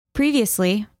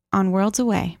Previously on Worlds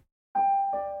Away.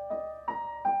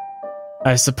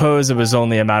 I suppose it was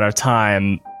only a matter of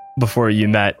time before you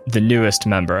met the newest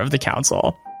member of the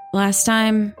council. Last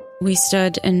time we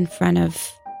stood in front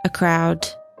of a crowd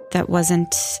that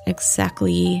wasn't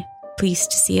exactly pleased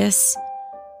to see us.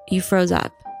 You froze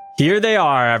up. Here they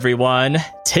are, everyone.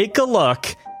 Take a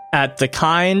look at the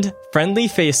kind, friendly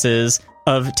faces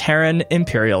of Terran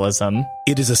imperialism.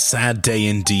 It is a sad day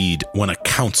indeed when a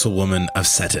councilwoman of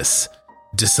Cetus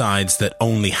decides that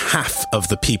only half of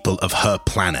the people of her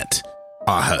planet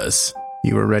are hers.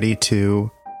 You were ready to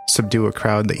subdue a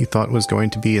crowd that you thought was going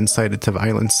to be incited to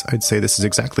violence. I'd say this is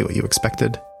exactly what you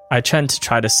expected. I tend to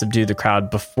try to subdue the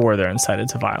crowd before they're incited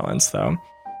to violence, though.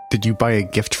 Did you buy a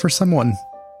gift for someone?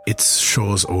 It's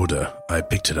Shaw's order. I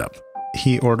picked it up.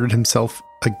 He ordered himself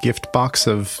a gift box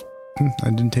of... I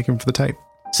didn't take him for the type.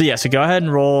 So go ahead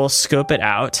and roll Scope It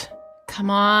Out. Come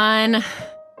on.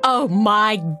 Oh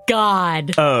my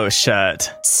god. Oh,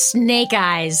 shit. Snake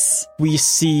eyes. We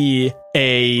see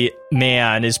a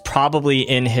man is probably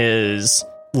in his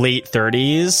late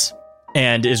 30s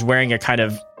and is wearing a kind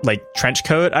of like trench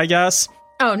coat, I guess.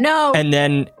 Oh no. And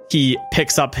then he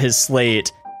picks up his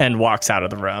slate and walks out of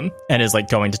the room and is like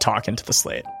going to talk into the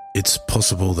slate. It's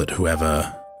possible that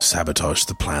whoever sabotaged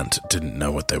the plant didn't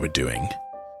know what they were doing.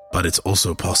 But it's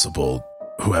also possible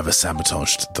whoever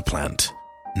sabotaged the plant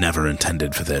never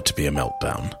intended for there to be a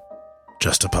meltdown.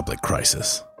 Just a public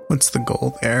crisis. What's the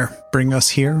goal there? Bring us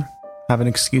here? Have an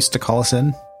excuse to call us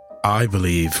in? I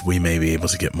believe we may be able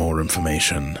to get more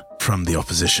information from the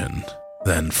opposition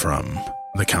than from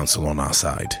the council on our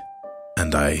side.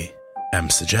 And I am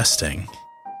suggesting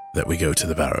that we go to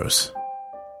the Barrows.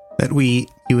 That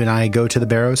you and I go to the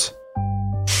Barrows?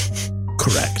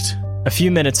 Correct. A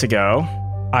few minutes ago,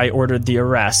 I ordered the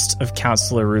arrest of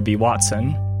Councillor Ruby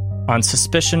Watson on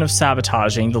suspicion of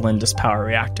sabotaging the Lindis power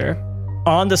reactor.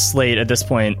 On the slate at this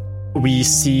point, we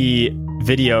see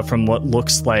video from what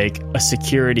looks like a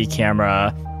security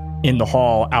camera in the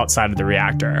hall outside of the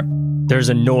reactor. There's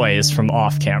a noise from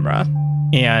off camera.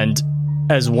 And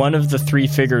as one of the three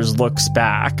figures looks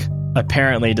back,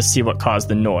 apparently to see what caused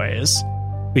the noise,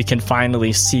 we can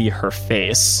finally see her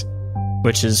face,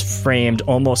 which is framed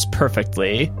almost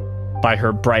perfectly by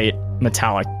her bright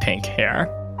metallic pink hair.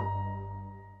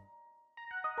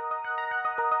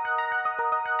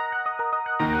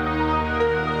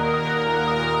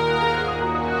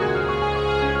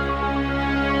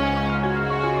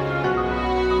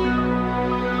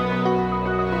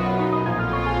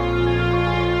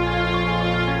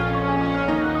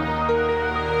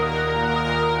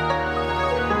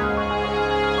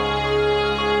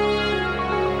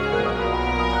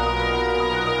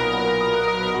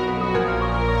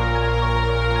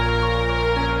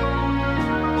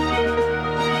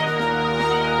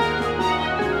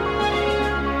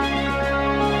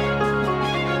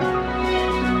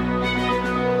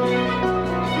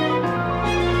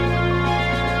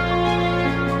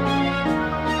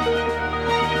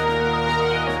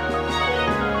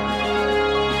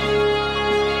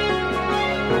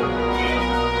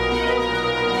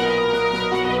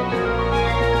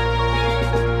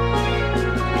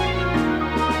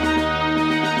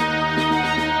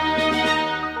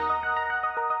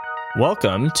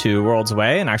 Welcome to Worlds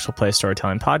Away, an actual play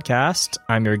storytelling podcast.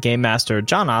 I'm your game master,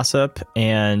 John Ossip,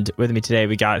 and with me today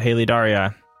we got Haley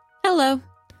Daria. Hello.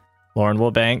 Lauren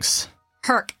Wilbanks.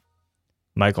 Herc.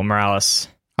 Michael Morales.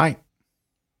 Hi.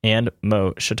 And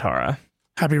Mo Shatara.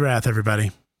 Happy Wrath,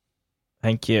 everybody.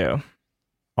 Thank you.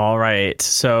 All right.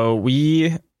 So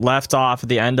we left off at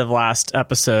the end of last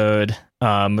episode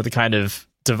with a kind of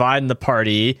divide in the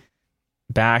party.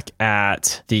 Back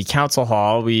at the council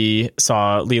hall, we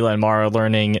saw Leela and Mara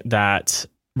learning that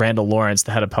Randall Lawrence,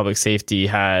 the head of public safety,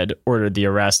 had ordered the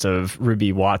arrest of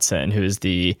Ruby Watson, who is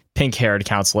the pink-haired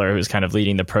counselor who was kind of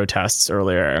leading the protests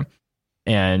earlier.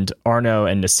 And Arno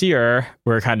and Nasir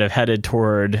were kind of headed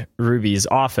toward Ruby's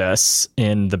office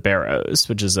in the Barrows,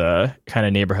 which is a kind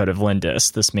of neighborhood of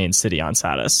Lindis, this main city on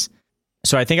Satis.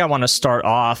 So I think I want to start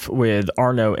off with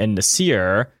Arno and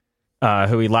Nasir,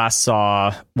 who we last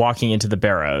saw walking into the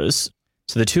Barrows.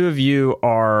 So the two of you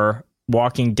are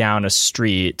walking down a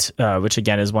street, which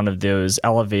again is one of those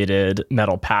elevated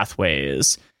metal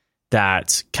pathways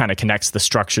that kind of connects the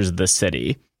structures of the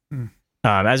city.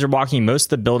 As you're walking, most of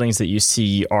the buildings that you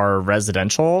see are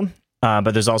residential,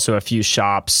 but there's also a few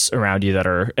shops around you that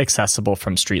are accessible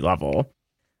from street level.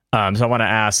 So I want to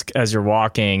ask, as you're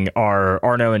walking, are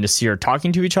Arno and Nasir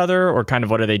talking to each other, or kind of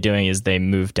what are they doing as they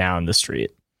move down the street?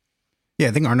 Yeah,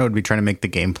 I think Arno would be trying to make the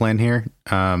game plan here.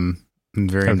 I'm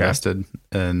very invested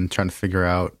in trying to figure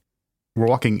out. We're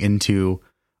walking into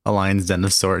a lion's den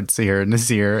of sorts here,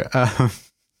 Nasir.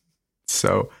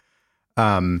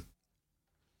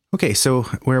 Okay, so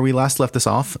where we last left this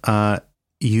off,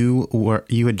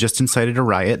 you had just incited a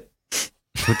riot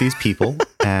with these people,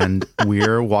 and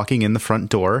we're walking in the front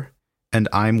door, and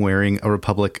I'm wearing a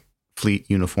Republic Fleet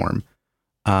uniform.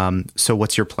 So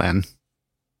what's your plan?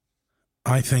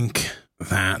 I think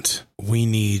that we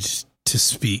need to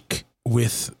speak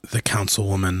with the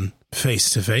councilwoman face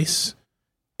to face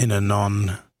in a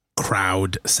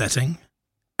non-crowd setting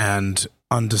and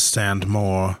understand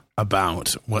more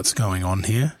about what's going on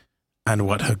here and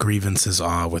what her grievances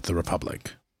are with the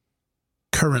Republic.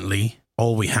 Currently,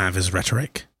 all we have is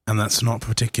rhetoric, and that's not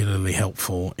particularly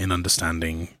helpful in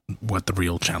understanding what the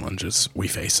real challenges we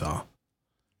face are.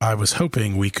 I was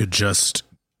hoping we could just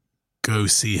go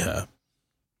see her.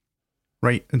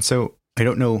 Right, and so I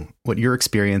don't know what your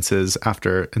experience is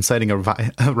after inciting a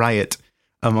riot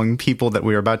among people that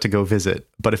we're about to go visit,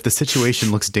 but if the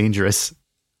situation looks dangerous,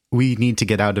 we need to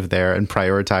get out of there and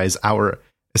prioritize our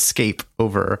escape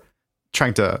over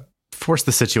trying to force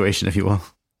the situation, if you will.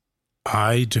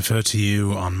 I defer to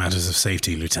you on matters of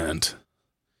safety, Lieutenant.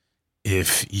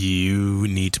 If you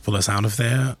need to pull us out of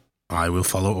there, I will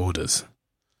follow orders.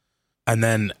 And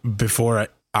then before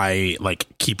I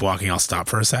keep walking, I'll stop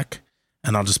for a sec,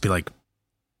 and I'll just be like,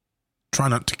 try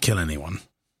not to kill anyone.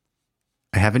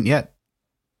 I haven't yet.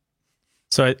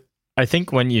 So I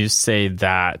think when you say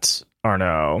that,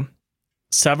 Arno,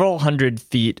 several hundred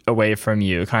feet away from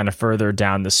you, kind of further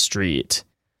down the street,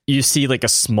 you see like a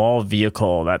small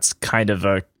vehicle that's kind of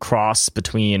a cross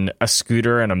between a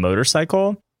scooter and a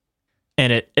motorcycle.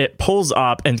 And it pulls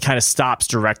up and kind of stops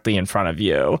directly in front of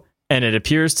you. And it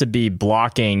appears to be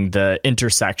blocking the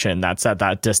intersection that's at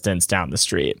that distance down the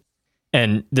street.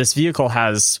 And this vehicle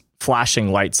has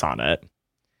flashing lights on it.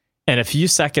 And a few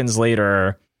seconds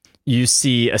later, you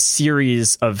see a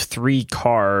series of 3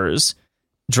 cars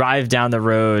drive down the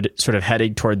road, sort of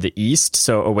heading toward the east,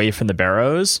 so away from the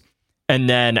barrows. And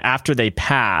then after they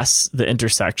pass the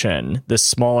intersection, the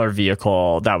smaller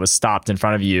vehicle that was stopped in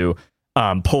front of you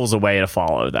pulls away to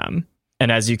follow them.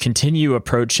 And as you continue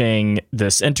approaching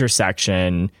this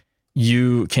intersection,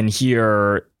 you can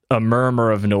hear a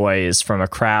murmur of noise from a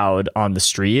crowd on the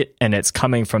street, and it's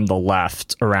coming from the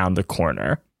left around the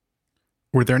corner.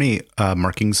 Were there any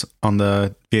markings on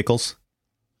the vehicles?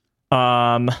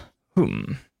 I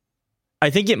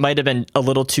think it might have been a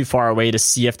little too far away to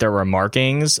see if there were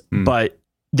markings, but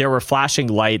there were flashing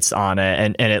lights on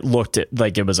it, and it looked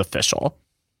like it was official.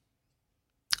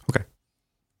 Okay.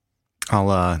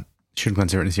 I'll shoot a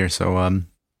glance over here. So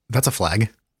that's a flag.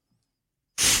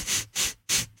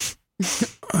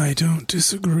 I don't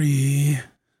disagree.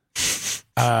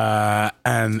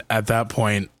 And at that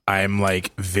point, I'm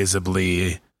like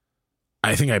visibly,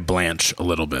 I think I blanch a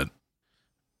little bit.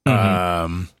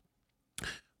 Mm-hmm.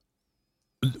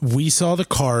 We saw the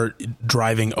car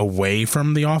driving away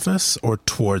from the office or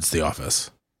towards the office?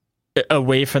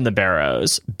 Away from the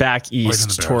barrows, back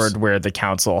east toward where the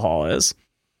council hall is.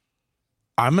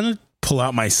 I'm going to pull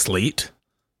out my slate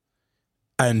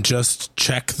and just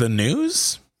check the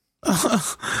news.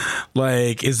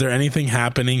 Like, is there anything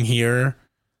happening here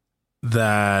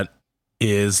that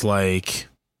is like,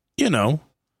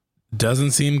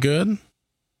 doesn't seem good?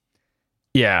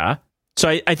 Yeah. So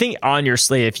I think on your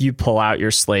slate, if you pull out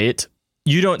your slate,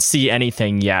 you don't see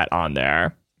anything yet on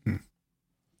there.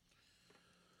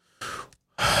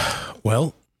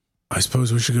 Well, I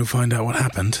suppose we should go find out what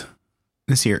happened.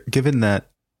 Nasir, given that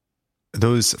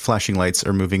those flashing lights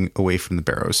are moving away from the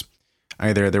barrows,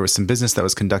 either there was some business that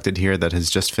was conducted here that has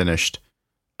just finished,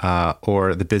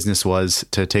 or the business was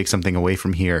to take something away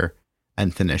from here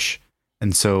and finish.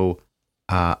 And so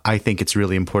I think it's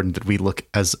really important that we look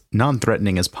as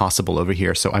non-threatening as possible over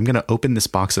here. So I'm going to open this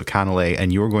box of cannelé,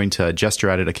 and you're going to gesture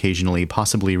at it occasionally,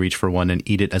 possibly reach for one and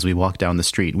eat it as we walk down the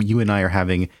street. You and I are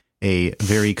having a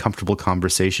very comfortable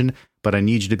conversation, but I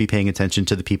need you to be paying attention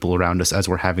to the people around us as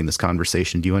we're having this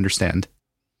conversation. Do you understand?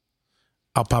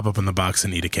 I'll pop open the box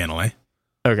and eat a cannelé.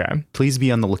 Okay. Please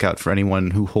be on the lookout for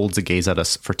anyone who holds a gaze at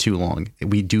us for too long.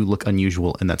 We do look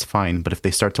unusual, and that's fine. But if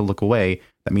they start to look away,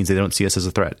 that means they don't see us as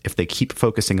a threat. If they keep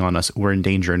focusing on us, we're in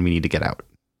danger and we need to get out.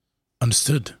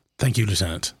 Understood. Thank you,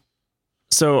 Lieutenant.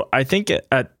 So I think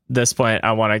at this point,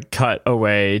 I want to cut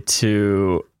away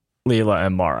to Leela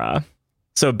and Mara.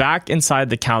 So back inside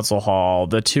the council hall,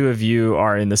 the two of you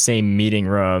are in the same meeting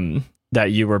room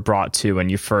that you were brought to when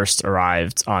you first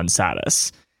arrived on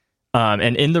Satis.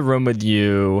 And in the room with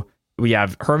you, we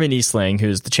have Herman Eastling,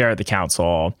 who's the chair of the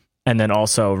council, and then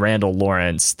also Randall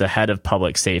Lawrence, the head of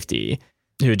public safety.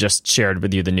 who just shared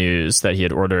with you the news that he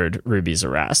had ordered Ruby's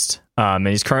arrest. And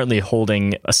he's currently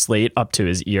holding a slate up to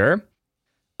his ear.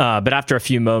 But after a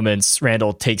few moments,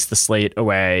 Randall takes the slate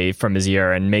away from his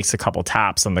ear and makes a couple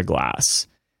taps on the glass.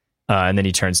 And then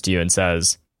he turns to you and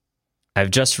says,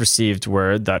 I've just received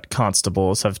word that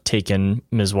constables have taken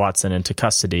Ms. Watson into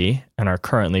custody and are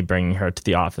currently bringing her to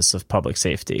the Office of Public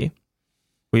Safety.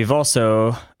 We've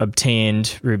also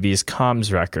obtained Ruby's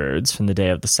comms records from the day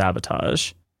of the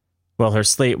sabotage. While her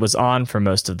slate was on for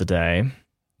most of the day,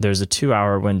 there's a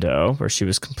 2-hour window where she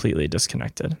was completely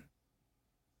disconnected.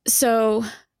 So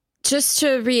just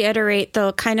to reiterate,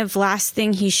 the kind of last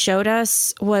thing he showed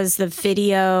us was the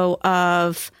video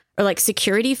of, or like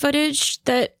security footage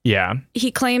that he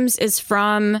claims is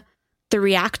from the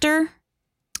reactor.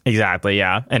 Exactly,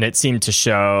 yeah. And it seemed to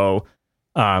show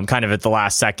kind of at the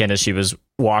last second as she was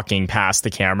walking past the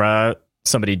camera,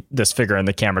 this figure in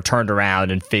the camera turned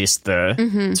around and faced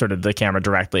the sort of the camera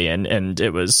directly, and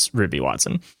it was Ruby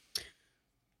Watson.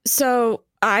 So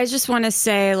I just want to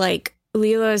say, like,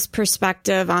 Leela's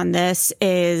perspective on this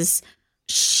is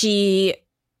she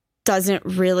doesn't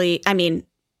really, I mean,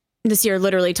 this year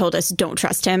literally told us don't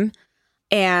trust him.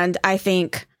 And I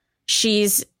think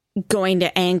she's going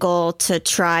to angle to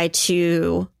try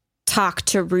to talk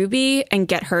to Ruby and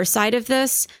get her side of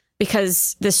this,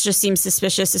 because this just seems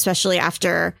suspicious, especially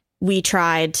after we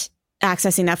tried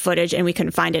accessing that footage and we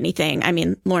couldn't find anything. I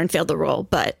mean, Lauren failed the role,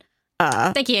 but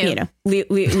thank you. You know,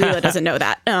 Leela doesn't know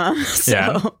that.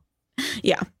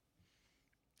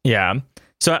 Yeah.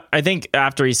 So I think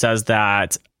after he says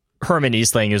that, Herman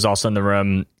Eastling, who's also in the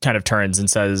room, kind of turns and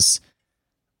says,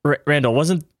 Randall,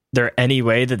 wasn't there any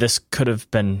way that this could have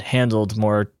been handled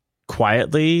more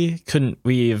quietly? Couldn't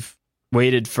we have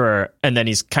waited for... And then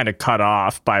he's kind of cut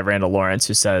off by Randall Lawrence,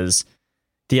 who says,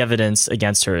 the evidence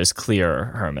against her is clear,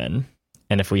 Herman.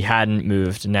 And if we hadn't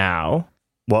moved now,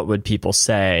 what would people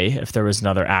say if there was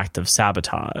another act of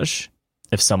sabotage,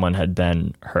 if someone had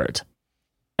been hurt?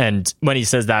 And when he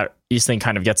says that, Eastling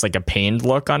kind of gets like a pained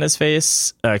look on his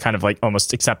face, kind of like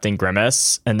almost accepting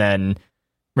grimace. And then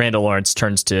Randall Lawrence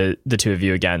turns to the two of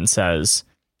you again and says,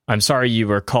 I'm sorry you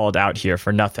were called out here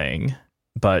for nothing,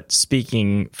 but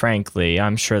speaking frankly,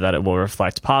 I'm sure that it will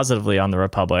reflect positively on the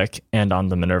Republic and on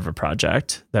the Minerva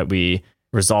Project that we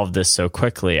resolved this so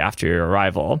quickly after your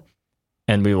arrival.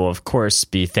 And we will, of course,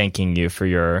 be thanking you for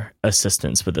your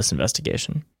assistance with this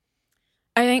investigation.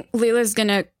 I think Leela's going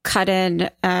to cut in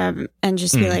and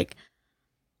just be like,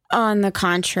 on the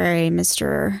contrary,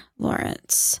 Mr.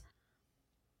 Lawrence,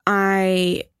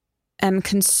 I am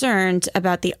concerned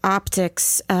about the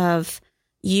optics of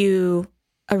you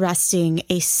arresting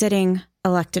a sitting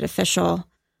elected official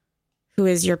who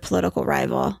is your political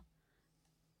rival.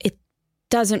 It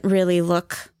doesn't really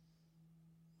look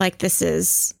like this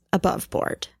is above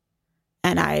board.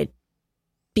 And I'd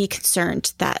be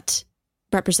concerned that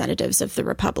representatives of the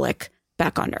Republic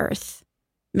back on Earth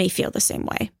may feel the same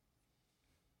way.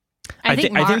 I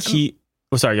think he...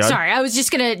 Oh, sorry, go ahead. Sorry, I was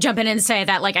just going to jump in and say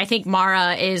that, like, I think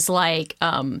Mara is, like,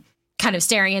 kind of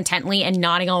staring intently and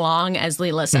nodding along as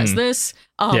Leela says this.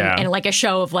 And, like, a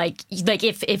show of, like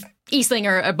if Eastling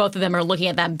or both of them are looking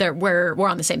at them, we're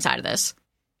on the same side of this.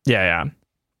 Yeah.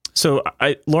 So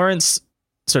Lawrence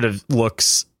sort of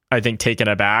looks, I think, taken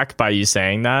aback by you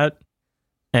saying that.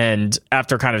 And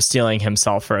after kind of steeling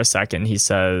himself for a second, he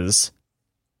says,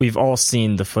 we've all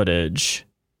seen the footage,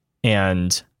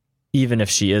 and even if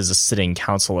she is a sitting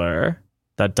counselor,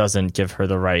 that doesn't give her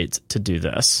the right to do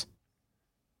this.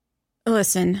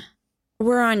 Listen,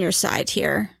 we're on your side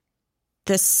here.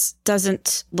 This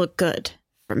doesn't look good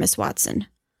for Miss Watson.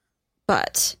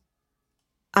 But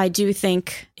I do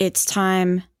think it's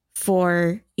time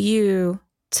for you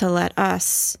to let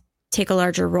us take a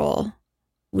larger role.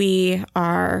 We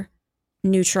are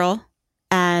neutral,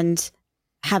 and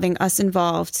having us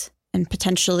involved and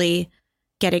potentially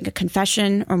getting a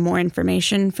confession or more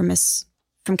information from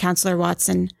Counselor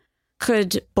Watson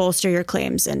could bolster your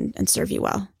claims and serve you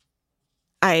well.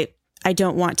 I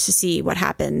don't want to see what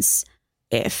happens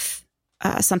if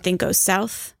something goes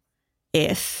south,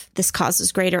 if this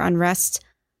causes greater unrest.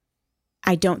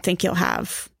 I don't think you'll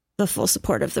have the full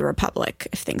support of the Republic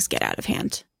if things get out of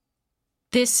hand.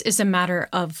 This is a matter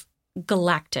of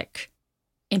galactic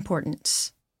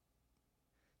importance.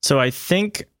 So I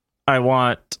think I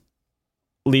want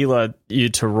Leela, you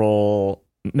to roll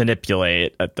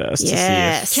manipulate at this.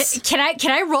 Yes. To see if...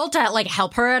 Can I roll to, like,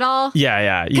 help her at all?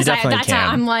 Yeah. You definitely that's can. How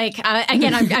I'm like,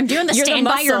 again, I'm doing the stand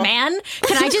by your man.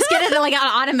 Can I just get it like an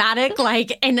automatic,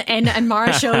 like, and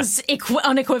Mara shows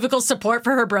unequivocal support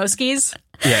for her broskies?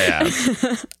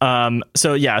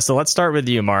 So let's start with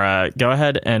you, Mara. Go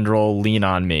ahead and roll Lean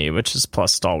on Me, which is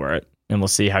plus Stalwart, and we'll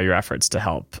see how your efforts to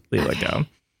help Leela go.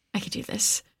 I can do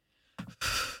this.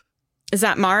 Is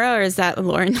that Mara or is that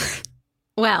Lauren?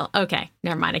 Well, okay.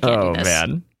 Never mind. I can't do this. Oh,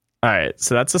 man. All right.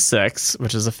 So that's a 6,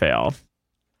 which is a fail.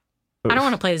 Oof. I don't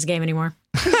want to play this game anymore.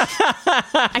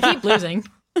 I keep losing.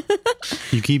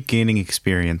 You keep gaining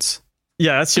experience.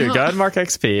 Yeah, that's true. Go ahead and mark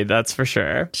XP. That's for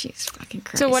sure. Jeez fucking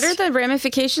Christ. So what are the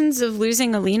ramifications of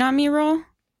losing a Lean on Me roll?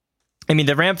 I mean,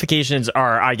 the ramifications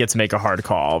are I get to make a hard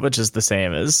call, which is the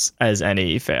same as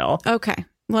any fail. Okay.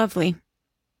 Lovely.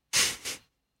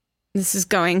 This is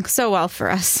going so well for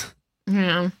us.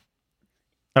 Yeah.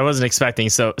 I wasn't expecting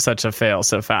such a fail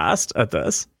so fast at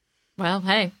this. Well,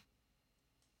 hey.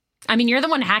 I mean, you're the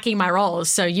one hacking my rolls,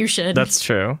 so you should. That's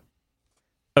true.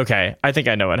 Okay, I think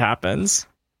I know what happens.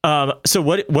 So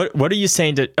what are you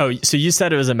saying to... Oh, so you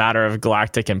said it was a matter of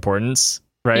galactic importance,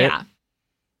 right? Yeah.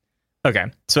 Okay,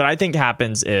 so what I think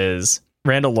happens is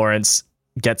Randall Lawrence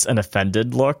gets an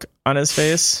offended look on his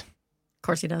face. Of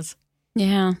course he does.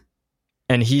 Yeah.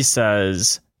 And he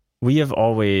says, "We have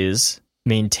always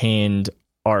maintained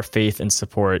our faith and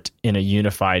support in a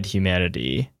unified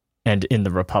humanity and in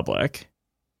the Republic,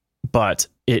 but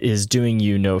it is doing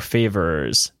you no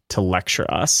favors to lecture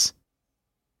us.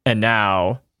 And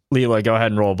now, Leela, go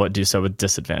ahead and roll, but do so with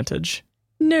disadvantage."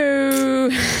 No.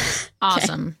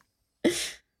 Awesome.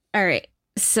 All right.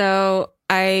 So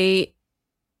I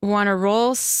want to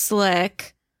roll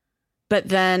slick, but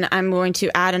then I'm going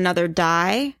to add another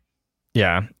die.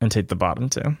 Yeah, and take the bottom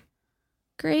too.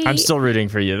 Great. I'm still rooting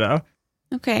for you, though.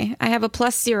 Okay. I have a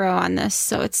 +0 on this,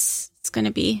 so it's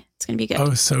gonna be good.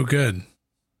 Oh, so good.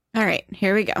 All right,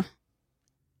 here we go.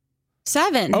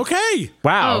 7. Okay.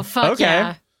 Wow. Oh, fuck okay.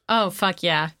 yeah. Oh, fuck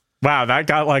yeah. Wow, that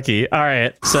got lucky. All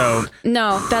right. So,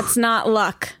 No, that's not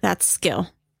luck. That's skill.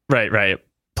 right.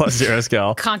 +0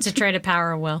 skill. Concentrated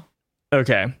power of will.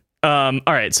 Okay. All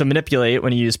right. So manipulate.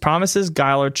 When you use promises,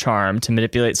 guile, or charm to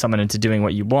manipulate someone into doing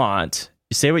what you want,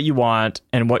 you say what you want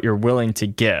and what you're willing to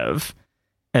give,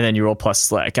 and then you roll plus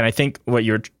slick. And I think what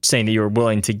you're saying that you were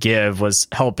willing to give was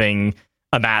helping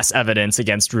amass evidence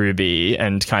against Ruby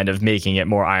and kind of making it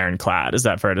more ironclad. Is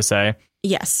that fair to say?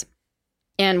 Yes.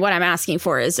 And what I'm asking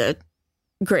for is a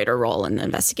greater role in the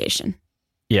investigation.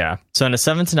 Yeah. So in a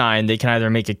 7 to 9, they can either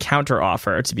make a counter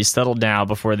offer to be settled now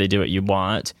before they do what you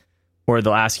want, or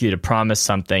they'll ask you to promise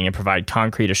something and provide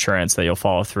concrete assurance that you'll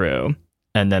follow through,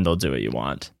 and then they'll do what you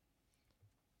want.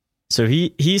 So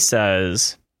he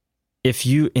says, if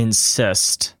you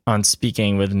insist on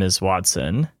speaking with Ms.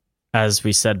 Watson, as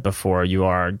we said before, you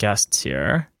are guests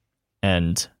here,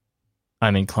 and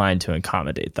I'm inclined to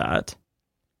accommodate that.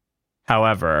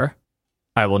 However,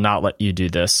 I will not let you do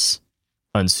this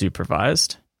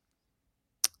unsupervised.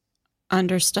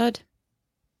 Understood.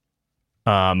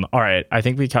 All right. I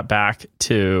think we cut back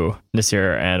to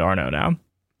Nasir and Arno now.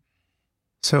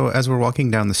 So as we're walking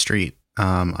down the street,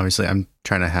 obviously I'm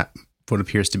trying to have what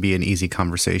appears to be an easy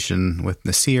conversation with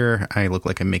Nasir. I look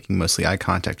like I'm making mostly eye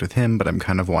contact with him, but I'm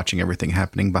kind of watching everything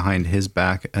happening behind his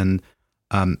back. And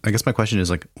I guess my question is,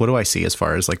 like, what do I see as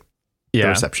far as like the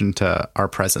reception to our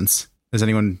presence? Is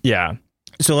anyone? Yeah.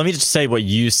 So let me just say what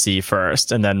you see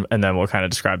first, and then we'll kind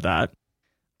of describe that.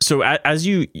 So as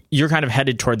you're kind of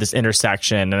headed toward this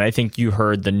intersection, and I think you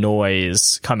heard the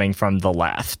noise coming from the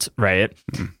left, right?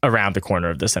 Around the corner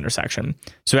of this intersection.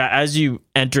 So as you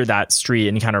enter that street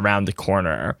and kind of round the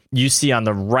corner, you see on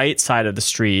the right side of the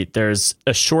street, there's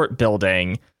a short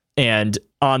building, and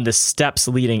on the steps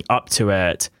leading up to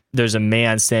it, there's a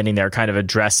man standing there kind of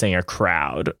addressing a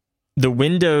crowd. The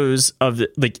windows of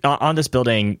on this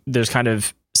building, there's kind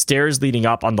of stairs leading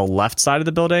up on the left side of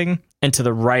the building, and to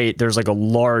the right there's like a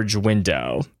large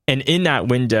window, and in that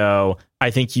window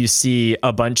I think you see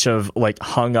a bunch of like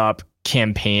hung up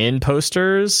campaign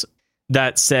posters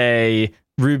that say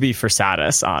Ruby for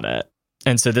Satis on it.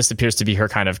 And so this appears to be her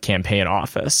kind of campaign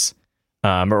office,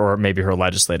 or maybe her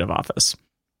legislative office.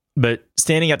 But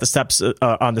standing at the steps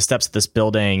on the steps of this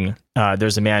building,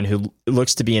 there's a man who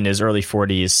looks to be in his early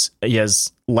 40s. He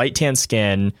has light tan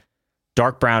skin,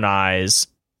 dark brown eyes,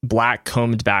 black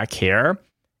combed back hair,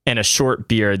 and a short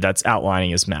beard that's outlining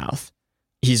his mouth.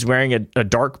 He's wearing a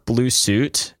dark blue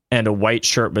suit and a white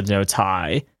shirt with no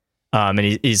tie. And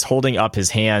he's holding up his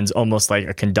hands almost like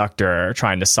a conductor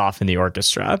trying to soften the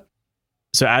orchestra.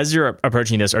 So as you're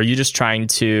approaching this, are you just trying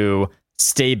to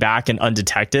stay back and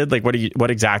undetected? Like, what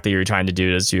exactly are you trying to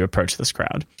do as you approach this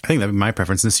crowd? I think that'd be my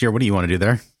preference this year. What do you want to do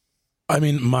there? I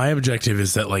mean, my objective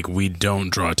is that like we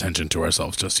don't draw attention to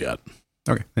ourselves just yet.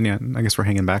 Okay, then yeah, I guess we're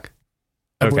hanging back.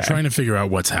 Okay. We're trying to figure out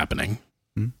what's happening.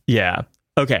 Yeah.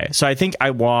 Okay, so I think I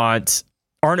want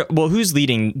Arno. Well, who's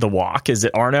leading the walk? Is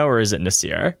it Arno or is it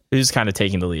Nasir? Who's kind of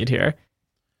taking the lead here?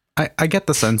 I get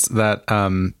the sense that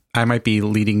I might be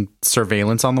leading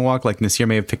surveillance on the walk. Like Nasir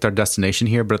may have picked our destination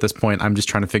here, but at this point, I'm just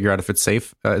trying to figure out if it's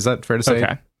safe. Is that fair to say?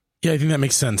 Okay. Yeah, I think that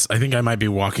makes sense. I think I might be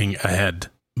walking ahead,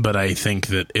 but I think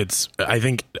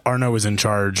Arno is in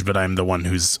charge, but I'm the one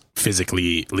who's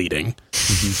physically leading.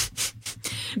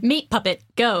 Meat puppet,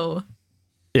 go.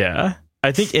 Yeah.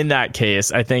 I think in that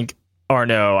case,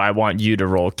 Arno, I want you to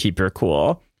roll keep your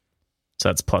cool. So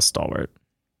that's plus stalwart.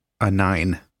 A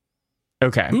 9.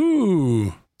 Okay.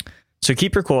 Ooh. So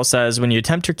keep your cool says when you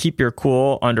attempt to keep your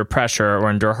cool under pressure or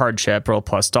under hardship, roll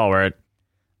plus stalwart.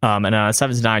 And on a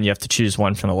 7 to 9, you have to choose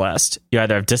one from the list. You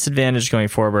either have disadvantage going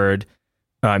forward,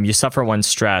 you suffer one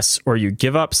stress, or you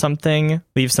give up something,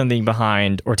 leave something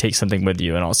behind, or take something with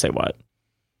you. And I'll say what?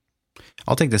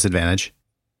 I'll take disadvantage.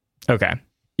 Okay.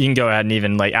 You can go ahead and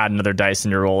even like add another dice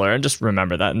in your roller and just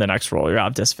remember that in the next roll, you're out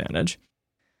of disadvantage.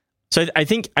 So I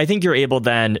think you're able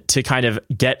then to kind of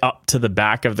get up to the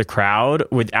back of the crowd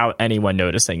without anyone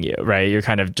noticing you, right? You're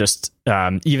kind of just,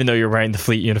 even though you're wearing the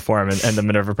fleet uniform and the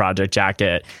Minerva Project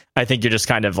jacket, I think you're just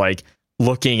kind of like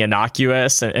looking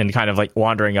innocuous and kind of like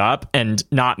wandering up and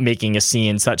not making a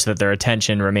scene such that their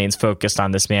attention remains focused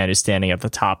on this man who's standing at the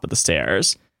top of the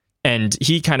stairs. And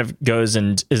he kind of goes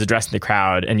and is addressing the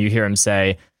crowd, and you hear him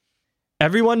say,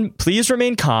 "Everyone, please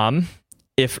remain calm.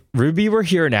 If Ruby were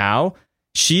here now,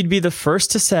 she'd be the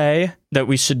first to say that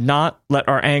we should not let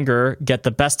our anger get the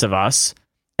best of us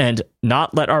and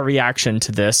not let our reaction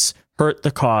to this hurt the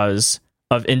cause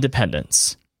of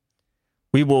independence.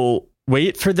 We will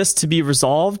wait for this to be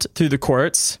resolved through the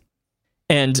courts,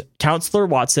 and Counselor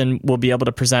Watson will be able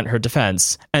to present her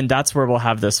defense, and that's where we'll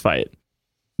have this fight."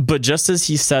 But just as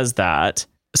he says that,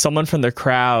 someone from the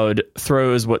crowd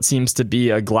throws what seems to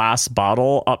be a glass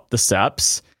bottle up the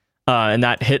steps, and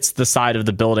that hits the side of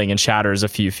the building and shatters a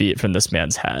few feet from this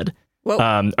man's head.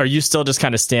 Are you still just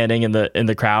kind of standing in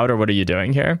the crowd, or what are you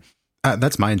doing here?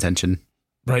 That's my intention.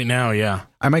 Right now, yeah.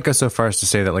 I might go so far as to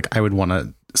say that like I would want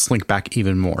to slink back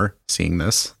even more seeing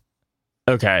this.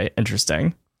 Okay,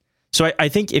 interesting. So I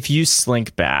think if you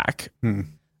slink back,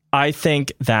 I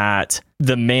think that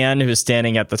the man who's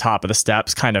standing at the top of the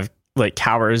steps kind of like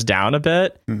cowers down a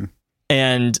bit.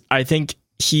 And I think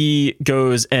he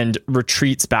goes and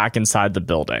retreats back inside the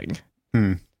building.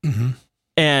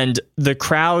 And the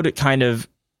crowd kind of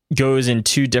goes in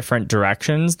two different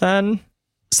directions then.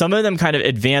 Some of them kind of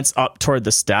advance up toward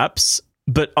the steps,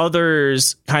 but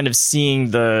others kind of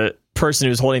seeing the person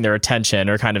who's holding their attention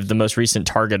or kind of the most recent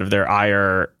target of their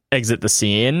ire exit the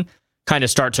scene kind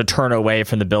of start to turn away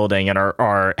from the building and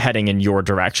are heading in your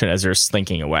direction as you're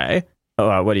slinking away.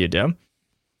 What do you do?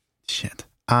 Shit.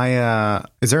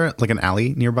 Is there like an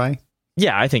alley nearby?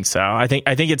 Yeah, I think so. I think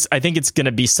it's going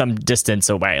to be some distance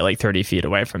away, like 30 feet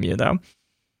away from you, though.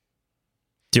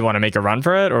 Do you want to make a run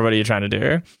for it, or what are you trying to do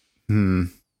here?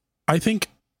 I think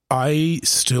I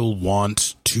still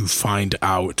want to find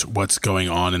out what's going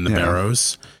on in the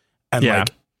barrows. And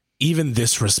like, even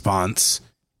this response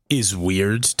is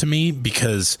weird to me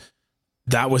because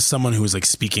that was someone who was like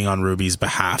speaking on Ruby's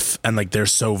behalf, and like they're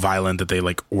so violent that they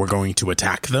like were going to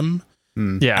attack them.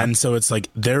 Yeah. And so it's like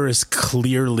there is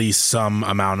clearly some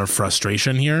amount of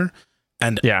frustration here.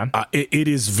 And it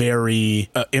is very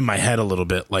in my head a little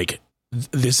bit like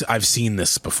this. I've seen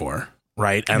this before.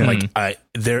 Right. And like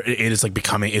it is like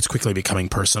it's quickly becoming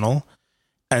personal.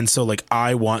 And so like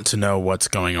I want to know what's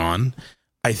going on.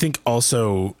 I think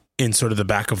also in sort of the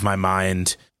back of my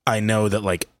mind, I know that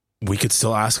like we could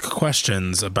still ask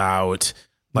questions about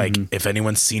like if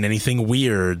anyone's seen anything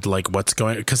weird, like what's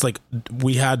going, because like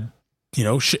we had, you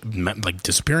know, like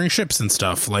disappearing ships and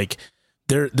stuff. Like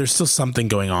there's still something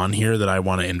going on here that I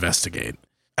want to investigate.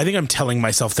 I think I'm telling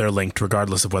myself they're linked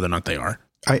regardless of whether or not they are.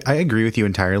 I agree with you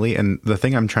entirely. And the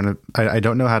thing I'm trying to, I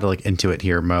don't know how to like intuit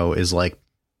here, Mo, is like,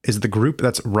 is the group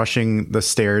that's rushing the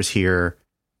stairs here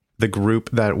the group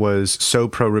that was so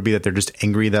pro Ruby that they're just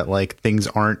angry that like things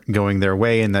aren't going their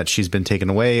way and that she's been taken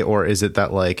away? Or is it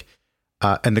that like,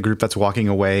 and the group that's walking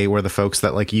away were the folks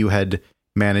that like you had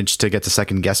managed to get to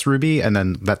second guess Ruby, and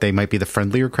then that they might be the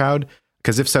friendlier crowd?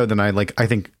 Because if so, then I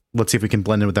think let's see if we can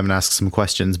blend in with them and ask some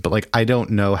questions. But like, I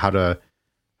don't know how to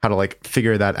like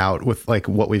figure that out with like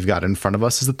what we've got in front of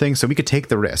us is the thing. So we could take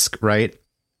the risk, right?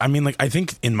 I mean, like, I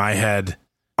think in my head,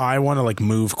 I want to like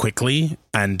move quickly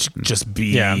and just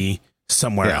be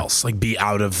somewhere else, like be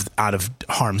out of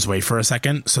harm's way for a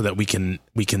second so that we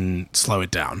can slow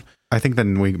it down. I think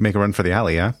then we make a run for the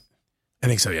alley. Yeah. I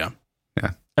think so. Yeah.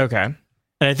 Okay.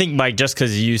 And I think, Mike, just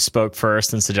because you spoke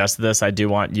first and suggested this, I do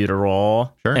want you to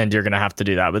roll. Sure. And you're going to have to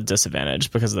do that with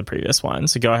disadvantage because of the previous one.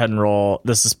 So go ahead and roll.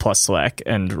 This is plus slick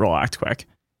and roll act quick.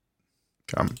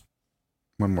 Come.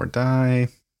 One more die.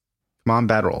 Come on,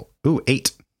 bad roll. Ooh,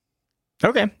 8.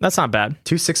 Okay, that's not bad.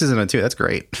 2 6s and a 2. That's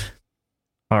great.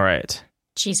 All right.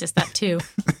 Jesus, that too.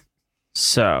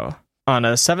 So on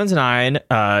a 7 to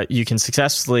 9, you can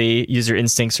successfully use your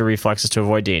instincts or reflexes to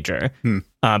avoid danger.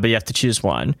 But you have to choose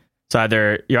one. So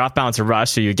either you're off balance or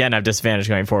rush, so you again have disadvantage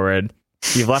going forward.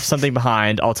 You've left something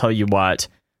behind, I'll tell you what,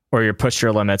 or you're pushed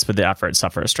your limits with the effort,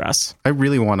 suffer a stress. I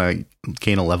really want to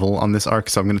gain a level on this arc,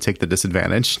 so I'm going to take the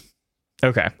disadvantage.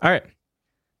 Okay. All right.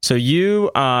 So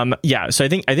you, so I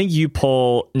think you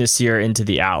pull Nasir into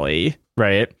the alley,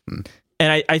 right?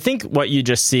 And I think what you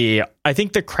just see, I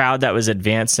think the crowd that was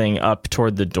advancing up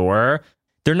toward the door,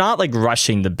 they're not like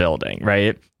rushing the building,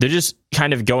 right? They're just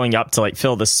kind of going up to like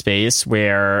fill the space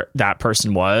where that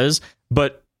person was,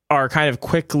 but are kind of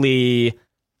quickly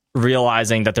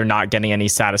realizing that they're not getting any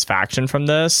satisfaction from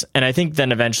this. And I think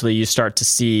then eventually you start to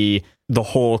see the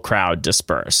whole crowd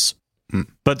disperse.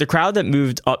 But the crowd that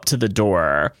moved up to the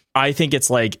door, I think it's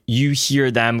like you hear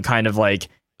them kind of like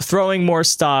throwing more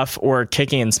stuff or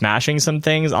kicking and smashing some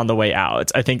things on the way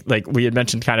out. I think like we had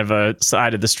mentioned kind of a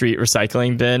side of the street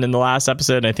recycling bin in the last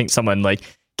episode. And I think someone like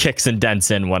kicks and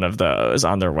dents in one of those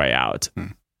on their way out.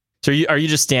 So are you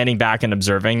just standing back and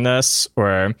observing this,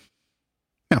 or?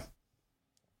 Yeah.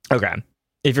 Okay.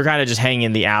 If you're kind of just hanging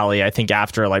in the alley, I think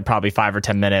after like probably 5 or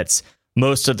 10 minutes,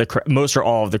 most or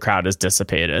all of the crowd is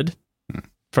dissipated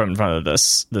from in front of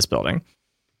this building.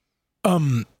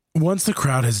 Once the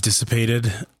crowd has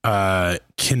dissipated,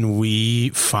 can we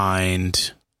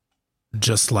find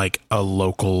just like a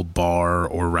local bar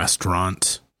or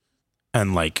restaurant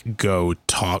and like go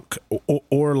talk,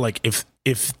 or like if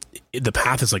the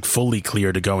path is like fully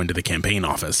clear to go into the campaign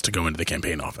office,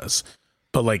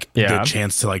 but like the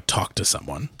chance to like talk to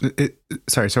someone.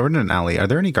 Sorry, so we're in an alley. Are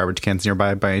there any garbage cans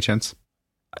nearby by any chance?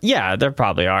 Yeah, there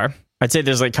probably are. I'd say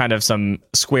there's like kind of some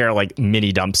square like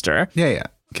mini dumpster. Yeah.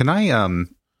 Can I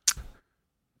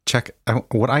check?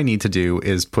 What I need to do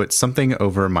is put something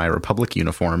over my Republic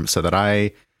uniform so that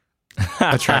I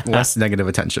attract less negative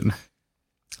attention.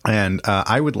 And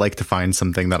I would like to find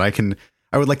something that I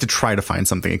would like to try to find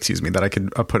something, that I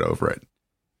could put over it.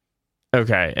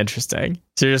 Okay, interesting.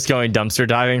 So you're just going dumpster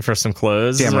diving for some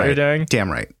clothes? Damn is right. What you're doing?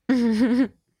 Damn right.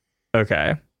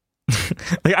 Okay.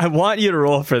 Like, I want you to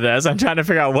roll for this. I'm trying to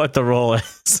figure out what the roll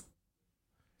is.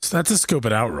 So that's a scope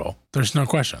it out roll. There's no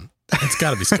question. It's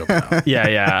got to be scope it out.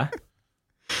 Yeah.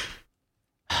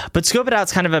 But scope it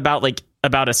out's kind of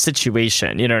about a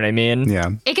situation. You know what I mean? Yeah.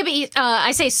 It could be,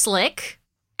 I say slick,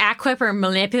 equip, or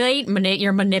manipulate.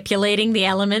 You're manipulating the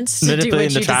elements to do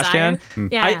what you desire.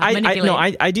 Yeah,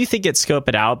 I do think it's scope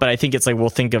it out, but I think it's like we'll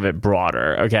think of it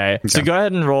broader. Okay. So go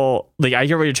ahead and roll. Like, I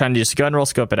hear what you're trying to do. So go ahead and roll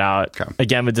scope it out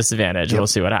again with disadvantage. We'll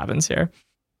see what happens here.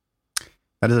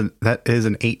 That is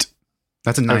an 8.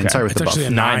 That's a 9. Okay. Sorry with It's the buff. actually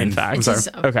a 9, in 9. fact. This is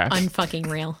Okay. unfucking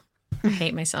real. I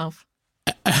hate myself.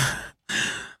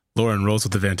 Lauren rolls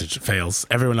with advantage, fails.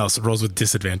 Everyone else rolls with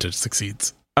disadvantage,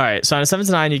 succeeds. All right. So on a 7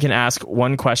 to 9, you can ask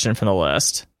one question from the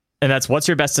list. And that's, what's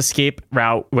your best escape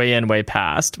route, way in, way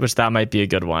past? Which that might be a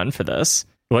good one for this.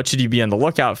 What should you be on the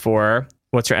lookout for?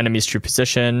 What's your enemy's true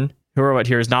position? Who or what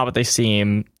here is not what they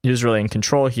seem? Who's really in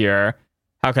control here?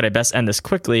 How could I best end this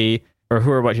quickly? Or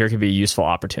who or what here could be a useful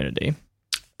opportunity?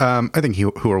 I think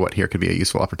who or what here could be a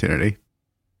useful opportunity.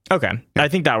 Okay. I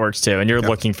think that works too. And you're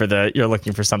looking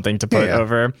for something to put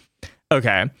over.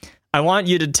 Okay. I want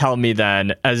you to tell me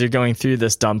then, as you're going through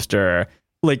this dumpster,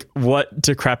 like what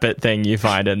decrepit thing you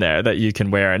find in there that you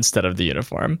can wear instead of the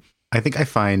uniform. I think I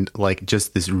find like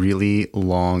just this really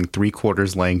long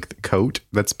 3/4 length coat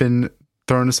that's been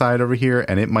thrown aside over here.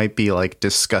 And it might be like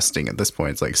disgusting at this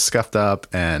point. It's like scuffed up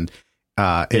and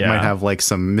it might have like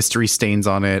some mystery stains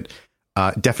on it.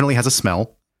 Definitely has a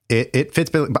smell. It fits,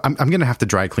 but I'm going to have to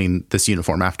dry clean this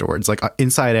uniform afterwards. Like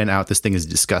inside and out, this thing is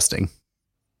disgusting.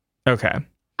 Okay.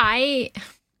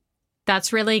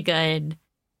 That's really good.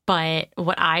 But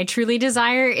what I truly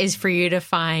desire is for you to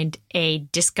find a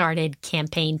discarded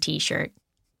campaign t-shirt.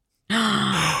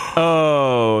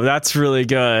 Oh, that's really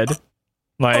good.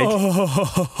 Like,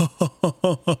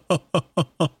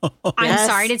 I'm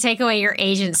sorry to take away your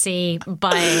agency,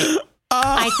 but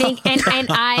I think, and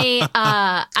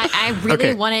I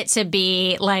really want it to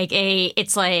be like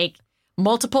it's like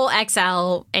multiple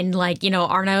XL, and like, you know,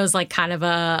 Arno's like kind of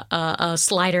a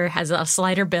slider, has a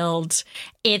slider build.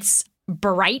 It's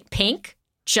bright pink,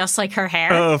 just like her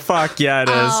hair. Oh fuck yeah, it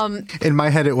is. In my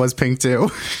head, it was pink too.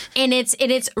 And it's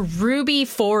ruby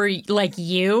for like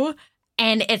you.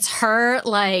 and it's her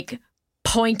like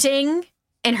pointing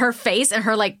in her face and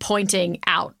her like pointing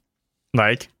out.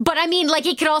 Like, but I mean, like,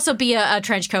 it could also be a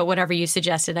trench coat, whatever you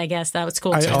suggested. I guess that was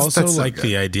cool. I too. also That's so like good.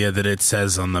 the idea that it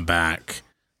says on the back,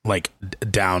 like,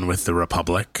 down with the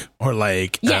Republic, or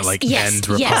like, Yes, yes,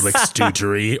 end yes. Republic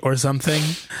stoogery or something.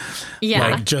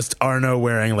 Yeah, Like, just Arno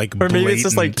wearing like, or maybe it's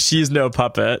just like, blatant, she's no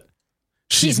puppet.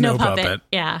 she's no puppet.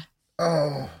 Yeah,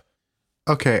 Oh.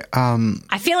 Okay.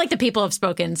 I feel like the people have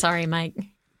spoken. Sorry, Mike.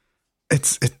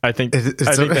 I think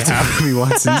It's they a have. Remy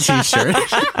Watson t-shirt.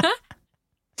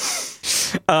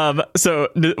 So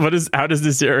how does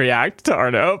Nasir react to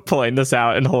Arno pulling this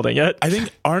out and holding it? I think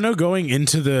Arno going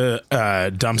into the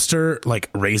dumpster like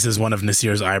raises one of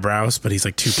Nasir's eyebrows, but he's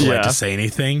like too polite to say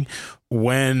anything.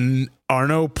 When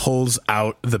Arno pulls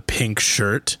out the pink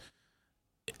shirt,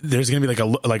 there's gonna be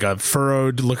like a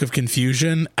furrowed look of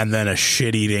confusion and then a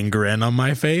shit-eating grin on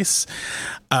my face.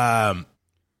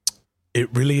 It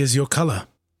really is your color,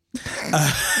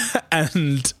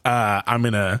 and I'm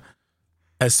gonna,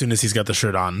 as soon as he's got the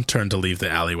shirt on, turn to leave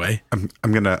the alleyway. I'm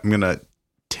gonna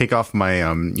take off my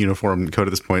uniform coat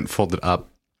at this point, fold it up.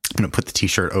 I'm gonna put the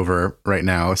t-shirt over right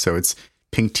now, so it's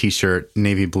pink t-shirt,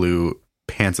 navy blue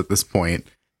pants at this point.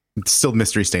 It's still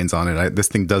mystery stains on it. This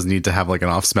thing does need to have like an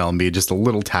off smell and be just a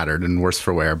little tattered and worse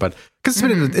for wear, but because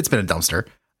it's been a dumpster.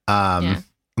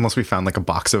 Unless we found like a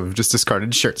box of just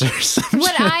discarded shirts or something.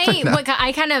 What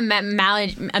I kind of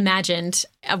imagined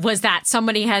was that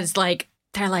somebody has like,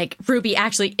 they're like, Ruby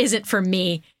actually isn't for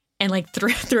me, and like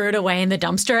threw it away in the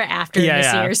dumpster after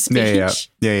Nasir's speech.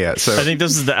 Yeah. So I think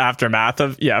this is the aftermath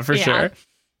of sure.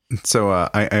 So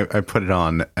I put it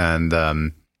on,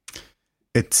 and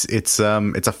it's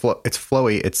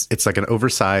flowy. It's like an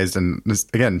oversized, and this,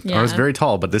 again, I was very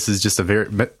tall, but this is just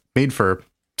made for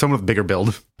someone with a bigger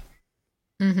build.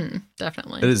 Mm-hmm,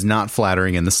 definitely. It is not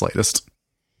flattering in the slightest.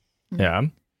 Yeah.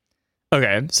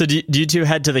 Okay. So do you two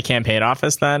head to the campaign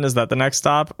office then? Is that the next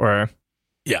stop, or?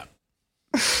 Yeah.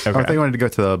 Okay. I thought you wanted to go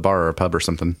to a bar or a pub or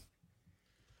something.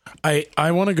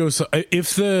 I want to go. So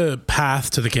if the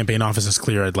path to the campaign office is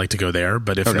clear, I'd like to go there.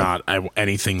 But if not,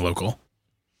 anything local.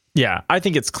 Yeah, I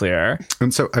think it's clear.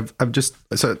 And so I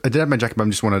did have my jacket, but I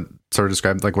just want to sort of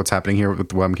describe like what's happening here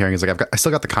with what I'm carrying. Is like I still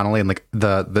got the cannoli, and like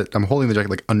the I'm holding the jacket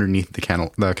like underneath the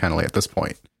cannoli at this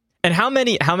point. And how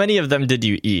many of them did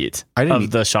you eat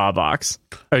the Shaw box?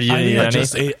 Or you didn't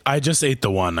eat any? I just ate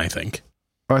the one, I think.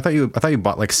 Oh, I thought you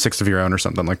bought like 6 of your own or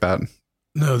something like that.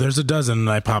 No, there's a dozen, and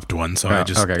I popped one, so I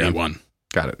just ate one.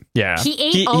 Got it. Yeah,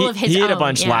 he ate all of his. He ate a own,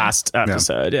 bunch last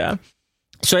episode. Yeah.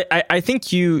 So I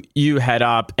think you head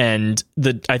up, and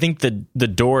I think the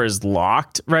door is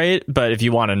locked, right? But if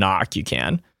you want to knock, you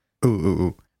can.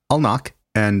 Ooh. I'll knock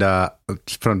and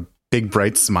just put on a big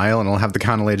bright smile, and I'll have the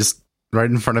cannoli just right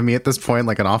in front of me at this point,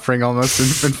 like an offering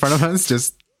almost in front of us.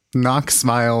 Just knock,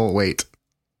 smile, wait.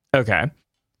 Okay.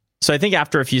 So I think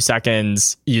after a few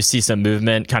seconds, you see some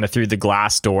movement kind of through the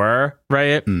glass door,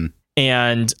 right? Mm.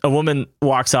 And a woman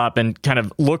walks up and kind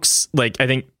of looks like, I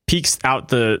think, peeks out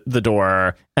the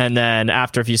door, and then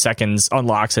after a few seconds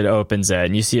unlocks it, opens it,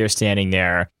 and you see her standing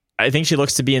there. I think she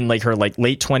looks to be in like her like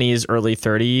late 20s, early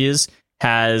 30s,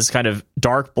 has kind of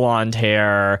dark blonde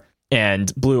hair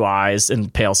and blue eyes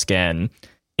and pale skin.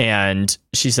 And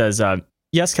she says,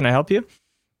 yes, can I help you?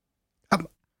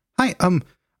 Hi.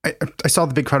 I saw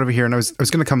the big crowd over here, and I was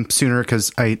going to come sooner because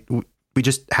we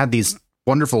just had these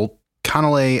wonderful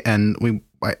cannoli, and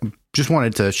I just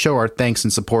wanted to show our thanks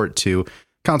and support to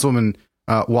Councilwoman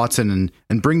Watson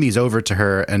and bring these over to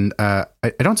her. And I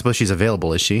don't suppose she's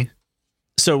available, is she?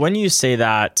 So when you say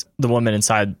that, the woman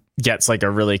inside gets like a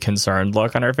really concerned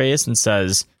look on her face and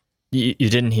says, you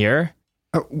didn't hear?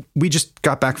 We just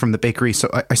got back from the bakery, so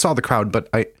I saw the crowd, but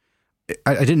I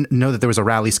didn't know that there was a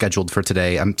rally scheduled for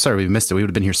today. I'm sorry we missed it. We would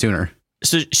have been here sooner.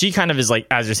 So she kind of is like,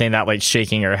 as you're saying that, like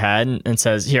shaking her head and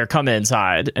says, here, come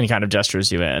inside, and kind of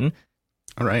gestures you in.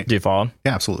 All right. Do you follow?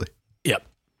 Yeah, absolutely. Yep.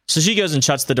 So she goes and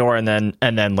shuts the door and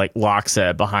then like locks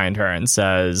it behind her and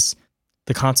says,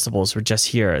 the constables were just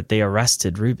here. They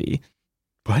arrested Ruby.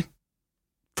 What?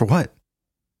 For what?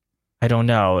 I don't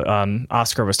know.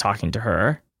 Oscar was talking to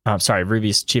her. Sorry,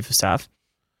 Ruby's chief of staff.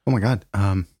 Oh my God.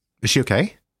 Is she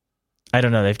okay? I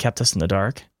don't know. They've kept us in the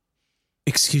dark.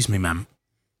 Excuse me, ma'am.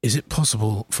 Is it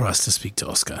possible for us to speak to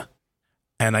Oscar?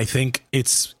 And I think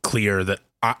it's clear that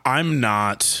I'm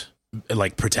not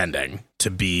like pretending to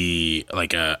be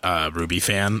like a Ruby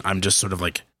fan. I'm just sort of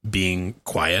like being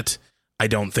quiet. I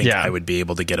don't think I would be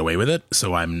able to get away with it,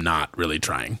 so I'm not really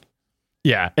trying.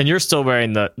 Yeah, and you're still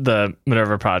wearing the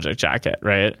Minerva Project jacket,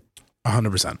 right?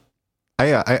 100%.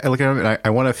 I look at him and I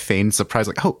want to feign surprise,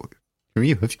 like, oh, who are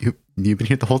you? Have you been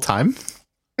here the whole time?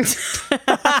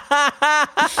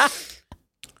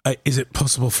 Is it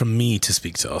possible for me to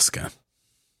speak to Oscar?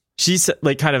 She's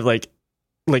like kind of like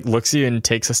looks at you and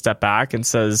takes a step back and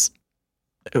says,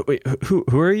 "Wait, who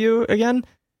are you again?"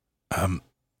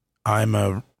 I'm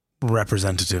a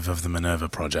representative of the Minerva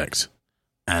Project,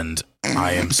 and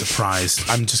I am surprised.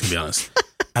 I'm just gonna be honest,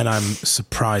 and I'm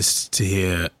surprised to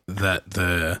hear that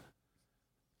the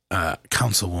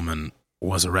councilwoman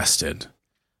was arrested,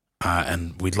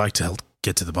 and we'd like to help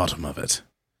get to the bottom of it.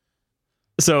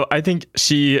 So I think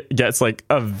she gets like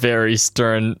a very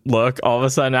stern look all of a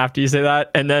sudden after you say that,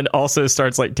 and then also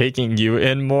starts like taking you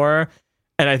in more.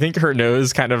 And I think her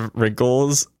nose kind of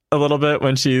wrinkles a little bit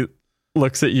when she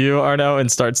looks at you, Arno,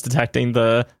 and starts detecting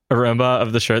the aroma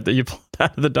of the shirt that you pulled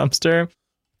out of the dumpster.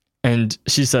 And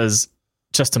she says,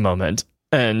 "Just a moment,"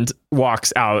 and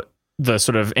walks out the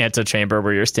sort of antechamber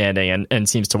where you're standing and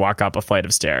seems to walk up a flight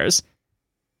of stairs.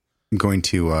 I'm going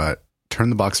to turn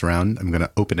the box around. I'm going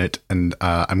to open it, and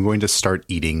I'm going to start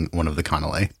eating one of the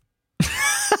cannoli.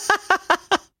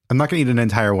 I'm not going to eat an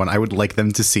entire one. I would like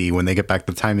them to see when they get back.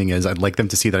 The timing is I'd like them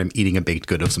to see that I'm eating a baked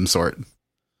good of some sort.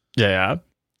 Yeah.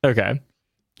 Okay.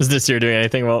 Is this you're doing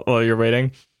anything while you're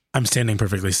waiting? I'm standing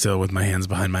perfectly still with my hands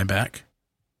behind my back.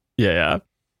 Yeah.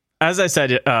 As I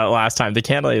said last time, the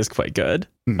cannoli is quite good,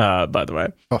 by the way.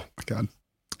 Oh, my God.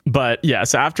 But yeah,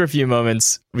 so after a few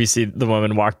moments, we see the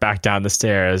woman walk back down the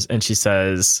stairs and she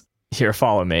says, "Here,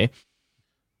 follow me."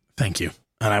 Thank you.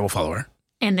 And I will follow her.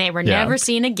 And they were never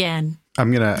seen again.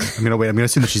 I'm gonna wait. I'm gonna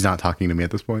assume that she's not talking to me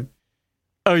at this point.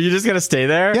 Oh, you're just gonna stay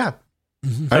there? Yeah.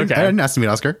 Okay. I didn't ask to meet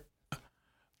Oscar.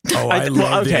 Oh, I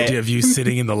love the idea of you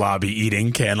sitting in the lobby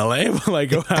eating cannoli while I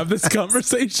go have this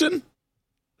conversation.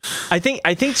 I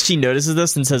think she notices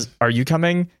this and says, "Are you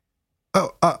coming?"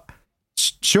 Oh,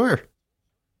 sure.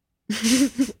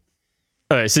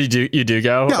 Okay, so you do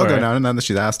go? Yeah, I'll go now that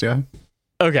she's asked. Yeah.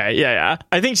 Okay, yeah.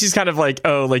 I think she's kind of like,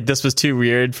 "Oh, like this was too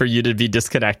weird for you to be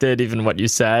disconnected, even what you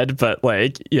said." But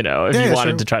like, you know, if you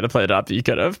wanted to try to play it up, you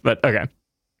could have. But okay.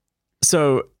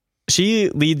 So she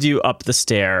leads you up the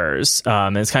stairs.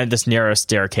 And it's kind of this narrow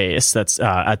staircase that's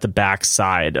at the back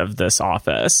side of this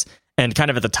office. And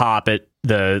kind of at the top,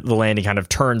 the landing kind of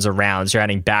turns around. So you're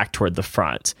heading back toward the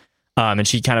front. And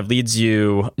she kind of leads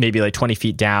you maybe like 20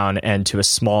 feet down and to a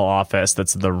small office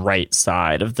that's the right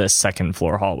side of this second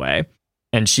floor hallway.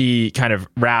 And she kind of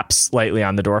raps lightly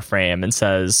on the door frame and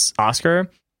says, "Oscar."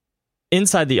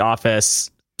 Inside the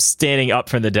office, standing up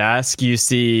from the desk, you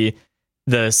see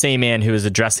the same man who is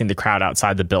addressing the crowd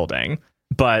outside the building.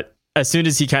 But as soon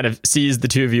as he kind of sees the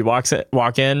two of you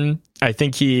walk in, I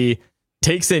think he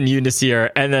takes in you,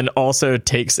 Nasir, and then also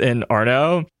takes in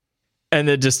Arno, and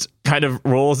then just kind of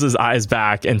rolls his eyes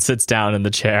back and sits down in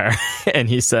the chair. And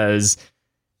he says,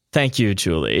 "Thank you,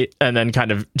 Julie," and then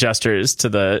kind of gestures to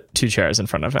the two chairs in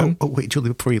front of him. Oh wait,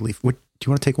 Julie, before you leave, do you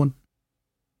want to take one?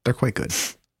 They're quite good.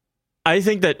 I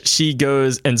think that she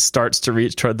goes and starts to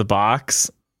reach toward the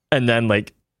box and then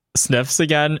like sniffs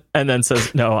again and then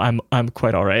says, "No, I'm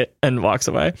quite all right," and walks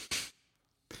away.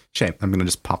 Shame. I'm going to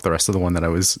just pop the rest of the one that I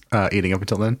was eating up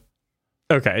until then.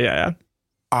 Okay, yeah.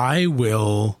 I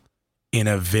will, in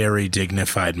a very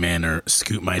dignified manner,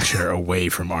 scoot my chair away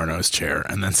from Arno's chair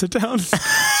and then sit down. So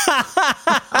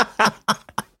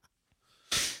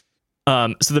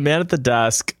the man at the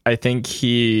desk, I think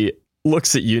he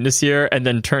looks at you, Nasir, and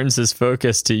then turns his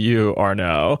focus to you,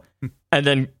 Arno, and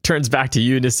then turns back to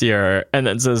you, Nasir, and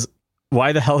then says,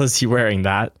 "Why the hell is he wearing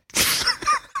that?"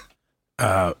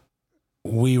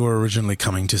 We were originally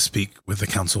coming to speak with the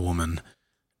councilwoman.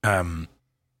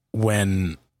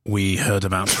 When we heard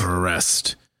about her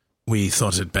arrest, we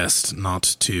thought it best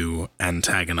not to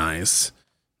antagonize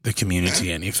the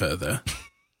community any further.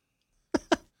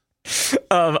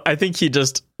 I think he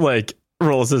just like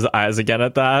rolls his eyes again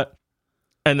at that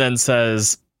and then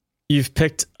says, "You've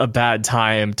picked a bad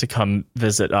time to come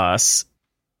visit us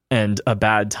and a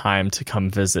bad time to come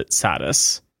visit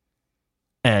Satis.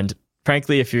 And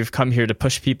frankly, if you've come here to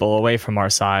push people away from our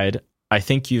side, I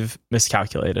think you've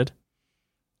miscalculated."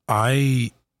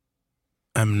 I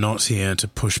am not here to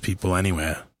push people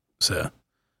anywhere, sir.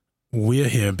 We're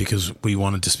here because we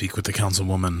wanted to speak with the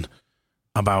councilwoman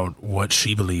about what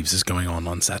she believes is going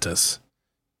on Satis.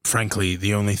 Frankly,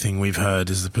 the only thing we've heard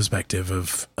is the perspective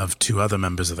of two other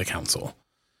members of the council.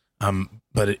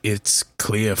 But it's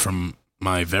clear from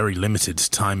my very limited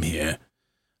time here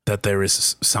that there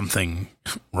is something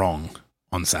wrong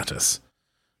on Satis.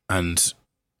 And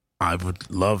I would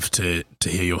love to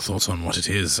hear your thoughts on what it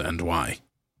is and why.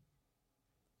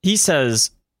 He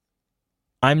says,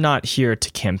 "I'm not here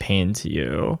to campaign to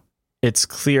you. It's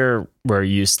clear where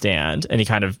you stand." And he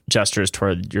kind of gestures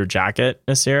toward your jacket,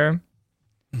 Nasir.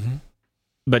 Mm-hmm.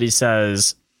 But he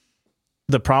says,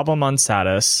 the problem on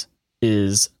Satis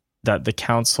is that the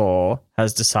council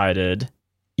has decided,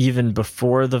 even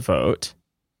before the vote,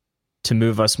 to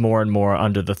move us more and more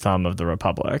under the thumb of the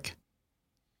Republic.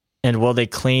 And while they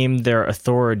claim their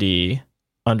authority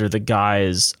under the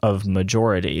guise of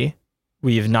majority,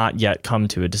 we have not yet come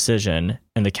to a decision,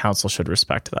 and the council should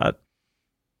respect that.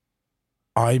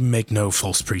 I make no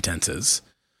false pretenses.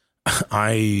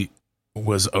 I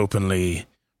was openly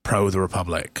pro the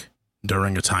Republic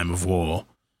during a time of war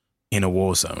in a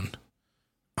war zone.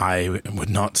 I would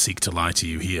not seek to lie to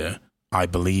you here. I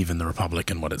believe in the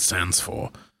Republic and what it stands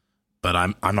for, but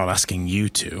I'm not asking you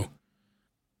to.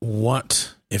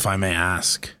 What, if I may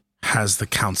ask, has the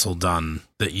council done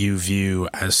that you view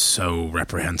as so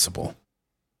reprehensible?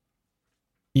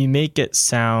 You make it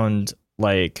sound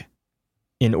like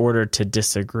in order to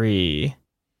disagree,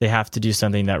 they have to do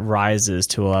something that rises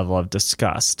to a level of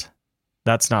disgust.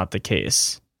 That's not the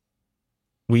case.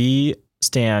 We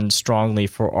stand strongly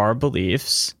for our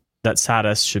beliefs that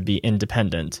Satis should be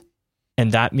independent.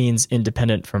 And that means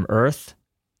independent from Earth,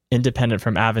 independent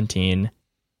from Aventine,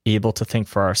 able to think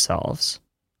for ourselves.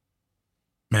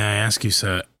 May I ask you,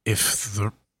 sir, if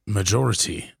the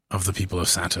majority of the people of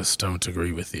Satis don't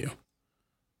agree with you,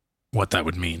 what that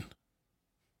would mean?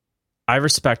 I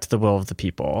respect the will of the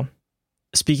people.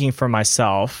 Speaking for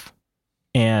myself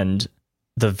and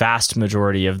the vast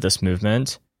majority of this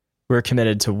movement, we're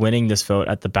committed to winning this vote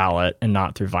at the ballot and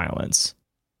not through violence.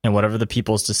 And whatever the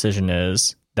people's decision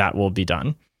is, that will be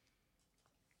done.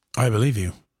 I believe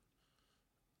you.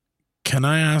 Can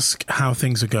I ask how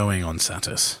things are going on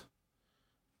Satis?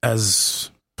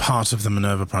 As part of the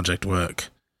Minerva Project work,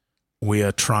 we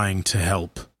are trying to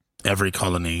help every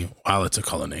colony while it's a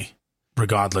colony,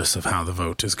 regardless of how the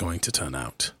vote is going to turn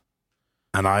out.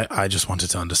 And I just wanted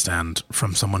to understand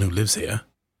from someone who lives here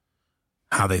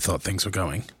how they thought things were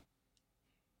going.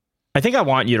 I think I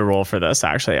want you to roll for this,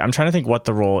 actually. I'm trying to think what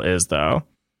the role is, though.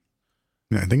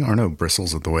 Yeah, I think Arno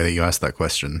bristles at the way that you asked that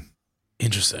question.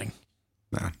 Interesting.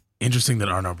 Yeah. Interesting that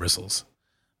Arno bristles.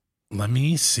 Let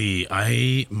me see.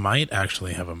 I might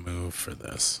actually have a move for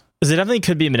this. Because it definitely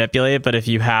could be manipulated, but if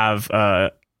you have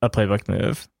a playbook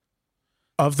move.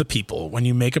 Of the people, when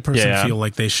you make a person feel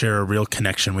like they share a real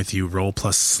connection with you, roll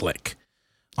plus slick.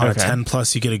 On a 10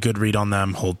 plus, you get a good read on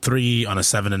them, hold 3. On a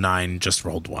 7 and 9, just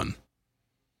rolled 1.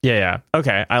 Yeah.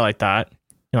 Okay, I like that.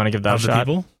 You want to give that a shot?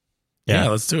 People? Yeah,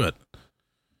 let's do it.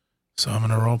 So I'm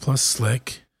going to roll plus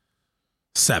slick.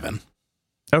 7.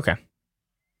 Okay.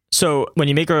 So when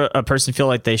you make a person feel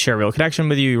like they share a real connection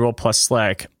with you roll plus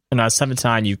slick, and on a 7 to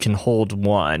 9, you can hold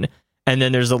 1. And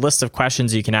then there's a list of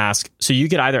questions you can ask. So you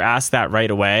could either ask that right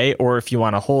away, or if you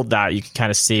want to hold that, you can kind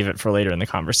of save it for later in the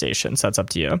conversation. So that's up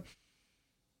to you.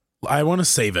 I want to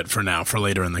save it for now, for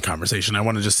later in the conversation. I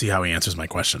want to just see how he answers my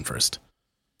question first.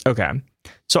 Okay.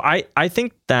 So I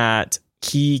think that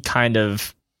he kind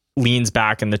of leans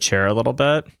back in the chair a little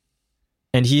bit,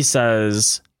 and he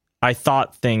says, I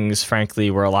thought things, frankly,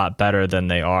 were a lot better than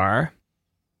they are.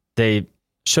 They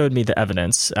showed me the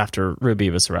evidence after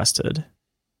Ruby was arrested.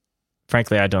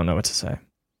 Frankly, I don't know what to say.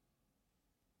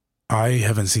 I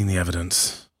haven't seen the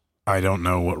evidence. I don't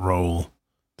know what role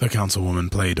the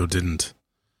councilwoman played or didn't.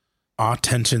 Are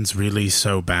tensions really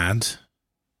so bad?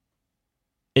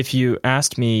 If you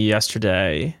asked me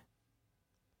yesterday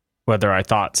whether I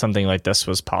thought something like this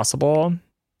was possible,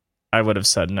 I would have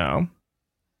said no.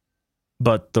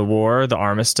 But the war, the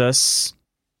armistice,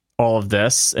 all of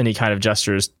this, and he kind of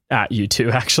gestures at you too,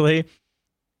 actually,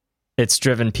 it's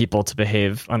driven people to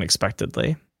behave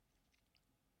unexpectedly.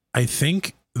 I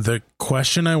think the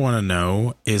question I want to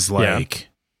know is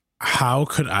how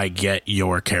could I get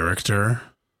your character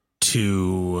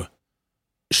to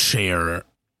share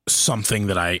something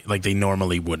that they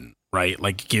normally wouldn't, right?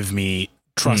 Like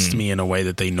trust me in a way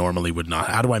that they normally would not.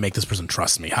 How do I make this person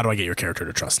trust me? How do I get your character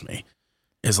to trust me?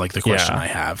 Is like the question I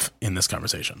have in this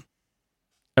conversation.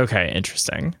 Okay,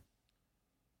 interesting.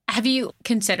 Have you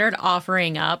considered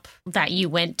offering up that you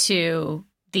went to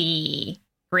the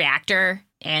reactor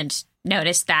and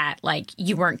noticed that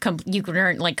you weren't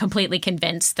completely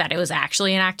convinced that it was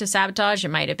actually an act of sabotage? It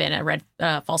might have been a red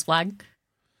false flag.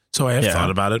 So I have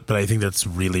thought about it, but I think that's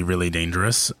really, really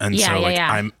dangerous. And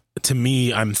I'm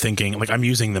thinking I'm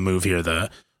using the move here.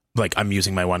 I'm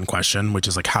using my one question, which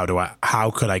is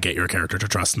how could I get your character to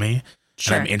trust me?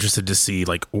 Sure. And I'm interested to see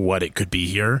what it could be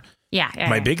here.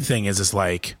 My big thing is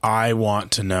I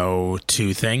want to know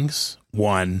 2 things.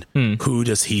 One, who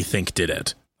does he think did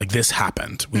it? This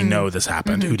happened. We know this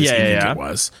happened. Who does he think it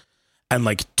was?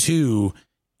 And 2,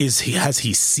 has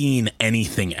he seen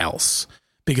anything else?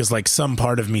 Because, like, some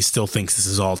part of me still thinks this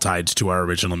is all tied to our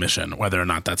original mission, whether or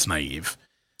not that's naive.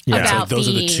 Yeah. About like, those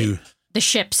are the two. The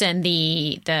ships and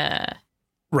the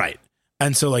Right.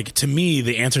 And so, like, to me,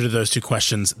 the answer to those two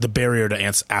questions, the barrier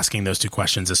to asking those two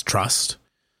questions is trust.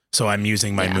 So I'm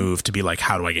using my move to be like,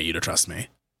 how do I get you to trust me?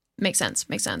 Makes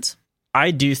sense.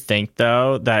 I do think,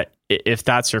 though, that if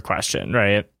that's your question,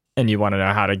 right, and you want to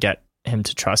know how to get him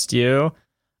to trust you,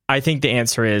 I think the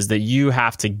answer is that you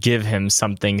have to give him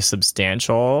something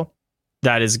substantial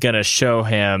that is going to show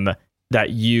him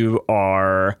that you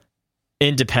are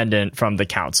independent from the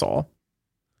council.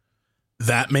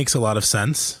 That makes a lot of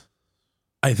sense.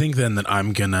 I think then that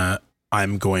I'm going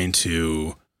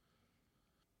to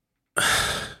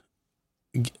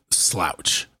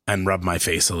slouch and rub my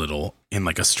face a little in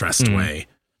like a stressed way.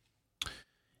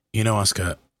 You know,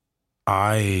 Oscar,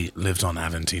 I lived on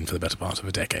Aventine for the better part of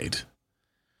a decade.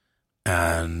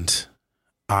 And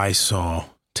I saw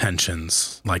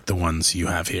tensions like the ones you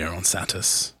have here on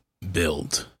Satis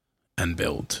build and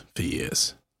build for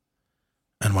years.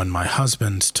 And when my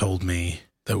husband told me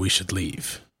that we should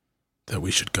leave, that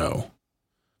we should go,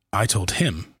 I told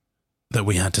him that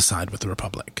we had to side with the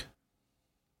Republic.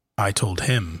 I told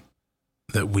him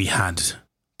that we had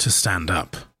to stand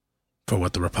up for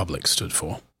what the Republic stood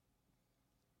for.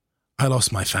 I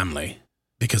lost my family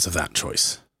because of that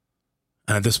choice.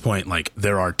 And at this point, like,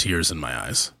 there are tears in my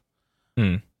eyes.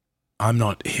 I'm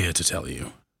not here to tell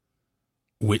you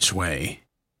which way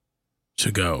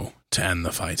to go to end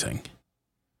the fighting.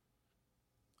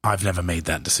 I've never made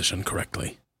that decision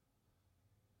correctly.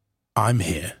 I'm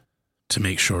here to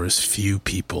make sure as few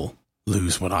people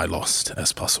lose what I lost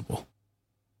as possible.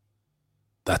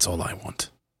 That's all I want.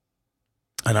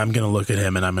 And I'm going to look at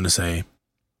him and I'm going to say,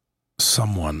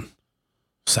 someone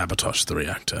sabotaged the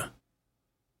reactor.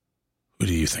 Who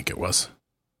do you think it was?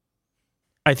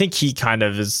 I think he kind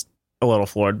of is a little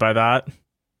floored by that.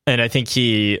 And I think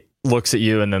he looks at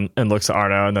you and looks at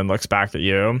Arno and then looks back at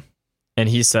you. And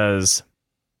he says,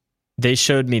 they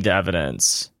showed me the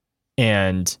evidence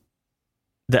and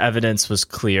the evidence was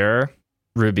clear.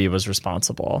 Ruby was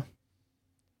responsible.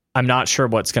 I'm not sure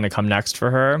what's going to come next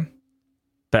for her.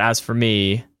 But as for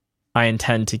me, I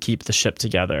intend to keep the ship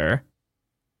together,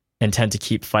 intend to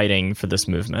keep fighting for this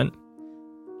movement.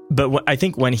 But I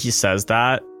think when he says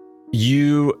that,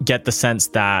 you get the sense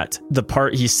that the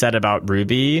part he said about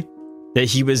Ruby, that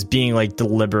he was being like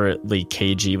deliberately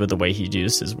cagey with the way he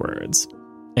used his words.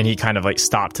 And he kind of like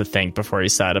stopped to think before he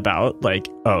said about like,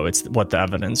 oh, it's what the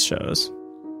evidence shows.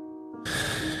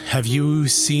 Have you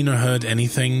seen or heard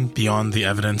anything beyond the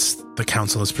evidence the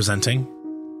council is presenting?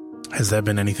 Has there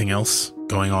been anything else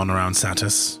going on around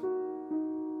Satis?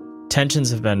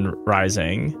 Tensions have been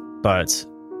rising, but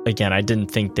again, I didn't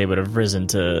think they would have risen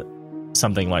to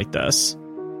something like this.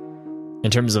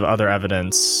 In terms of other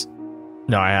evidence,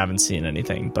 no, I haven't seen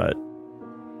anything, but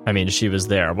I mean, she was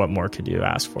there. What more could you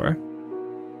ask for?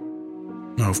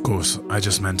 No, of course. I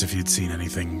just meant if you'd seen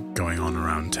anything going on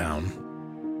around town.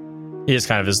 He just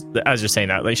kind of is, as you're saying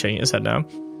that, like shaking his head no.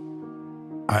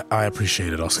 I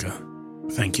appreciate it, Oscar.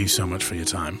 Thank you so much for your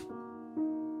time.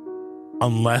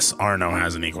 Unless Arno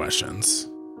has any questions.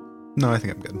 No, I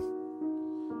think I'm good.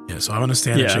 Yeah, so I want to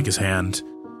stand and shake his hand.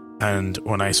 And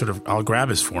when I'll grab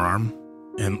his forearm,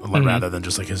 and rather than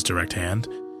just like his direct hand.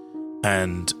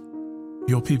 And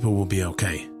your people will be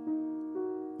okay.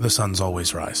 The suns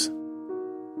always rise.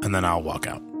 And then I'll walk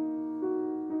out.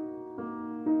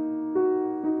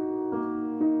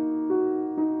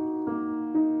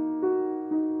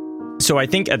 So I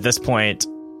think at this point,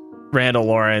 Randall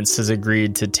Lawrence has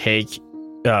agreed to take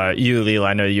you, Leela.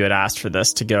 I know you had asked for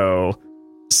this, to go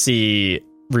see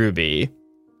Ruby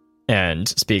and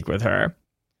speak with her.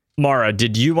 Mara,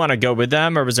 did you want to go with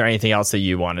them, or was there anything else that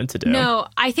you wanted to do? No,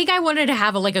 I think I wanted to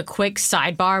have a quick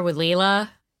sidebar with Leela.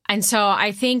 And so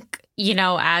I think,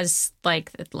 as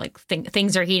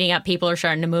things are heating up, people are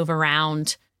starting to move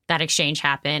around, that exchange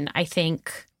happened. I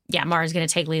think, Mara's going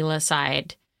to take Leela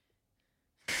aside.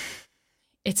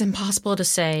 It's impossible to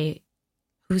say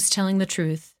who's telling the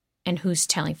truth and who's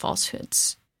telling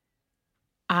falsehoods.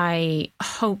 I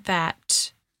hope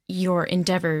that your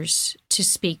endeavors to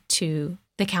speak to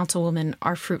the councilwoman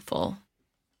are fruitful.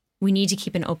 We need to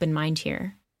keep an open mind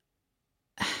here.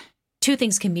 Two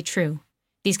things can be true.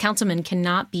 These councilmen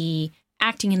cannot be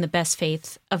acting in the best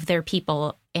faith of their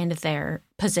people and their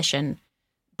position,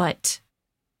 but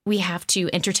we have to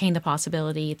entertain the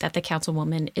possibility that the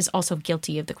councilwoman is also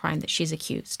guilty of the crime that she's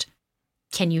accused.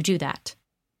 Can you do that?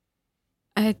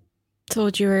 I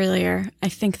told you earlier, I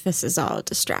think this is all a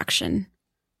distraction.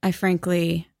 I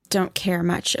frankly don't care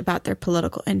much about their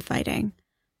political infighting.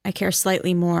 I care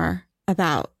slightly more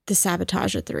about the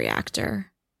sabotage at the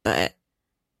reactor, but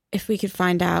if we could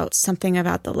find out something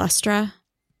about the Lustra.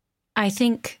 I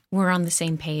think we're on the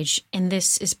same page, and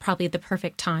this is probably the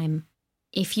perfect time.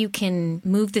 If you can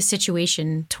move the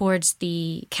situation towards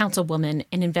the councilwoman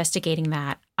and investigating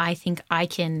that, I think I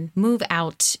can move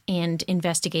out and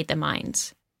investigate the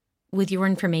mines. With your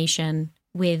information,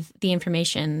 with the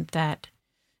information that,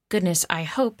 goodness, I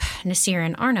hope Nasir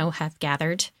and Arno have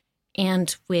gathered,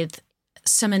 and with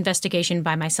some investigation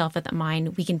by myself at the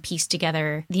mine, we can piece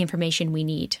together the information we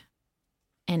need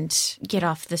and get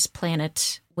off this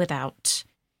planet without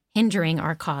hindering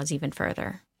our cause even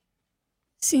further.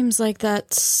 Seems like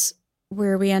that's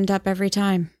where we end up every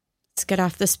time. Let's get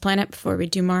off this planet before we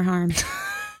do more harm.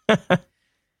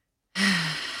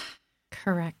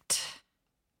 Correct.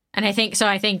 And I think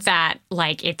that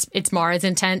like it's Mara's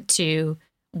intent to,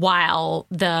 while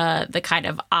the kind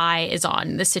of eye is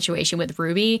on the situation with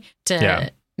Ruby,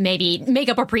 to maybe make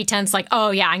up a pretense like, oh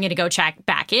yeah, I'm going to go check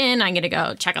back in. I'm going to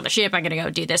go check on the ship. I'm going to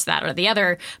go do this, that, or the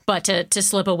other. But to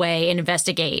slip away and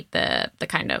investigate the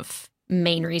kind of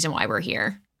main reason why we're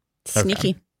here.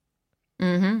 Sneaky. Okay.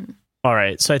 Mm-hmm. All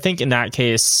right. So I think in that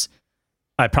case,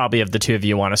 I probably of the two of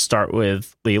you want to start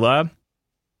with Leela.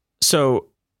 So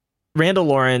Randall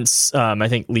Lawrence, I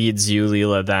think, leads you,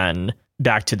 Leela, then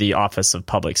back to the Office of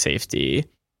Public Safety.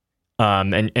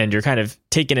 And you're kind of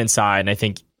taken inside, and I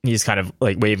think he's kind of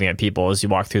like waving at people as you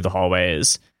walk through the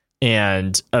hallways.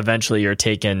 And eventually you're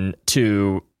taken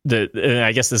to and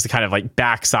I guess this is the kind of like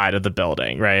backside of the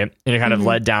building, right? And you're kind of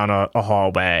led down a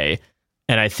hallway.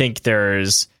 And I think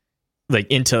there's like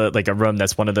into like a room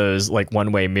that's one of those like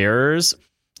one-way mirrors,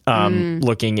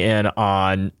 looking in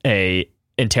on a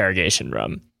interrogation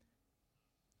room.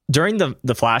 During the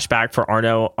flashback for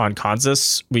Arno on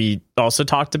Kansas, we also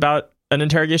talked about an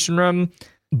interrogation room,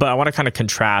 but I want to kind of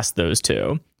contrast those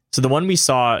two. So the one we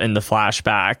saw in the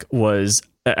flashback was,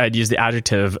 I'd use the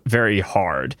adjective, very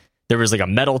hard. There was like a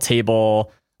metal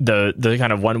table. The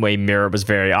kind of one-way mirror was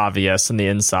very obvious on the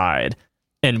inside.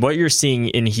 And what you're seeing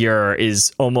in here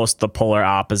is almost the polar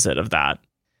opposite of that.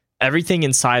 Everything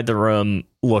inside the room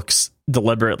looks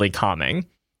deliberately calming.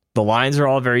 The lines are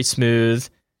all very smooth.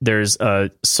 There's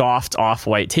a soft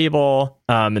off-white table,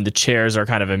 and the chairs are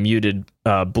kind of a muted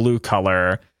blue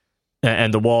color,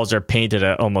 and the walls are painted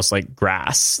almost like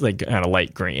grass, like kind of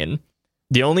light green.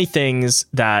 The only things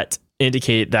that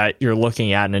indicate that you're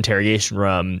looking at an interrogation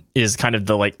room is kind of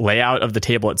the like layout of the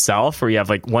table itself, where you have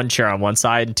like one chair on one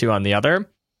side and two on the other.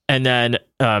 And then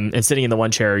and sitting in the one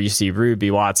chair, you see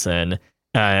Ruby Watson,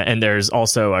 and there's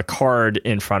also a card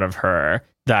in front of her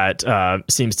that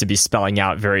seems to be spelling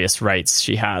out various rights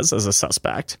she has as a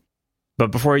suspect.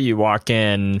 But before you walk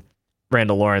in,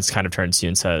 Randall Lawrence kind of turns to you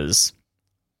and says,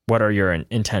 "What are your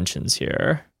intentions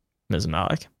here, Ms.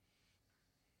 Malik?"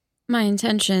 My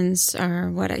intentions are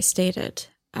what I stated.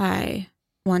 I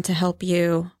want to help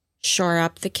you shore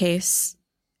up the case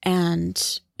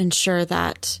and ensure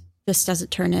that this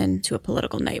doesn't turn into a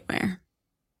political nightmare.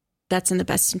 That's in the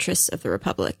best interests of the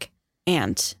Republic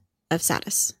and of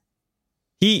Satis.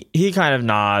 He kind of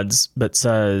nods, but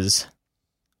says,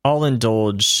 "I'll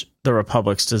indulge the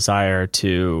Republic's desire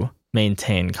to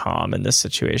maintain calm in this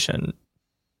situation,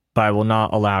 but I will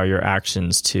not allow your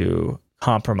actions to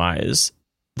compromise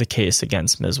the case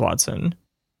against Ms. Watson.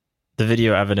 The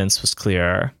video evidence was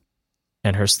clear,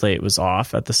 and her slate was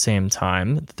off at the same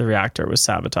time that the reactor was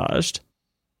sabotaged.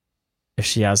 If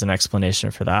she has an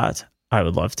explanation for that, I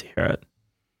would love to hear it."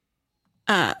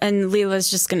 And Leela's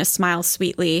just going to smile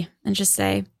sweetly and just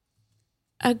say,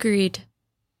 "Agreed."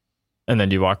 And then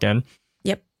do you walk in?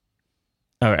 Yep.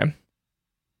 Okay.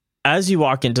 As you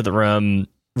walk into the room,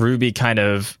 Ruby kind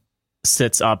of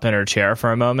sits up in her chair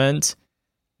for a moment,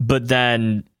 but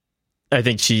then I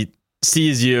think she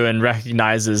sees you and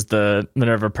recognizes the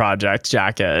Minerva Project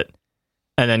jacket,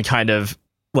 and then kind of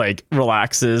like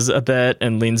relaxes a bit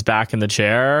and leans back in the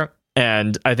chair,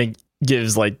 and I think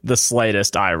gives like the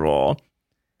slightest eye roll.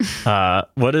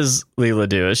 What does Leela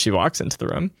do as she walks into the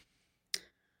room?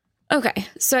 Okay,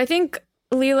 so I think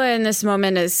Leela in this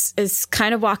moment is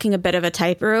kind of walking a bit of a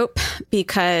tightrope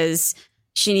because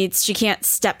she can't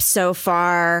step so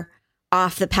far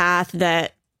off the path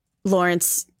that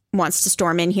Lawrence wants to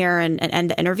storm in here and end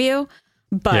the interview,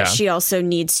 but she also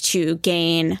needs to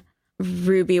gain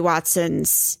Ruby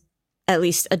Watson's, at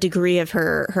least a degree of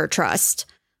her trust,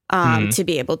 to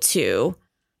be able to,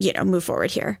 move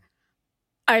forward here.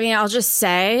 I mean, I'll just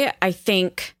say, I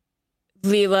think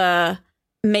Leela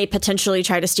may potentially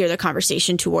try to steer the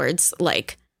conversation towards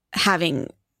like having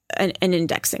an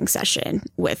indexing session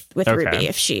with Ruby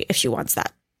if she wants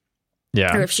that.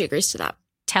 Yeah. Or if she agrees to that.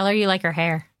 Tell her you like her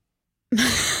hair.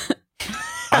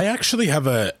 I actually have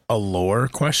a lore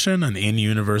question, an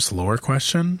in-universe lore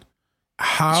question.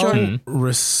 How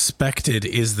respected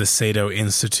is the Sato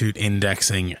Institute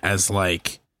indexing as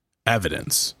like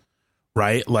evidence,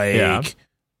 right? Like,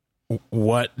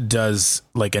 what does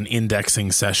like an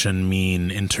indexing session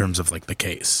mean in terms of like the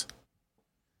case?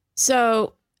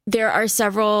 So there are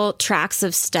several tracks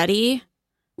of study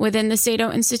within the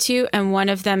Sato Institute, and one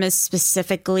of them is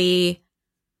specifically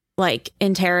like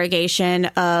interrogation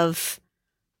of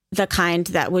the kind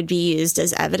that would be used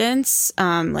as evidence,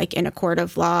 like in a court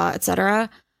of law, etc.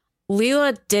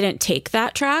 Leela didn't take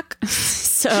that track,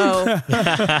 so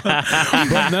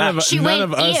none of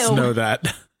us know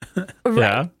that.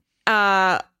 Right.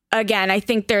 Again, I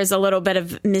think there's a little bit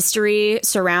of mystery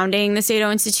surrounding the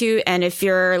Sato Institute, and if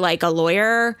you're like a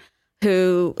lawyer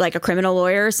who, like a criminal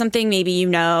lawyer or something, maybe you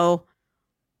know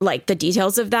like the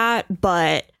details of that,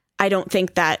 but I don't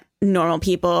think that normal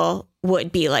people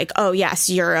would be like, oh yes,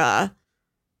 you're a,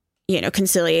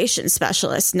 conciliation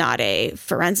specialist, not a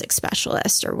forensic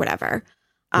specialist or whatever.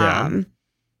 John,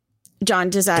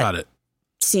 does that got it?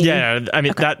 Seem? Yeah, I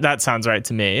mean, okay. that sounds right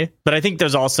to me. But I think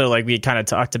there's also, like we kind of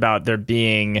talked about, there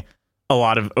being a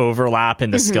lot of overlap in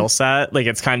the skill set. Like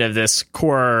it's kind of this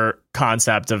core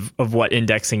concept of what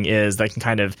indexing is that can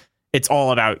kind of, it's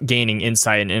all about gaining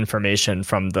insight and information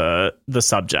from the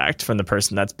subject, from the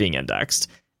person that's being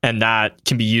indexed. And that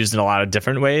can be used in a lot of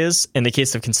different ways. In the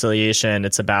case of conciliation,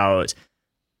 it's about,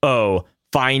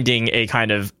 finding a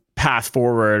kind of path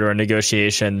forward or a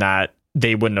negotiation that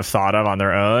they wouldn't have thought of on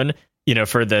their own,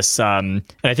 for this. And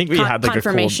I think we had like a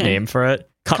cool name for it,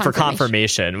 for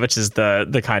confirmation, which is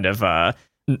the kind of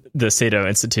the Sato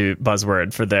Institute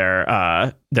buzzword for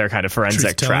their kind of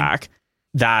forensic track.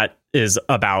 That is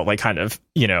about like kind of,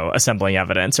 assembling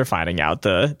evidence or finding out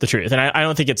the truth. And I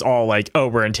don't think it's all like,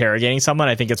 we're interrogating someone.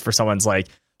 I think it's for someone's like,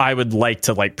 I would like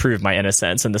to like prove my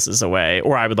innocence and this is a way,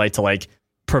 or I would like to like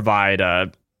provide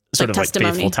a sort of like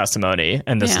faithful testimony.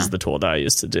 And this is the tool that I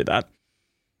use to do that.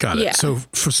 Got it. Yeah.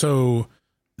 So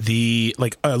the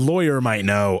like a lawyer might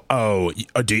know,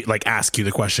 do you, like ask you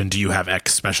the question, do you have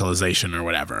X specialization or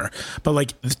whatever? But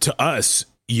like to us,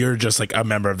 you're just like a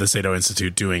member of the Sato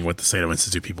Institute doing what the Sato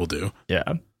Institute people do.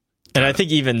 Yeah. And I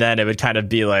think even then it would kind of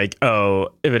be like,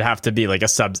 it would have to be like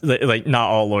like not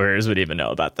all lawyers would even know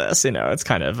about this. It's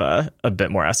kind of a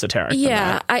bit more esoteric.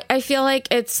 Yeah. I feel like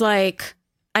it's like,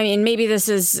 I mean, maybe this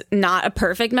is not a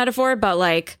perfect metaphor, but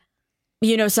like,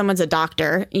 someone's a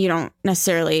doctor. You don't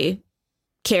necessarily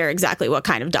care exactly what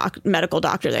kind of medical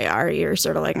doctor they are. You're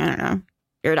sort of like, I don't know,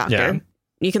 you're a doctor. Yeah.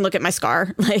 You can look at my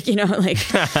scar, like,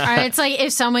 it's like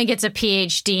if someone gets a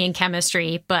PhD in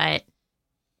chemistry, but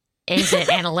is it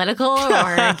analytical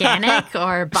or organic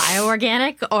or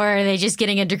bioorganic, or are they just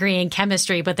getting a degree in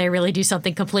chemistry, but they really do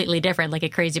something completely different, like a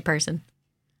crazy person?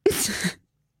 Is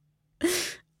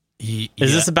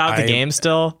this about the game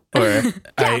still? Or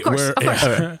yeah, of course.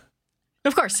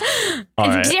 Of course.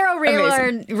 Right. Zero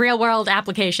real world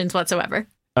applications whatsoever.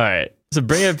 All right. So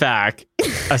bring it back.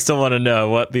 I still want to know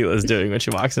what Leela's doing when she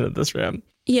walks into this room.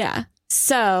 Yeah.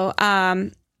 So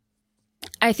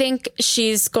I think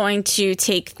she's going to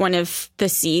take one of the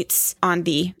seats on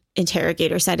the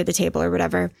interrogator side of the table or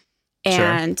whatever.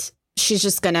 And she's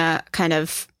just going to kind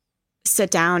of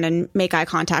sit down and make eye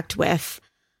contact with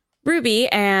Ruby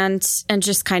and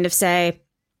just kind of say,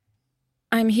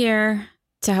 I'm here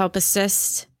to help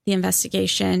assist the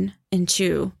investigation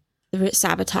into the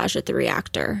sabotage at the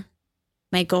reactor.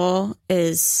 My goal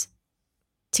is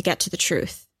to get to the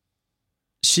truth.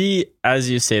 She, as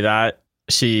you say that,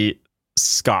 she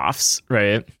scoffs,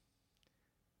 right?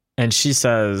 And she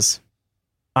says,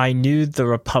 I knew the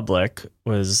Republic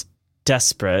was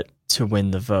desperate to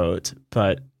win the vote,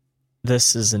 but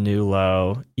this is a new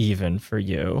low even for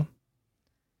you.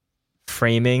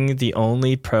 Framing the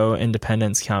only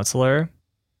pro-independence counselor,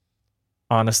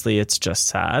 honestly, it's just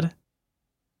sad.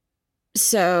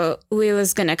 So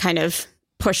Leela's going to kind of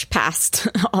push past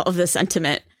all of the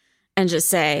sentiment and just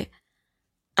say,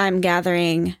 I'm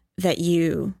gathering that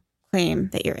you claim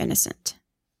that you're innocent.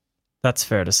 That's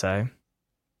fair to say.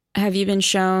 Have you been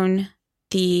shown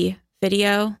the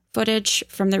video footage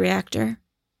from the reactor?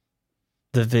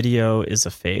 The video is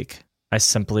a fake. I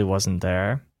simply wasn't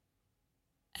there.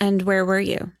 And where were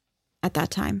you at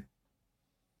that time?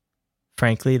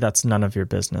 Frankly, that's none of your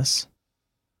business.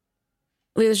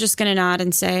 Leela's just going to nod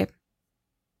and say,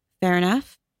 fair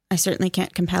enough. I certainly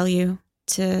can't compel you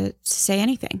to say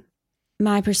anything.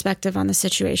 My perspective on the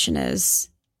situation is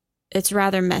it's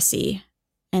rather messy,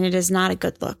 and it is not a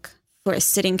good look for a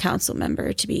sitting council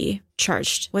member to be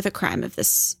charged with a crime of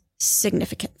this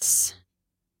significance.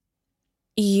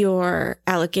 Your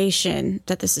allegation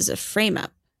that this is a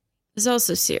frame-up is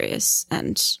also serious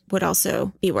and would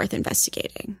also be worth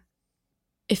investigating.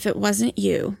 If it wasn't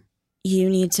you, you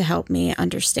need to help me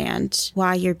understand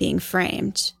why you're being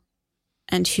framed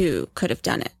and who could have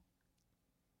done it.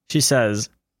 She says,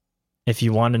 if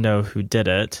you want to know who did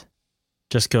it,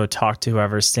 just go talk to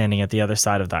whoever's standing at the other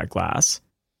side of that glass.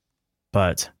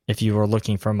 But if you were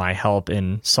looking for my help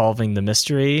in solving the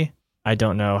mystery, I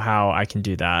don't know how I can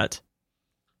do that.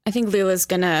 I think Leela's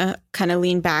gonna kind of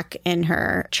lean back in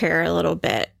her chair a little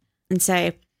bit and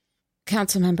say,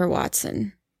 Councilmember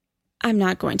Watson, I'm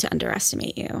not going to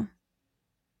underestimate you.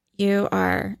 You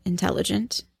are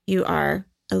intelligent. You are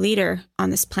a leader on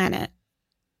this planet.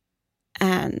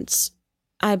 And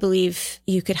I believe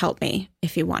you could help me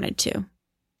if you wanted to.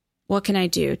 What can I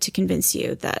do to convince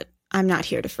you that I'm not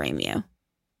here to frame you?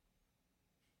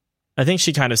 I think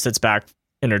she kind of sits back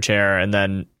in her chair and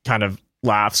then kind of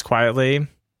laughs quietly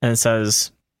and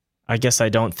says, I guess I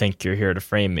don't think you're here to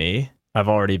frame me. I've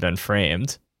already been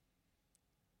framed.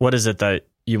 What is it that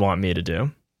you want me to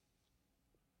do?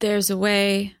 There's a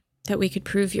way that we could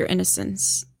prove your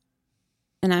innocence,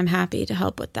 and I'm happy to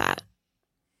help with that.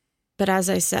 But as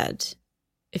I said,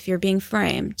 if you're being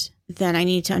framed, then I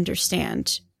need to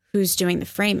understand who's doing the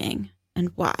framing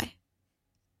and why.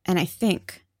 And I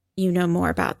think you know more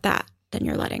about that than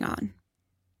you're letting on.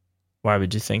 Why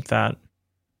would you think that?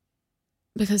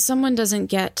 Because someone doesn't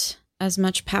get as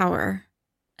much power,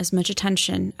 as much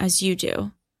attention as you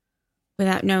do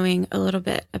without knowing a little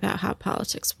bit about how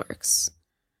politics works.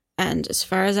 And as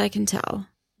far as I can tell,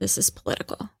 this is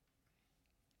political.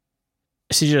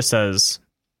 She just says,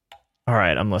 all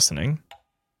right, I'm listening.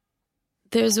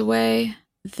 There's a way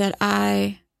that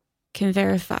I can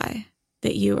verify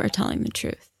that you are telling the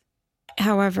truth.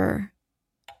 However,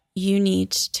 you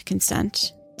need to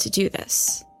consent to do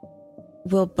this.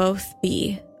 We'll both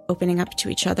be opening up to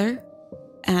each other,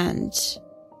 and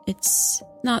it's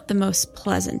not the most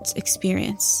pleasant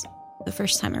experience the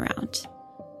first time around.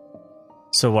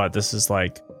 So what, this is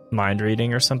like mind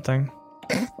reading or something?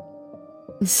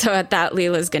 So at that,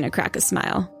 Leela's going to crack a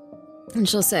smile. And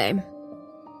she'll say,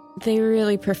 they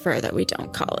really prefer that we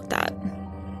don't call it that.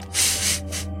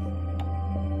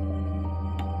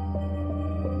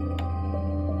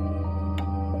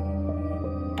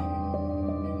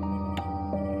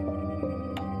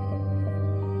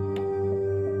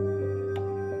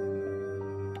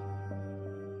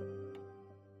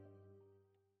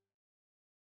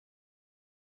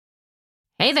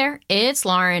 Hey there, it's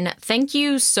Lauren. Thank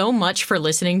you so much for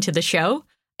listening to the show.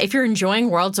 If you're enjoying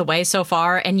Worlds Away so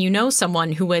far and you know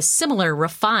someone who has similar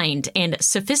refined and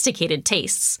sophisticated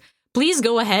tastes, please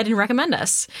go ahead and recommend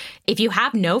us. If you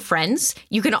have no friends,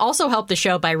 you can also help the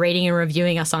show by rating and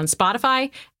reviewing us on Spotify,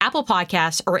 Apple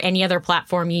Podcasts, or any other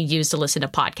platform you use to listen to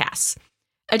podcasts.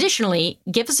 Additionally,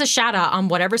 give us a shout out on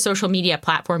whatever social media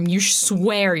platform you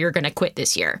swear you're going to quit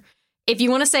this year. If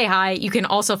you want to say hi, you can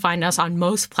also find us on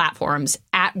most platforms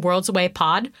at Worlds Away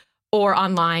Pod or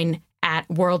online at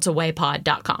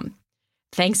worldsawaypod.com.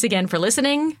 Thanks again for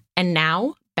listening, and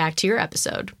now back to your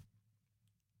episode.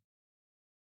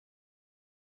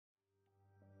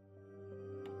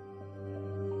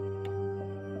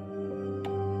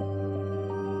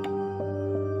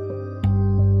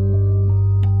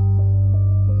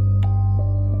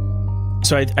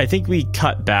 So I think we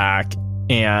cut back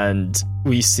and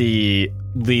we see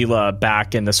Leela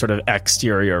back in the sort of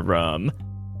exterior room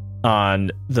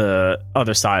on the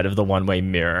other side of the one-way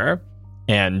mirror.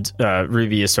 And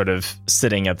Ruby is sort of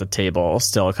sitting at the table,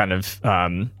 still kind of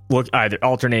either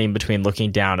alternating between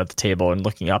looking down at the table and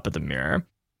looking up at the mirror.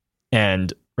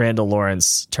 And Randall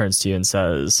Lawrence turns to you and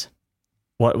says,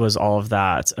 what was all of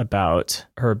that about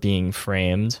her being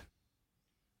framed?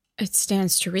 It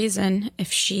stands to reason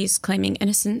if she's claiming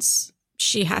innocence,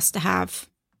 she has to have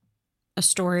a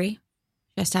story.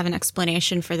 She has to have an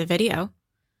explanation for the video.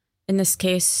 In this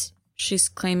case, she's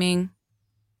claiming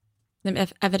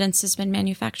the evidence has been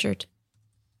manufactured.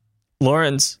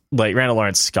 Randall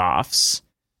Lawrence scoffs,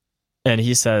 and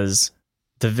he says,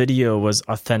 the video was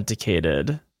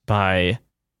authenticated by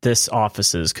this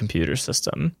office's computer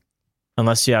system.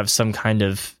 Unless you have some kind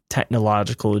of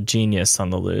technological genius on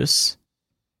the loose,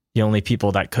 the only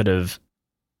people that could have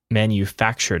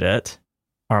manufactured it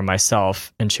are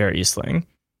myself and Chair Eastling.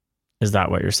 Is that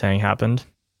what you're saying happened?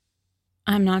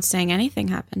 I'm not saying anything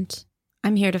happened.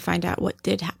 I'm here to find out what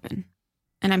did happen.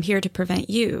 And I'm here to prevent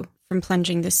you from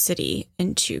plunging this city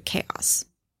into chaos.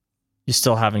 You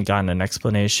still haven't gotten an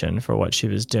explanation for what she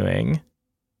was doing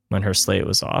when her slate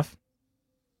was off?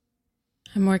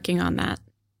 I'm working on that.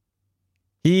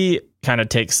 He kind of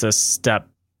takes this step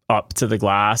up to the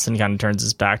glass and kind of turns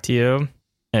his back to you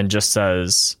and just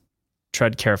says,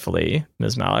 tread carefully,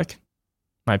 Ms. Malik.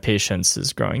 My patience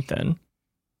is growing thin.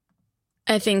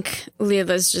 I think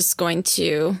Leela's just going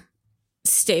to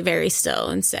stay very still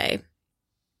and say,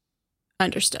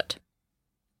 understood.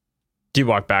 Do you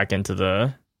walk back into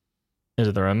the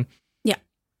room? Yeah.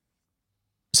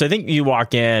 So I think you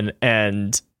walk in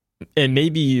and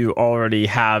maybe you already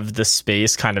have the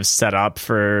space kind of set up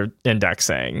for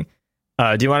indexing.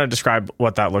 Do you want to describe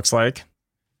what that looks like?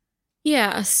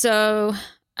 Yeah, so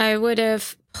I would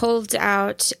have pulled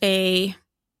out a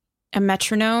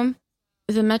metronome.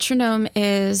 The metronome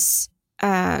is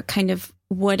kind of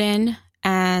wooden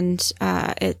and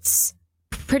it's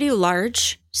pretty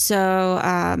large.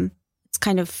 So it's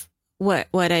kind of what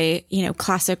a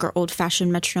classic or old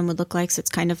fashioned metronome would look like. So it's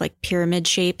kind of like pyramid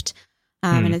shaped,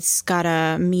 and it's got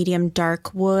a medium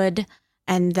dark wood.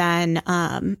 And then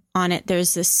on it,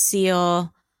 there's this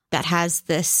seal that has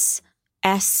this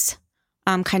S,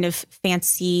 kind of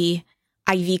fancy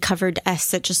ivy covered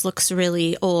S that just looks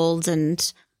really old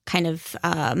and kind of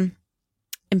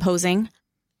imposing.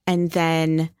 And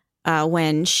then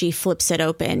when she flips it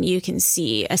open, you can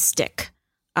see a stick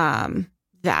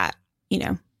that,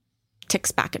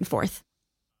 ticks back and forth.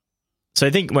 So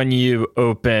I think when you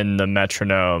open the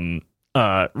metronome,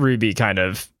 Ruby kind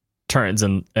of turns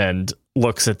and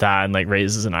looks at that and like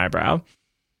raises an eyebrow.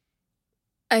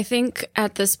 I think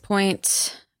at this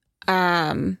point,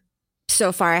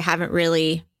 so far I haven't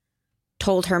really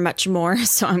told her much more,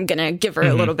 so I'm gonna give her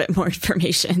a little bit more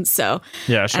information. So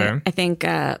yeah, sure. I think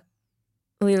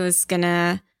Leela's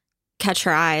gonna catch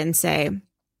her eye and say,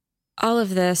 all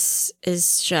of this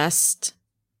is just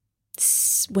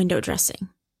window dressing.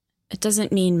 It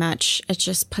doesn't mean much. It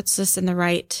just puts us in the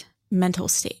right mental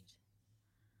state.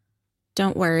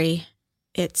 Don't worry.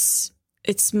 It's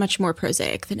much more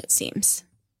prosaic than it seems.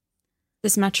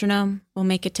 This metronome will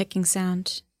make a ticking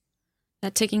sound.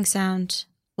 That ticking sound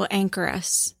will anchor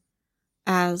us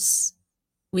as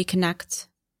we connect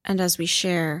and as we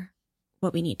share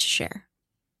what we need to share.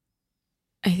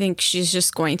 I think she's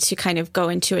just going to kind of go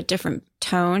into a different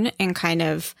tone and kind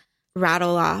of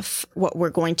rattle off what we're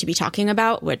going to be talking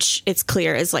about, which it's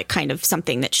clear is like kind of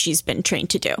something that she's been trained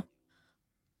to do.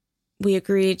 We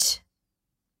agreed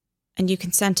and you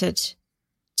consented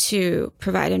to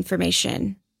provide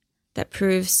information that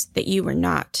proves that you were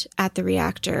not at the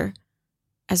reactor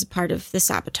as a part of the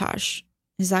sabotage.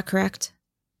 Is that correct?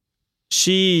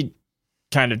 She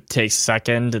kind of takes a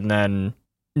second and then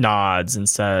nods and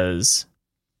says,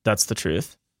 that's the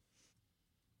truth.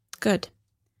 Good.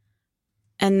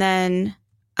 And then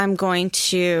I'm going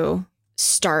to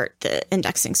start the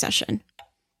indexing session.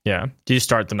 Yeah. Do you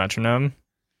start the metronome?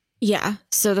 Yeah.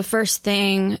 So the first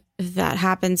thing that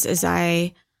happens is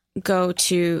I go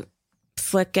to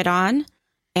flick it on.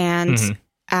 And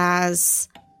as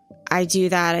I do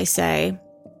that, I say,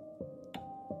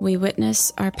 we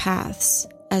witness our paths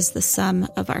as the sum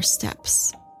of our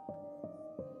steps.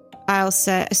 I'll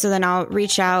say, so then I'll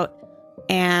reach out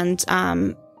and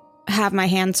have my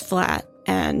hands flat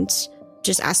and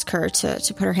just ask her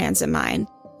to put her hands in mine.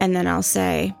 And then I'll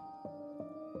say,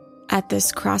 at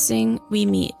this crossing, we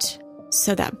meet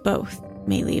so that both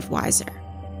may leave wiser.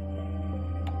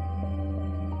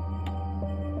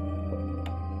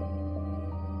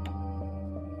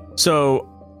 So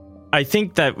I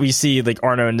think that we see like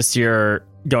Arno and Nasir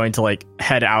going to like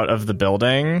head out of the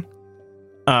building.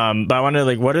 But I wonder,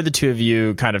 like, what are the two of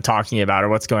you kind of talking about, or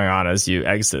what's going on as you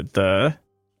exit the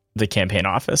campaign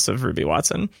office of Ruby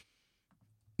Watson?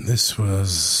 This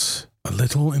was a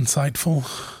little insightful,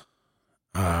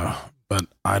 but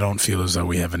I don't feel as though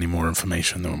we have any more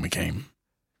information than when we came.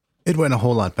 It went a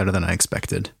whole lot better than I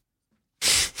expected.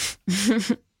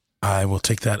 I will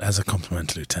take that as a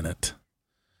compliment, Lieutenant.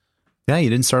 Yeah, you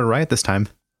didn't start a riot this time.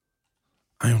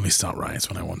 I only start riots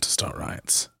when I want to start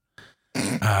riots.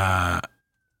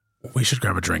 We should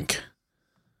grab a drink.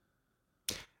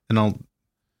 And I'll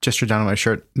gesture down on my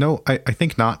shirt. No, I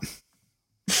think not.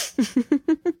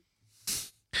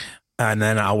 And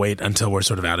then I'll wait until we're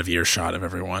sort of out of earshot of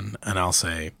everyone. And I'll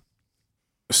say,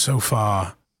 so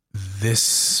far,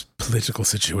 this political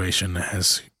situation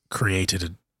has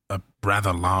created a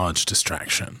rather large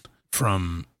distraction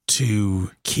from two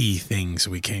key things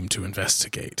we came to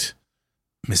investigate.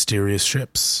 Mysterious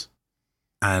ships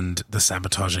and the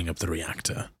sabotaging of the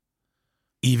reactor.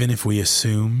 Even if we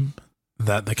assume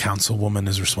that the councilwoman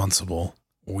is responsible,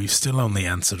 we've still only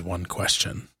answered one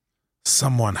question.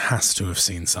 Someone has to have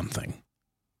seen something.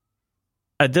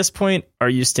 At this point, are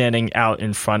you standing out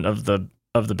in front of the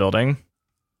building?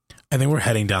 I think we're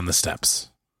heading down the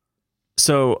steps.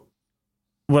 So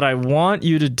what I want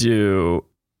you to do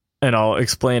and I'll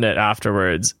explain it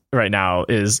afterwards. Right now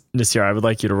is Nasir, I would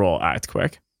like you to roll act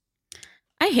quick.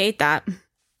 I hate that.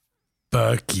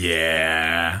 Fuck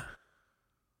yeah.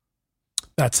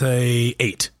 That's a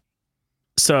 8.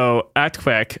 So act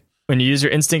quick. When you use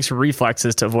your instincts or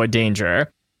reflexes to avoid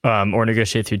danger, or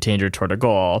negotiate through danger toward a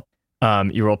goal,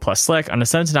 you roll plus slick. On a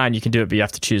 7 to 9, you can do it, but you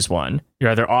have to choose one. You're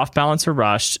either off balance or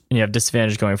rushed, and you have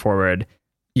disadvantage going forward.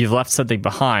 You've left something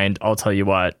behind, I'll tell you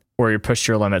what, or you're pushed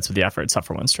to your limits with the effort,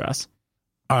 suffer 1 stress.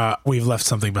 We've left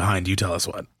something behind. You tell us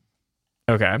what.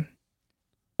 Okay.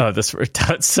 Oh, this worked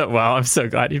out so well. I'm so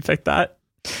glad you picked that.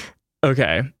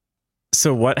 Okay.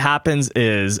 So what happens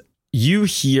is you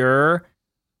hear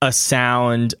a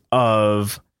sound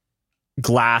of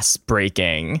glass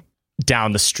breaking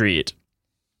down the street.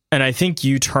 And I think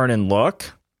you turn and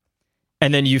look,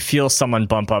 and then you feel someone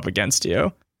bump up against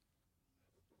you.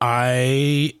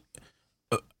 I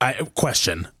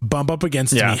question. Bump up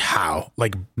against me how?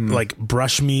 Like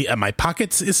brush me at my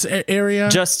pockets area?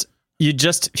 You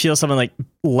just feel someone like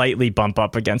lightly bump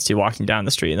up against you walking down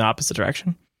the street in the opposite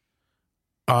direction.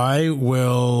 I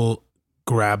will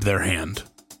grab their hand.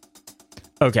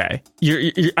 Okay.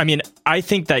 I mean, I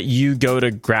think that you go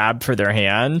to grab for their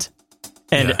hand.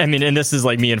 And I mean, and this is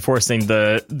like me enforcing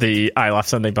the I left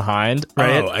something behind,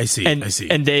 right? Oh, I see. And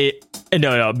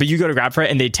but you go to grab for it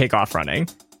and they take off running.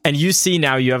 And you see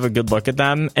now you have a good look at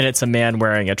them, and it's a man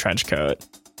wearing a trench coat.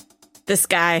 This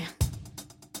guy.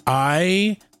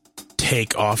 I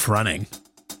take off running.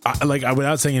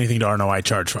 Without saying anything to Arno, I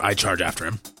charge after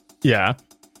him. Yeah.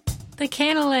 The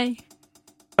cannoli.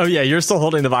 Oh, yeah, you're still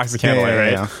holding the box of cannoli,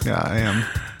 right? Yeah, I am.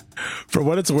 For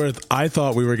what it's worth, I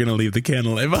thought we were going to leave the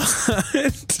cannoli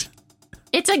behind.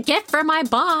 It's a gift from my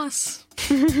boss.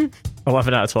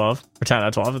 11 out of 12, or 10 out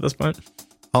of 12 at this point.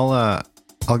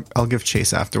 I'll give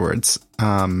chase afterwards.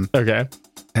 Okay.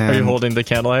 Are you holding the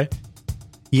cannoli?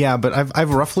 Yeah, but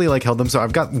I've roughly like held them, so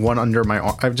I've got one under my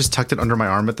arm. I've just tucked it under my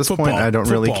arm at this point. I don't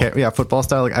really care. Yeah, football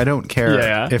style. Like I don't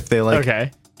care if they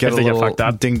get a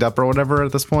little dinged up or whatever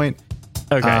at this point.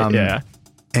 Okay,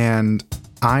 And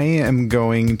I am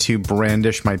going to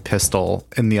brandish my pistol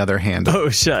in the other hand. Oh,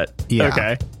 shit. Yeah.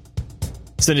 Okay.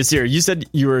 So, Nasir, you said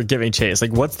you were giving chase.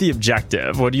 Like, what's the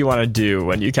objective? What do you want to do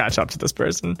when you catch up to this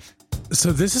person?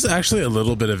 So this is actually a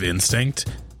little bit of instinct.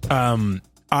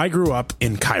 I grew up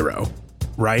in Cairo,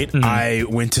 right? Mm-hmm. I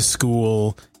went to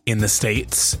school in the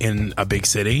States in a big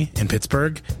city in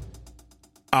Pittsburgh.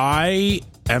 I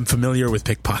am familiar with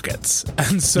pickpockets.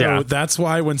 And so that's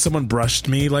why when someone brushed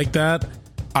me like that,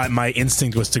 my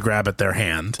instinct was to grab at their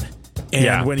hand.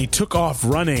 And when he took off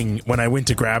running, when I went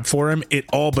to grab for him, it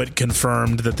all but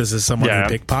confirmed that this is someone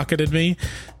who pickpocketed me.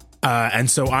 And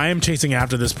so I am chasing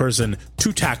after this person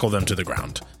to tackle them to the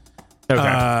ground.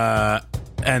 Okay.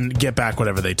 And get back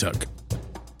whatever they took.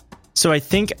 So I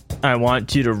think I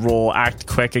want you to roll act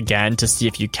quick again to see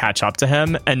if you catch up to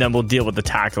him, and then we'll deal with the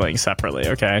tackling separately,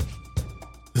 okay?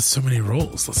 There's so many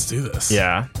rolls. Let's do this.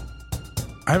 Yeah.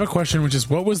 I have a question, which is,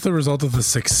 what was the result of the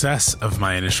success of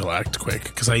my initial act quick?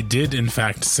 Because I did, in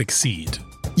fact, succeed.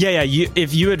 Yeah.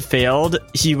 If you had failed,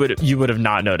 you would have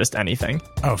not noticed anything.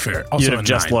 Oh, fair. Also, you'd have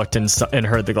just looked and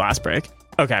heard the glass break.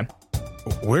 Okay.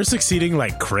 We're succeeding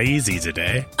like crazy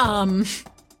today.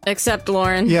 Except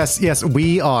Lauren. Yes,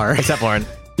 we are. Except Lauren.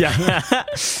 Yeah.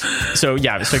 So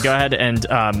go ahead and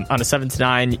on a 7 to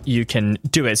 9, you can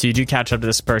do it. So you do catch up to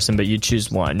this person, but you choose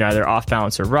one. You're either off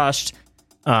balance or rushed.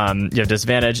 You have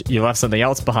disadvantage. You left something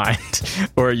else behind,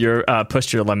 or you're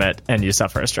pushed your limit and you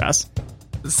suffer a stress.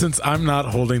 Since I'm not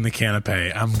holding the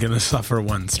canapé, I'm gonna suffer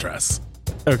 1 stress.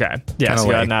 Okay. Yeah. So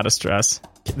go ahead and add a stress.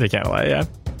 The canapé. Yeah.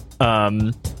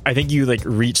 I think you like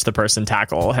reach the person,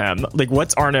 tackle him. Like,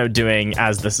 what's Arno doing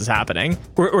as this is happening?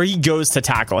 Or he goes to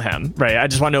tackle him, right? I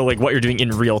just want to know like what you're doing in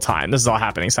real time. This is all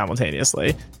happening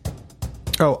simultaneously.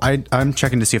 Oh, I'm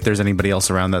checking to see if there's anybody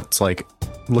else around that's like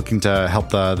looking to help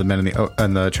the men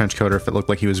in the trench coat, or if it looked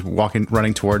like he was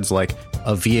running towards like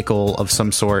a vehicle of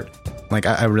some sort. Like,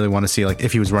 I really want to see like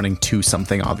if he was running to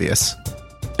something obvious.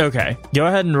 Okay, go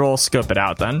ahead and roll scope it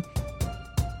out then.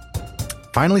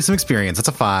 Finally, some experience. That's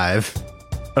a 5.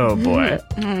 Oh boy.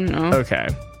 Oh no. Okay.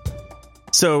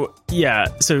 So go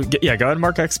ahead and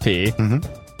mark XP.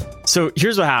 Mm-hmm. So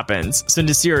here's what happens. So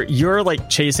Nasir, you're like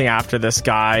chasing after this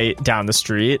guy down the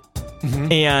street,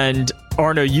 and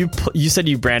Arno, you said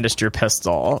you brandished your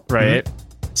pistol, right?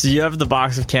 Mm-hmm. So you have the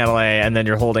box of cannoli, and then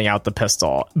you're holding out the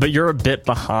pistol, but you're a bit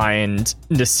behind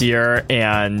Nasir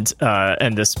and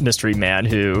this mystery man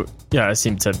who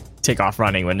seemed to take off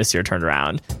running when Nasir turned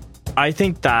around. I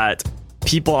think that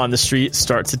people on the street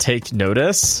start to take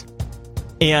notice,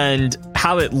 and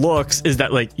how it looks is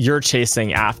that like you're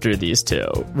chasing after these two,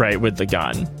 right, with the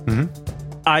gun.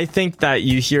 Mm-hmm. I think that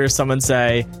you hear someone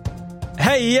say,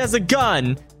 "Hey, he has a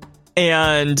gun."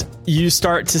 And you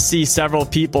start to see several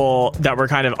people that were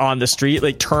kind of on the street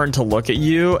like turn to look at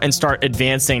you and start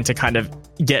advancing to kind of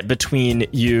get between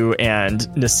you and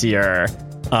Nasir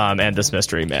and this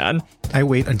mystery man. I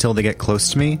wait until they get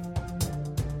close to me,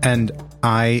 and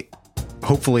I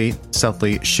hopefully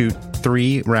stealthily shoot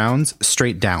 3 rounds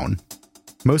straight down.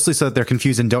 Mostly so that they're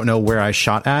confused and don't know where I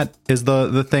shot at is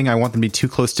the thing. I want them to be too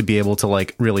close to be able to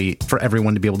like really for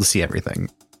everyone to be able to see everything.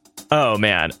 Oh,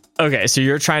 man. Okay, so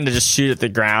you're trying to just shoot at the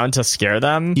ground to scare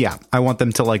them? Yeah, I want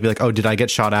them to like be like, oh, did I get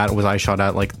shot at? Was I shot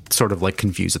at? Like, sort of like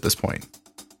confused at this point.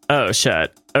 Oh,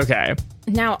 shit. Okay.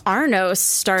 Now Arno's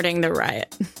starting the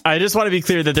riot. I just want to be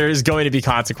clear that there is going to be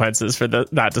consequences for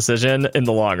that decision in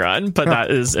the long run, but that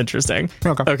is interesting.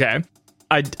 Okay.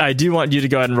 I do want you to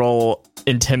go ahead and roll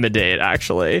Intimidate,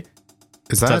 actually.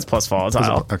 Is that? So that's plus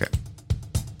volatile. Okay.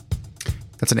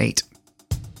 That's an 8.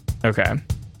 Okay.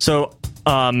 So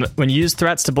when you use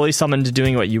threats to bully someone into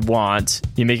doing what you want,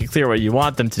 you make it clear what you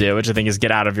want them to do, which I think is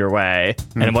get out of your way,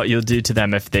 and what you'll do to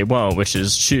them if they won't, which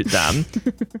is shoot them.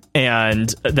 And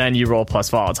then you roll plus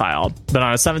volatile. But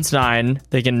on a 7 to 9,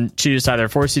 they can choose to either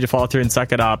force you to follow through and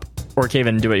suck it up, or cave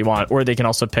in and do what you want, or they can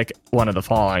also pick one of the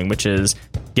following, which is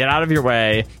get out of your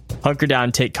way, hunker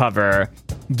down, take cover,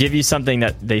 give you something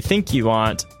that they think you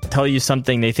want, tell you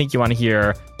something they think you want to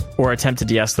hear, or attempt to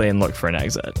de-escalate and look for an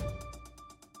exit.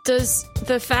 Does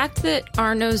the fact that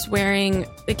Arno's wearing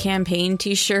the campaign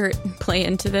t-shirt play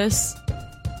into this?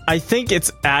 I think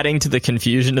it's adding to the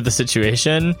confusion of the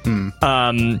situation.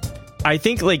 I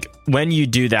think like when you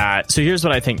do that, so here's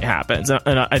what I think happens.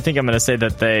 And I think I'm going to say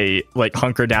that they like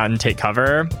hunker down and take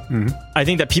cover. I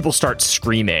think that people start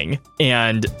screaming,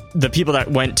 and the people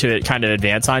that went to it kind of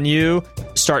advance on you,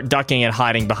 start ducking and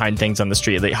hiding behind things on the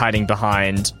street, like hiding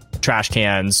behind trash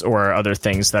cans or other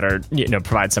things that are,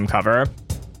 provide some cover.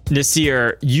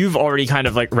 Nasir, you've already kind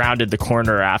of like rounded the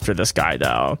corner after this guy,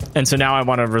 though. And so now I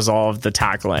want to resolve the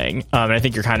tackling. And I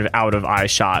think you're kind of out of eye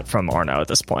shot from Arno at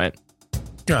this point.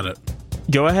 Got it.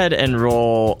 Go ahead and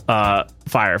roll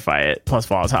firefight plus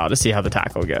volatile to see how the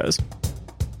tackle goes.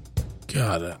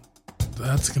 Got it.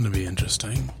 That's going to be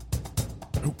interesting.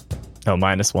 Oh,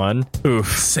 -1.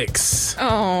 Oof. 6.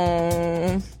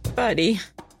 Oh, buddy.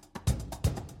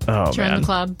 Oh, Join man. the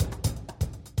club.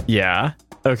 Yeah.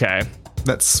 Okay.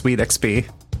 That's sweet XP.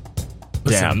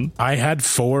 Listen, Damn. I had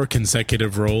 4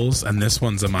 consecutive rolls, and this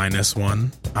one's a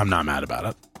 -1. I'm not mad about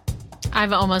it.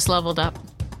 I've almost leveled up.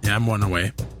 Yeah, I'm 1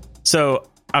 away. So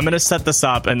I'm going to set this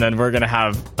up, and then we're going to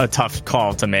have a tough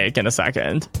call to make in a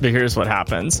second. But here's what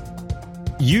happens.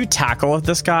 You tackle at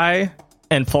this guy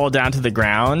and fall down to the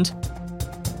ground,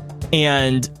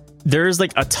 and there's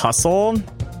like a tussle,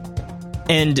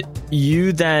 and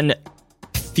you then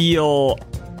feel...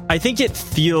 I think it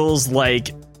feels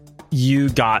like you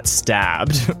got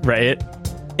stabbed, right?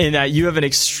 In that you have an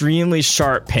extremely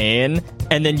sharp pain,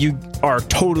 and then you are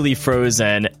totally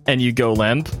frozen and you go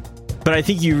limp. But I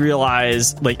think you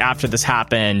realize, like, after this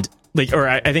happened, like, or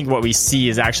I think what we see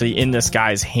is actually in this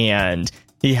guy's hand,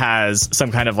 he has some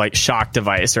kind of like shock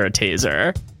device or a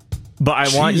taser. But I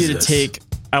want you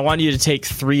to take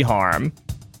 3 harm.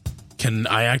 Can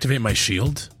I activate my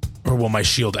shield? Or will my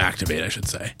shield activate, I should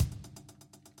say?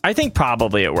 I think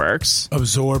probably it works.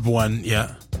 Absorb 1,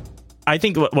 yeah. I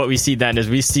think what we see then is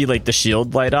we see like the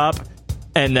shield light up,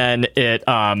 and then it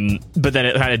but then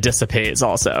it kind of dissipates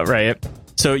also, right?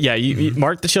 So yeah, you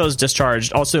mark the shield as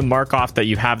discharged. Also mark off that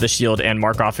you have the shield and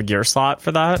mark off a gear slot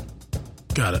for that.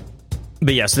 Got it.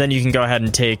 But yeah, so then you can go ahead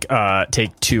and take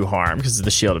 2 harm because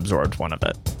the shield absorbed 1 of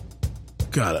it.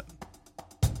 Got it.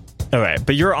 Okay,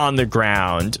 but you're on the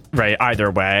ground, right?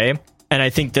 Either way. And I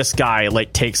think this guy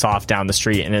like takes off down the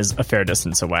street and is a fair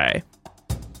distance away.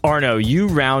 Arno, you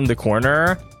round the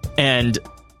corner, and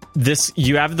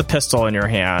you have the pistol in your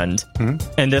hand,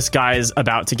 and this guy's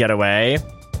about to get away.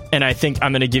 And I think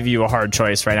I'm going to give you a hard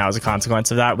choice right now as a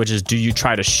consequence of that, which is, do you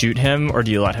try to shoot him or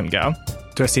do you let him go?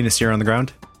 Do I see Nasir on the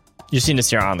ground? You see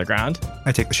Nasir on the ground.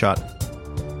 I take the shot.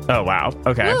 Oh, wow.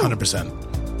 Okay. 100%.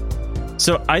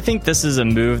 So I think this is a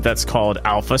move that's called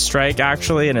Alpha Strike,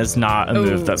 actually, and it's not a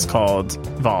move that's called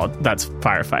that's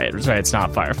Firefight, right? It's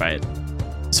not Firefight.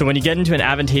 So when you get into an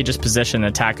advantageous position and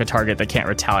attack a target that can't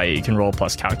retaliate, you can roll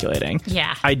plus calculating.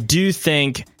 Yeah. I do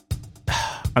think...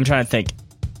 I'm trying to think.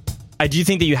 I do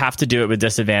think that you have to do it with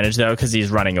disadvantage, though, because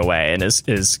he's running away and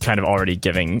is kind of already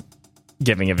giving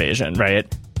evasion, right?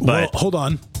 But Well, hold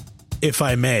on. If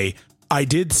I may, I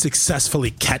did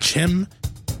successfully catch him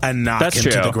and knock That's him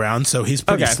to true. the ground. So he's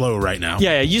pretty Okay. slow right now.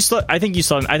 Yeah, you slow. I think you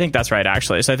slow him. I think that's right,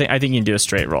 actually. So I think you can do a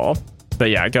straight roll. But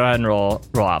yeah, go ahead and roll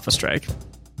Alpha Strike.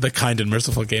 The kind and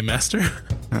merciful game master.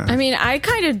 I mean, I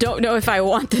kind of don't know if I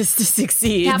want this to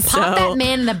succeed. Yeah, pop that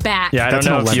man in the back. Yeah, I don't That's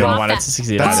know an if you 11. want it to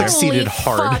succeed. That either. succeeded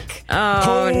hard. Fuck.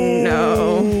 Oh,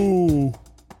 no. Ooh.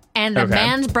 And the Okay.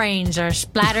 man's brains are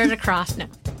splattered across. No.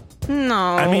 No.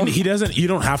 I mean, he doesn't. You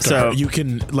don't have to. So- hurt. You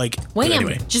can like Wing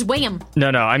anyway. him. Just wing him. No.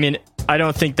 I mean, I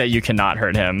don't think that you cannot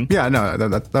hurt him. Yeah, no,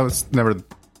 that was never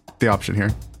the option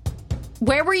here.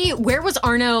 Where were you? Where was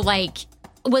Arno? Like,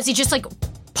 was he just like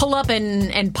pull up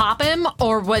and pop him,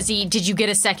 or was he? Did you get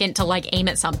a second to like aim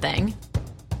at something?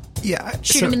 Yeah,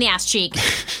 Shoot him in the ass cheek.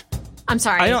 I'm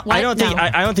sorry. I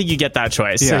don't think you get that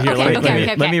choice. So Yeah. here,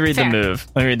 Okay, let me read fair.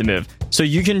 the move. So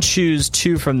you can choose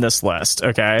 2 from this list,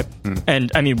 okay?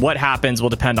 And I mean, what happens will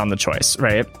depend on the choice,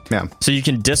 right? Yeah. So you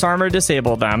can disarm or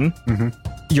disable them.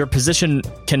 Your position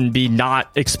can be not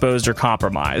exposed or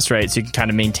compromised, right? So you can kind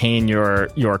of maintain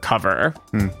your cover,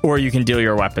 or you can deal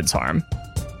your weapons harm,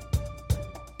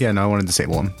 Yeah, no, I want to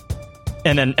disable him.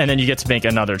 and then you get to make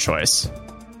another choice.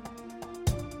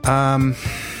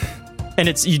 And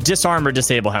it's you disarm or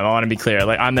disable him. I want to be clear.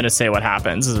 Like, I'm going to say what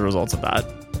happens as a result of that.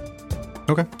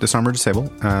 Okay, disarm or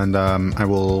disable, and I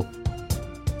will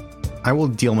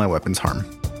deal my weapons harm.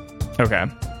 Okay,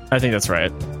 I think that's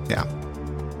right. Yeah.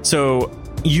 So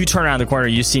you turn around the corner,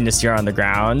 you see Nasir on the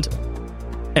ground,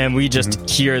 and we just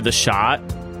hear the shot,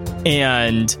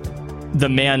 and the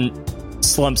man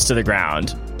slumps to the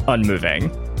ground, unmoving.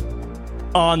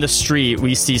 On the street,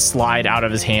 we see slide out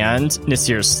of his hand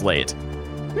Nasir's slate.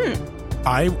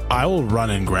 I will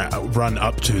run and run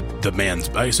up to the man's.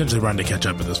 I essentially run to catch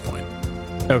up at this point.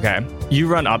 Okay. You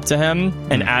run up to him,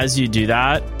 and as you do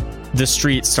that, the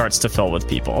street starts to fill with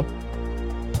people.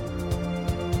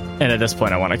 And at this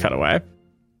point, I want to cut away.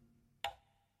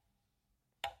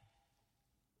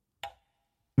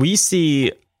 We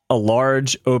see a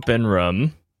large open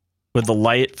room with the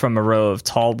light from a row of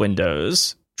tall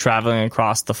windows traveling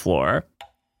across the floor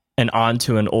and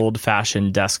onto an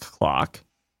old-fashioned desk clock,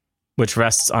 which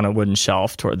rests on a wooden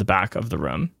shelf toward the back of the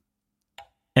room.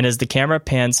 And as the camera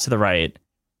pans to the right,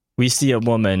 we see a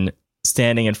woman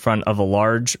standing in front of a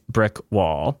large brick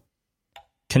wall,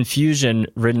 confusion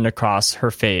written across her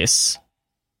face,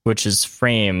 which is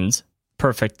framed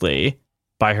perfectly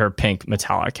by her pink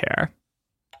metallic hair.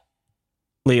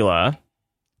 Leela,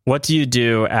 what do you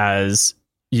do as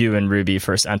you and Ruby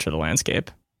first enter the landscape?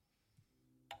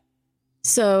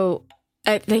 So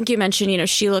I think you mentioned,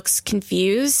 she looks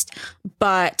confused,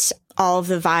 but all of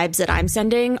the vibes that I'm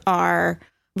sending are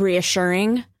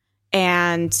reassuring,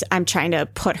 and I'm trying to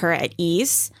put her at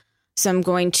ease. So I'm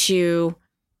going to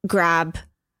grab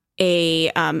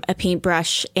a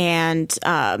paintbrush and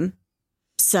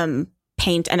some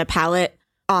paint and a palette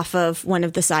off of one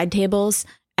of the side tables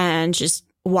and just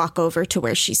walk over to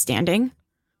where she's standing.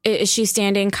 Is she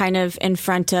standing kind of in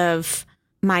front of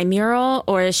my mural,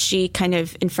 or is she kind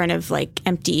of in front of like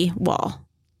empty wall?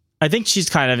 I think she's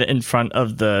kind of in front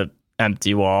of the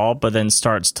empty wall, but then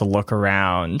starts to look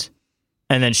around.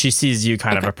 And then she sees you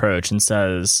kind of approach and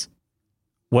says,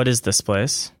 "What is this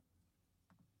place?"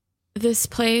 This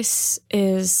place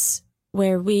is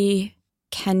where we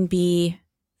can be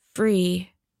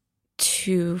free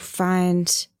to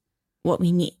find what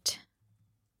we need.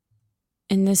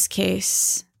 In this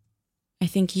case, I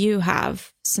think you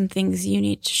have some things you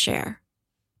need to share.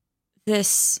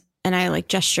 This, and I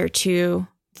gesture to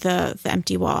the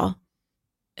empty wall,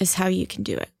 is how you can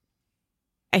do it.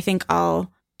 I think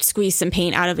I'll squeeze some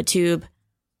paint out of a tube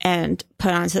and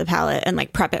put onto the palette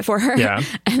and prep it for her. Yeah.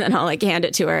 And then I'll hand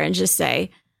it to her and just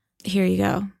say, "Here you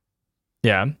go."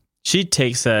 Yeah. She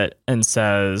takes it and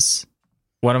says,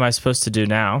 "What am I supposed to do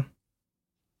now?"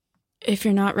 If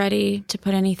you're not ready to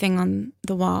put anything on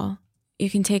the wall, you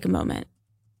can take a moment.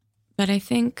 But I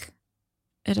think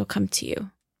it'll come to you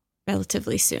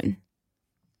relatively soon.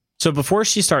 So before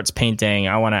she starts painting,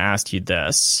 I want to ask you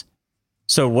this.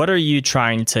 So what are you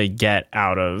trying to get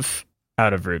out of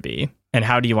Ruby? And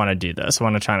how do you want to do this? I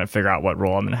want to try to figure out what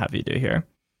role I'm going to have you do here.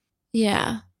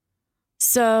 Yeah.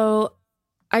 So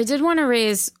I did want to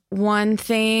raise one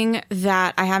thing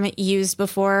that I haven't used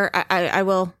before. I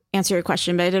will answer your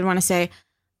question, but I did want to say,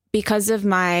 because of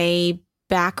my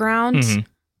background,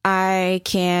 I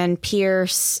can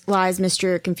pierce lies,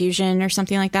 mystery, or confusion or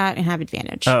something like that and have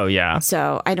advantage. Oh, yeah.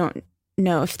 So I don't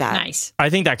know if that... Nice. I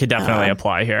think that could definitely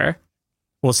apply here.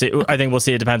 We'll see. I think we'll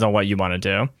see. It depends on what you want to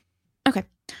do. Okay.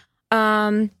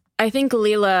 I think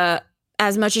Leela,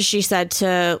 as much as she said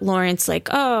to Lawrence,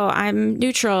 "Oh, I'm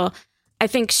neutral," I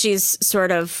think she's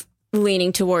sort of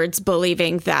leaning towards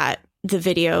believing that the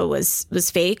video was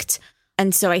faked.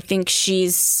 And so I think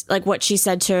she's like, what she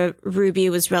said to Ruby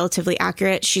was relatively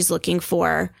accurate. She's looking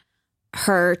for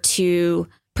her to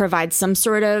provide some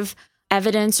sort of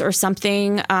evidence or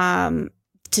something to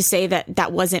say that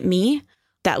that wasn't me,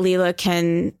 that Leela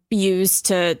can use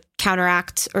to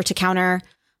counteract or to counter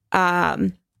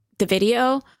the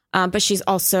video. But she's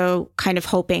also kind of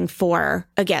hoping for,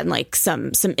 again, like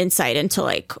some insight into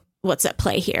like what's at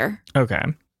play here. Okay.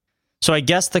 So I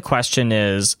guess the question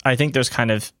is, I think there's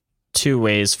kind of two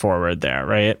ways forward there,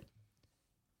 right?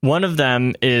 One of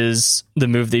them is the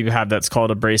move that you have that's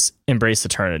called Embrace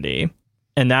Eternity.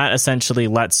 And that essentially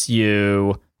lets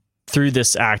you, through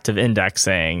this act of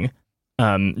indexing,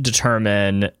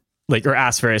 determine like or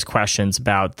ask various questions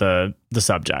about the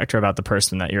subject or about the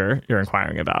person that you're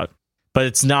inquiring about. But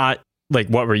it's not like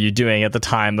what were you doing at the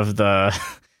time of the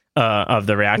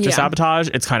reactor sabotage.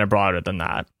 It's kind of broader than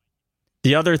that.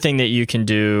 The other thing that you can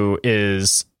do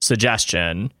is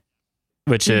suggestion,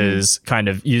 which is kind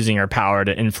of using her power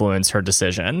to influence her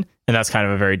decision. And that's kind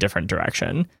of a very different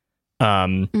direction.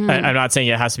 I'm not saying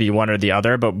it has to be one or the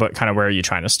other, but kind of where are you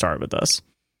trying to start with this?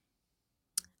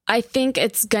 I think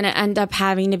it's going to end up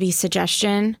having to be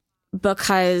suggestion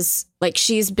because like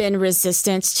she's been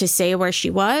resistant to say where she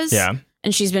was. Yeah.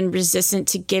 And she's been resistant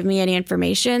to give me any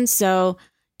information. So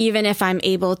even if I'm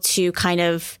able to kind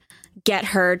of get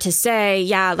her to say,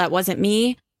 yeah, that wasn't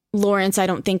me, Lawrence, I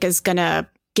don't think is going to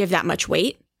give that much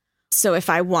weight. So if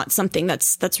I want something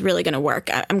that's really going to work,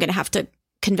 I'm going to have to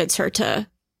convince her to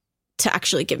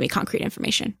actually give me concrete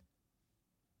information.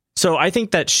 So I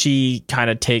think that she kind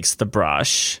of takes the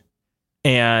brush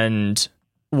and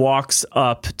walks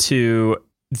up to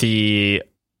the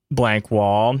blank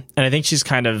wall. And I think she's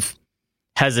kind of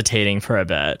hesitating for a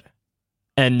bit.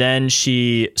 And then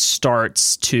she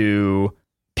starts to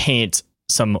paint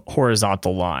some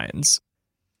horizontal lines.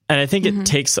 And I think it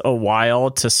takes a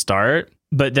while to start,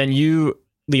 but then you,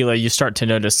 Leela, you start to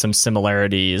notice some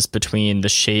similarities between the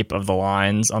shape of the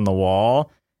lines on the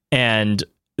wall and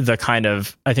the kind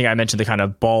of, I think I mentioned the kind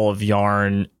of ball of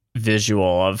yarn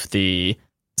visual of the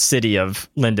city of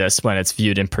Lindis when it's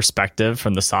viewed in perspective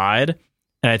from the side.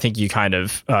 And I think you kind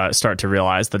of start to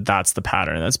realize that that's the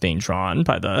pattern that's being drawn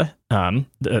by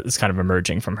it's kind of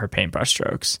emerging from her paintbrush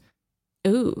strokes.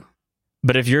 Ooh.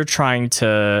 But if you're trying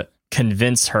to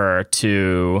convince her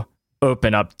to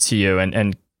open up to you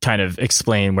and kind of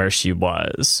explain where she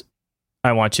was,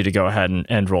 I want you to go ahead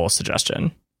and roll a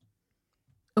suggestion.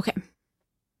 Okay.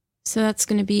 So that's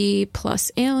going to be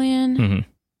plus alien.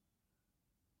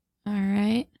 All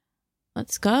right.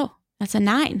 Let's go. That's a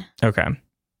 9. Okay.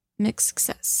 Mixed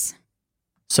success.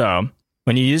 So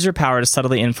when you use your power to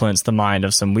subtly influence the mind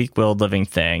of some weak-willed living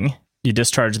thing, you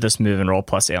discharge this move and roll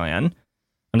plus alien.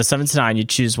 On a 7 to 9, you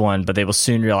choose one, but they will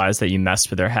soon realize that you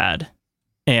messed with their head.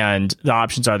 And the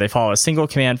options are they follow a single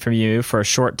command from you for a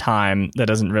short time that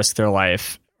doesn't risk their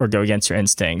life or go against your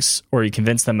instincts, or you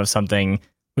convince them of something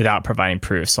without providing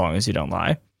proof so long as you don't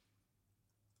lie.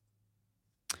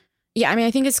 Yeah, I mean,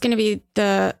 I think it's going to be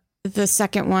the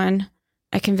second one.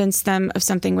 I convince them of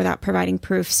something without providing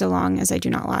proof so long as I do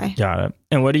not lie. Got it.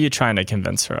 And what are you trying to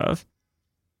convince her of?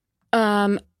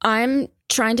 I'm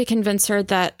trying to convince her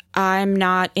that I'm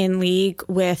not in league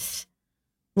with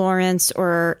Lawrence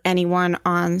or anyone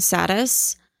on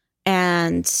Satis,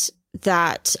 and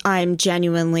that I'm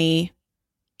genuinely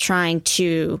trying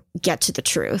to get to the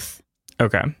truth.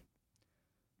 Okay.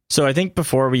 So I think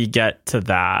before we get to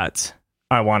that,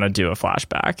 I want to do a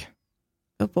flashback.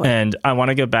 Oh boy. And I want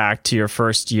to go back to your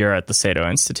first year at the Sato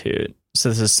Institute. So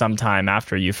this is sometime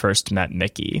after you first met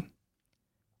Mickey.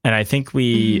 And I think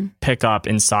we pick up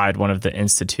inside one of the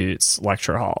Institute's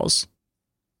lecture halls.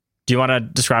 Do you want to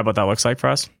describe what that looks like for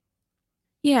us?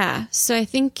 Yeah. So I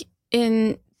think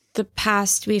in the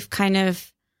past, we've kind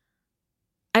of,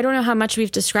 I don't know how much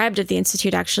we've described at the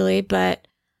Institute actually, but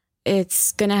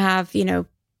it's going to have,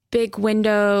 big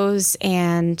windows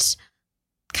and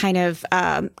kind of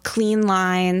clean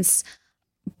lines,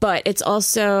 but it's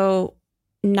also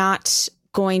not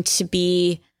going to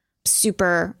be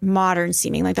super modern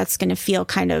seeming. Like that's going to feel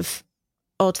kind of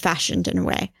old fashioned in a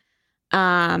way.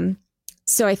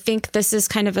 So I think this is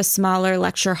kind of a smaller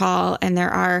lecture hall, and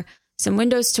there are some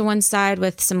windows to one side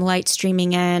with some light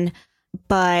streaming in,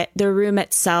 but the room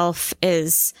itself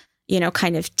is,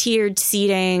 kind of tiered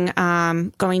seating,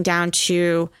 going down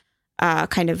to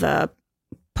kind of a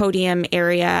podium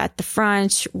area at the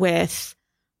front with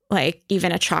like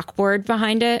even a chalkboard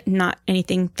behind it, not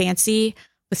anything fancy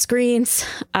with screens.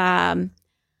 And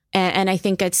I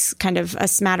think it's kind of a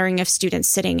smattering of students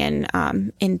sitting in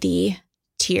the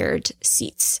tiered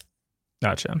seats.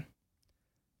 Gotcha.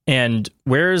 And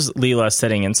where's Leela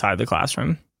sitting inside the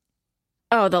classroom?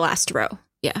 Oh, the last row.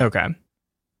 Yeah. Okay.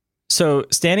 So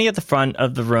standing at the front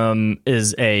of the room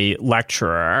is a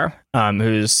lecturer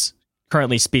who's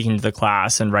currently speaking to the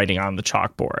class and writing on the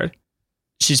chalkboard.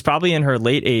 She's probably in her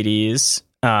late 80s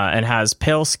and has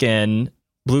pale skin,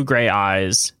 blue-gray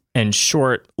eyes, and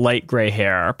short, light gray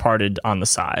hair parted on the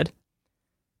side.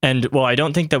 And while I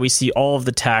don't think that we see all of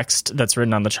the text that's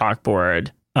written on the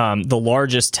chalkboard, the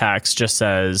largest text just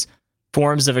says,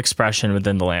 forms of expression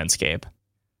within the landscape.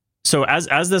 So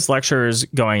as this lecture is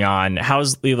going on,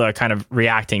 how's Leela kind of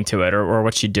reacting to it, or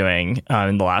what's she doing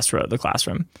in the last row of the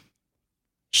classroom?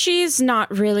 She's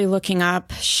not really looking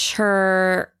up.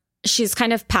 She's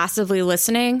kind of passively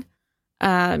listening,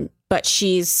 but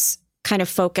she's kind of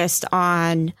focused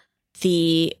on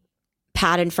the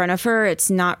pad in front of her.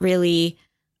 It's not really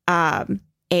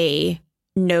a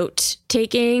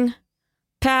note-taking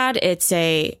pad. It's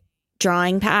a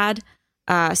drawing pad.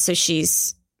 So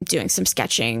she's doing some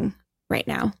sketching right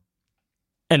now.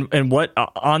 And what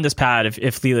on this pad,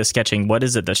 if Leela's sketching, what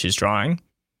is it that she's drawing?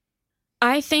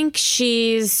 I think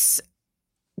she's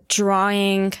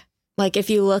drawing, like if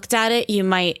you looked at it, you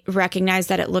might recognize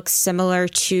that it looks similar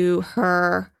to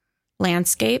her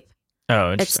landscape.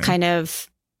 Oh, it's kind of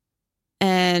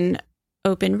an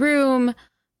open room,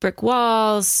 brick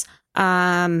walls.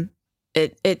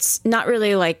 It's not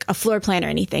really like a floor plan or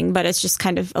anything, but it's just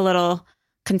kind of a little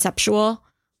conceptual.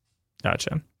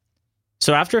 Gotcha.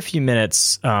 So after a few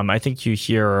minutes, I think you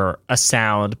hear a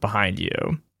sound behind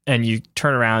you, and you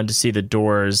turn around to see the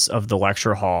doors of the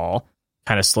lecture hall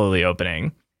kind of slowly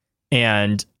opening.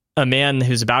 And a man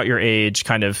who's about your age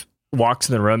kind of walks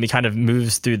in the room. He kind of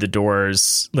moves through the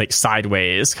doors like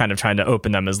sideways, kind of trying to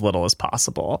open them as little as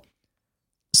possible.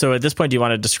 So at this point, do you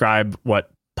want to describe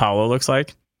what Paolo looks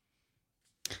like?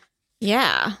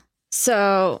 Yeah.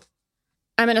 So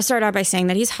I'm going to start out by saying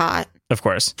that he's hot. Of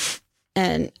course.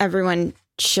 And everyone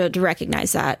should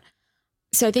recognize that.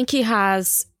 So I think he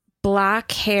has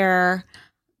black hair,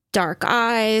 dark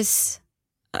eyes,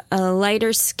 a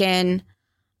lighter skin.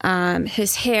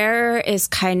 His hair is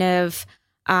kind of,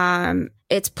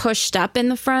 it's pushed up in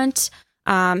the front.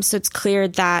 So it's clear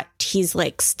that he's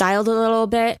like styled a little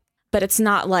bit, but it's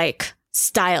not like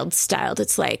styled.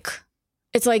 It's like,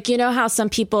 you know how some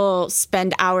people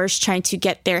spend hours trying to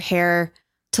get their hair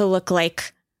to look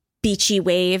like beachy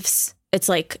waves? It's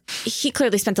like he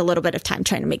clearly spent a little bit of time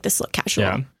trying to make this look casual.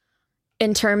 Yeah.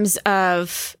 In terms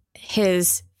of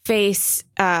his face,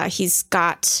 he's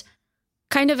got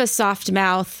kind of a soft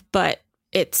mouth, but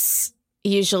it's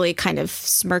usually kind of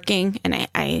smirking. And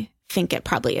I think it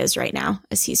probably is right now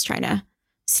as he's trying to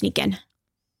sneak in.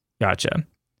 Gotcha.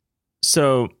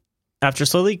 So after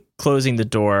slowly closing the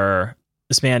door,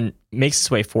 this man makes his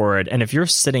way forward. And if you're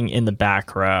sitting in the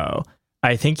back row,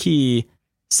 I think he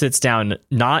sits down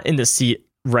not in the seat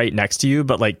right next to you,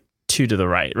 but like two to the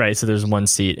right, right? So there's one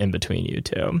seat in between you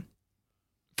two.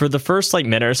 For the first like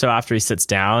minute or so after he sits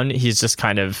down, he's just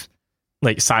kind of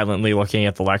like silently looking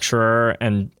at the lecturer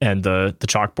and the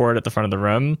chalkboard at the front of the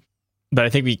room. But I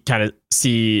think we kind of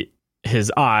see his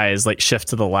eyes like shift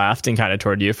to the left and kind of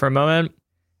toward you for a moment.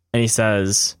 And he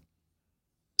says,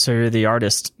 "So you're the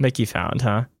artist Mickey found,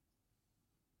 huh?"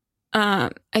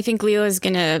 I think Leela's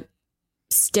going to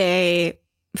stay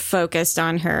focused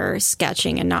on her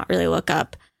sketching and not really look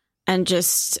up and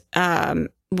just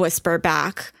whisper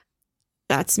back,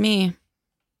 "That's me."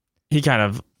 He kind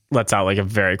of lets out like a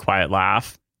very quiet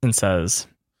laugh and says,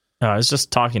 "I was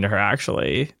just talking to her,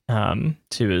 actually.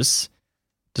 She was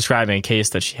describing a case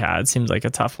that she had. Seemed like a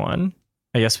tough one.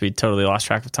 I guess we totally lost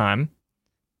track of time."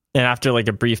 And after like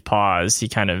a brief pause, he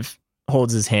kind of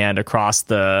holds his hand across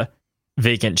the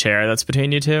vacant chair that's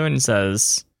between you two and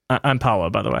says, "I'm Paolo,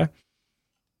 by the way."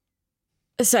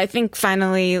 So I think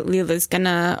finally Leela's going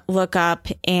to look up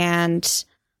and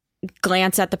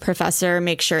glance at the professor,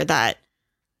 make sure that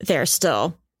they're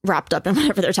still wrapped up in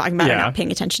whatever they're talking about and not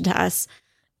paying attention to us.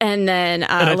 And then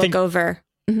look over.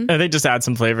 Mm-hmm. I think just add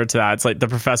some flavor to that. It's like the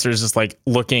professor is just like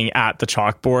looking at the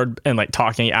chalkboard and like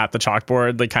talking at the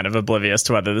chalkboard, like kind of oblivious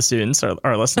to whether the students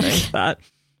are listening to that.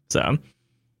 So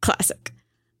classic.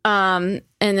 And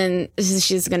then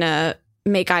she's going to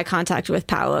make eye contact with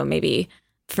Paolo, maybe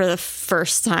for the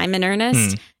first time in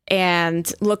earnest,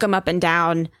 and look him up and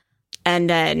down, and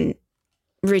then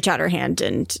reach out her hand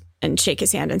and shake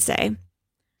his hand and say,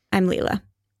 "I'm Leela."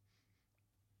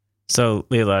 So,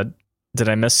 Leela, did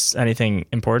I miss anything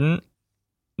important?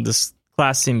 This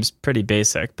class seems pretty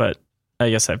basic, but I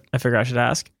guess I figure I should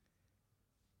ask.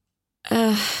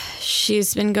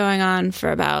 She's been going on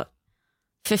for about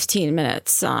 15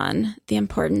 minutes on the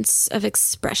importance of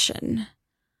expression.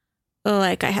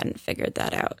 like I hadn't figured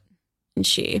that out. And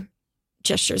she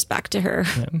gestures back to her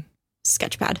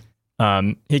sketch pad.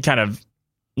 He kind of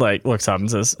like looks up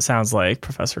and says, sounds like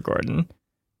Professor Gordon.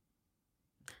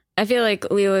 I feel like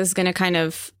Leela's going to kind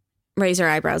of raise her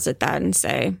eyebrows at that and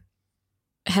say,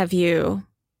 have you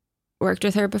worked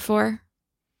with her before?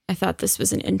 I thought this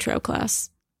was an intro class.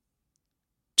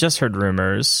 Just heard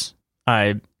rumors.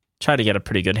 I tried to get a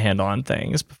pretty good handle on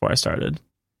things before I started.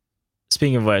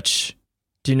 Speaking of which,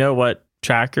 do you know what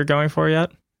track you're going for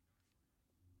yet?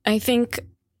 I think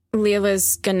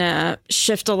Leela's gonna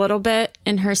shift a little bit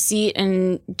in her seat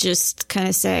and just kind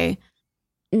of say,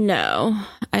 no,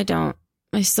 I don't.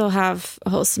 I still have a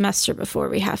whole semester before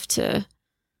we have to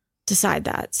decide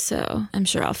that, so I'm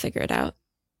sure I'll figure it out.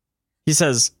 He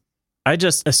says, I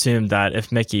just assumed that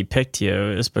if Mickey picked you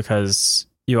is because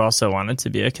you also wanted to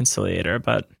be a conciliator,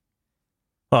 but,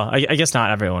 well, I guess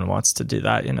not everyone wants to do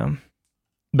that, you know.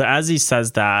 But as he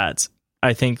says that,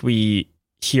 I think we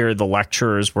hear the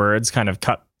lecturer's words kind of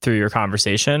cut through your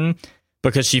conversation,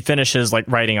 because she finishes like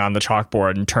writing on the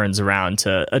chalkboard and turns around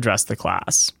to address the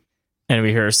class. And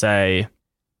we hear her say,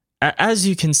 as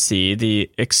you can see,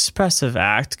 the expressive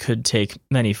act could take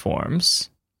many forms.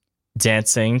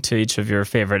 Dancing to each of your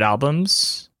favorite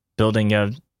albums, building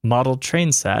a model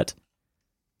train set,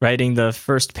 writing the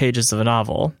first pages of a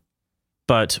novel.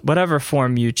 But whatever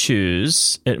form you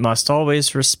choose, it must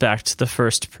always respect the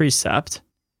first precept.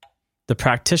 The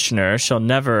practitioner shall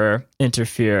never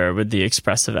interfere with the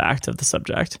expressive act of the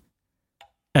subject.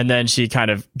 And then she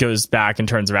kind of goes back and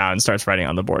turns around and starts writing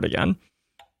on the board again.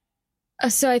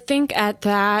 So I think at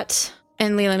that,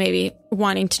 and Leela maybe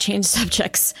wanting to change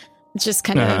subjects, just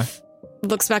kind of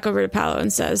looks back over to Paolo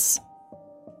and says,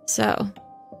 so,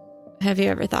 have you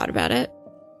ever thought about it?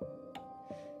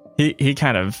 He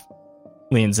kind of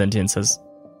leans into you and says,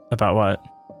 about what?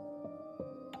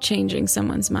 Changing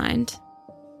someone's mind.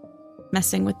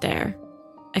 Messing with their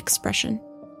expression.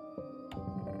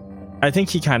 I think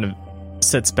he kind of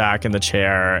sits back in the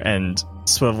chair and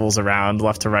swivels around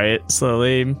left to right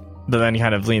slowly, but then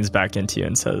kind of leans back into you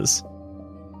and says,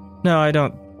 no, I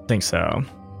don't think so.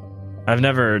 I've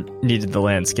never needed the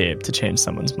landscape to change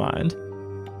someone's mind.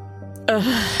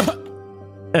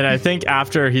 And I think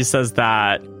after he says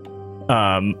that,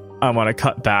 I want to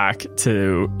cut back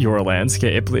to your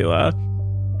landscape, Leela.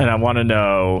 And I want to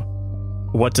know,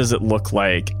 what does it look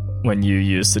like when you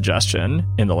use suggestion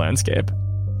in the landscape?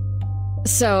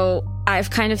 So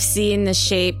I've kind of seen the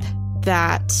shape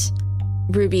that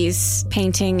Ruby's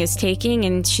painting is taking,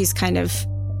 and she's kind of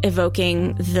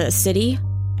evoking the city.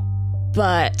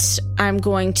 But I'm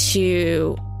going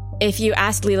to, if you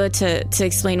ask Leela to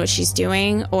explain what she's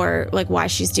doing or like why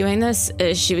she's doing this,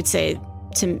 she would say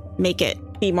to make it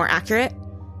be more accurate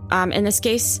in this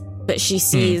case. But she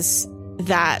sees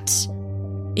that,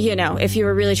 you know, if you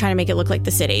were really trying to make it look like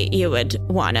the city, you would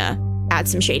want to add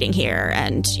some shading here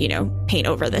and, you know, paint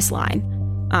over this line.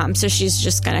 So she's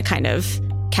just going to kind of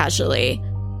casually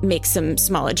make some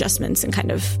small adjustments and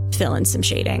kind of fill in some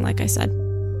shading, like I said.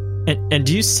 And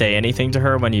do you say anything to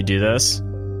her when you do this?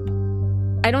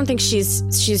 I don't think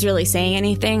she's really saying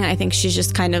anything. I think she's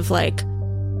just kind of like,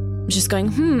 just going,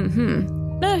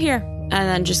 no, here. And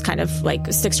then just kind of like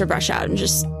sticks her brush out and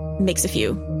just makes a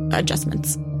few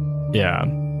adjustments. Yeah.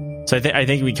 So I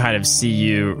think we kind of see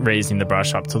you raising the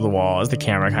brush up to the wall as the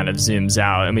camera kind of zooms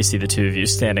out, and we see the two of you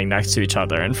standing next to each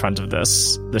other in front of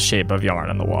the shape of yarn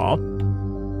on the wall.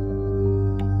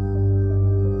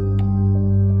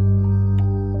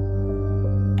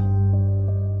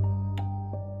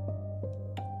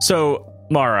 So,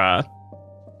 Mara,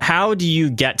 how do you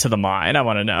get to the mine? I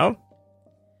want to know.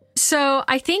 So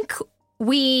I think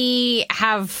we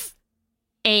have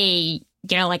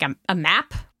like a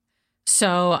map.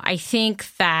 So I think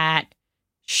that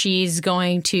she's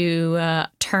going to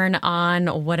turn on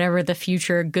whatever the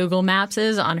future Google Maps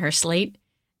is on her slate,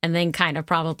 and then kind of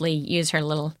probably use her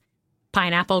little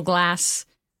pineapple glass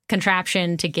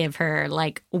contraption to give her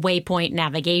like waypoint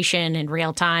navigation in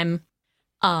real time.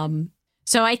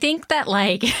 So I think that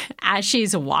like as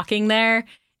she's walking there,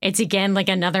 it's again like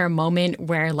another moment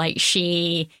where like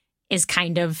she is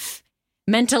kind of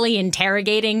mentally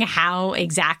interrogating how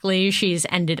exactly she's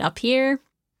ended up here.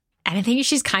 And I think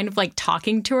she's kind of like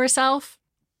talking to herself.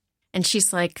 And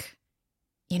she's like,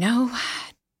 you know,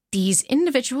 these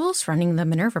individuals running the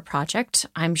Minerva project,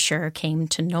 I'm sure came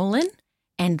to Nolan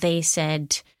and they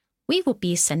said, we will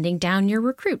be sending down your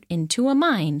recruit into a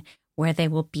mine where they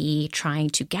will be trying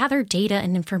to gather data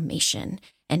and information.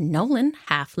 And Nolan,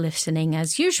 half listening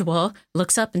as usual,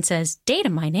 looks up and says, data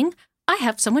mining, I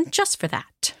have someone just for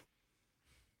that.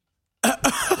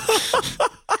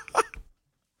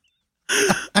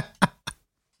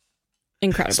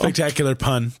 Incredible. Spectacular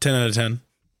pun. 10 out of 10.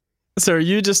 So are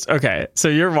you just okay? So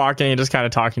you're walking and just kind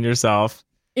of talking to yourself.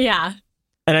 Yeah.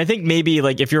 And I think maybe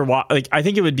like if you're I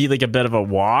think it would be like a bit of a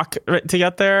walk right, to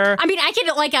get there. I mean,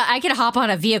 I could hop on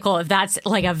a vehicle if that's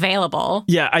like available.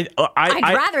 Yeah, I'd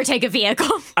rather take a vehicle.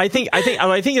 I think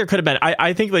there could have been.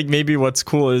 I think like maybe what's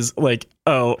cool is like,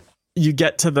 oh,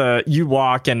 you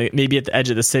walk and maybe at the edge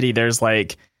of the city there's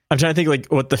like, I'm trying to think like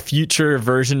what the future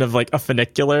version of like a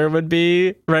funicular would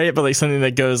be, right? But like something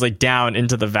that goes like down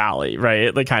into the valley,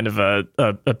 right? Like kind of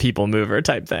a people mover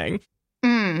type thing.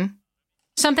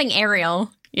 Something aerial.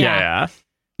 Yeah.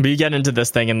 But you get into this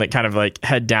thing and like kind of like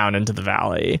head down into the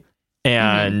valley.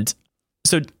 And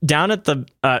so down at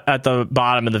the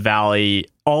bottom of the valley,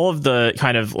 all of the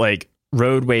kind of like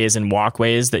roadways and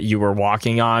walkways that you were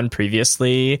walking on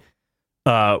previously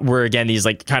were again these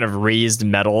like kind of raised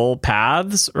metal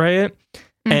paths, right?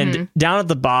 And down at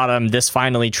the bottom, this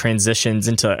finally transitions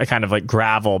into a kind of like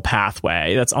gravel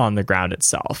pathway that's on the ground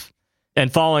itself. And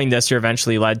following this, you're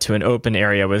eventually led to an open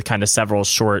area with kind of several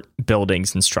short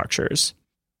buildings and structures.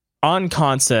 On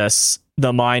Consus,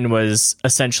 the mine was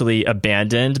essentially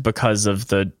abandoned because of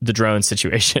the drone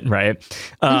situation, right?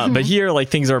 But here, like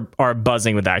things are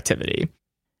buzzing with activity.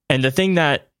 And the thing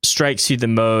that strikes you the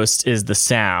most is the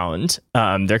sound.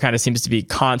 There kind of seems to be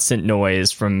constant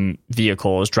noise from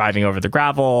vehicles driving over the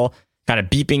gravel, kind of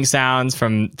beeping sounds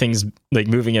from things like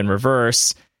moving in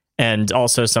reverse, and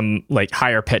also some like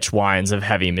higher pitch whines of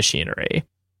heavy machinery.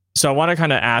 So I want to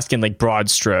kind of ask in like broad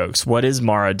strokes, what is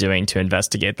Mara doing to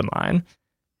investigate the mine?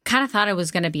 Kind of thought it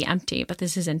was going to be empty, but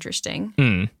this is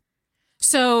interesting.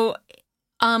 So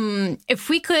if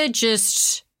we could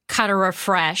just kind of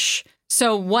refresh.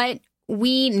 So what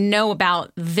we know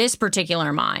about this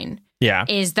particular mine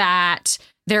is that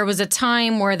there was a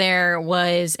time where there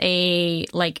was a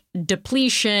like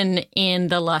depletion in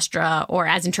the lustra, or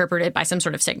as interpreted by some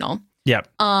sort of signal. Yep.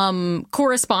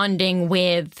 Corresponding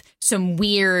with some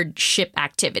weird ship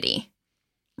activity,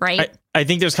 right? I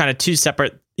think there's kind of two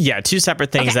separate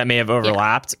things that may have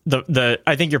overlapped. Yeah.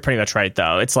 I think you're pretty much right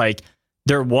though. It's like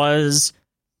there was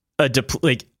an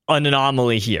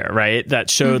anomaly here, right? That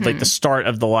showed like the start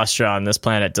of the lustra on this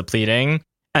planet depleting,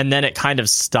 and then it kind of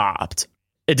stopped.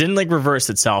 It didn't like reverse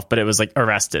itself, but it was like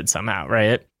arrested somehow,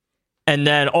 right? And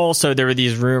then also there were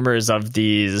these rumors of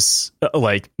these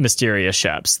like mysterious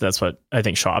ships. That's what I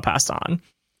think Shaw passed on.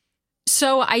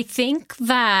 So I think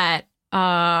that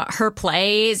her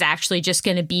play is actually just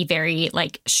going to be very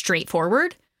like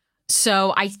straightforward.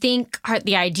 So I think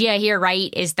the idea here,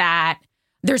 right, is that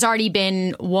there's already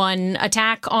been one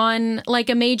attack on like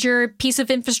a major piece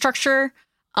of infrastructure.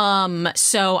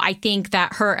 So I think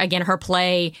that her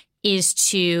play is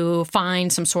to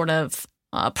find some sort of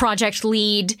project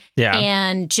lead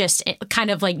and just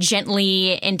kind of like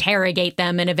gently interrogate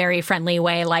them in a very friendly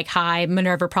way. Like, hi,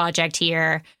 Minerva Project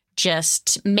here.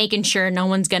 Just making sure no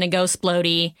one's going to go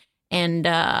splody and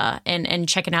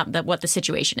checking out what the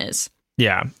situation is.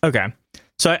 Yeah. Okay.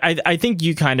 So I think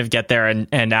you kind of get there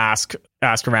and ask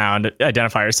around,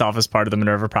 identify yourself as part of the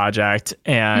Minerva Project,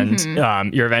 and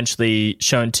you're eventually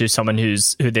shown to someone who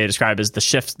they describe as the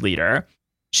shift leader.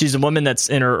 She's a woman that's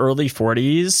in her early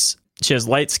 40s. She has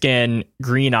light skin,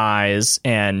 green eyes,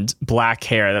 and black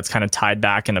hair that's kind of tied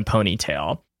back in a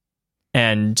ponytail.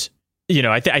 And you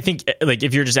know, I think like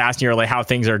if you're just asking her like how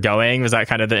things are going, was that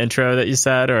kind of the intro that you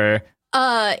said, or?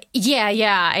 I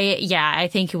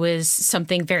think it was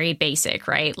something very basic,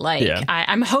 right? Like,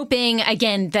 I'm hoping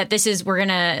again that we're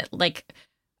gonna like.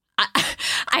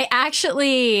 I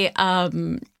actually,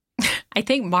 I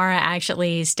think Mara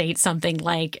actually states something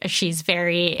like she's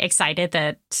very excited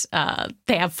that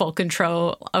they have full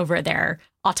control over their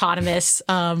autonomous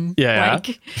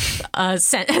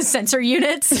sensor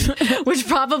units, which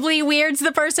probably weirds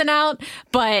the person out.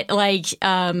 But like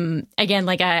again,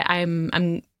 like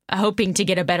I'm hoping to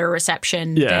get a better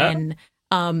reception than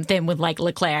with like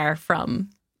Leclerc from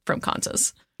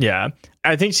Consus. Yeah,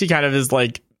 I think she kind of is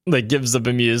like gives a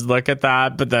bemused look at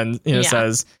that, but then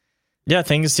says, "Yeah,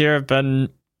 things here have been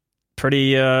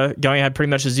pretty going ahead pretty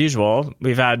much as usual.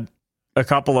 We've had a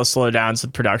couple of slowdowns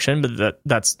with production, but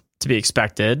that's to be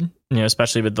expected, you know,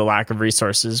 especially with the lack of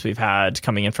resources we've had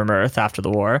coming in from Earth after the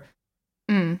war.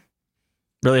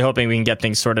 Really hoping we can get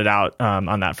things sorted out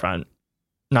on that front.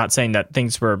 Not saying that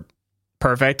things were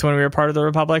perfect when we were part of the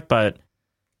Republic, but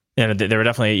you know, they were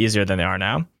definitely easier than they are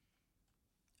now."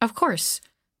 Of course.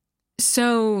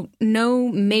 So no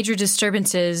major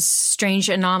disturbances, strange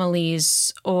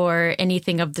anomalies, or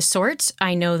anything of the sort.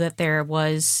 I know that there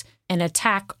was an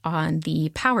attack on the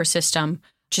power system.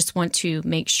 Just want to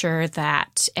make sure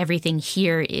that everything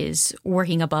here is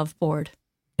working above board.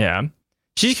 Yeah.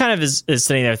 she kind of is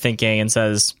sitting there thinking and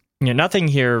says, nothing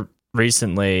here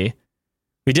recently.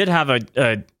 We did have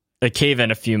a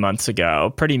cave-in a few months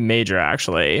ago, pretty major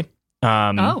actually.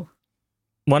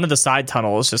 One of the side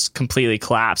tunnels just completely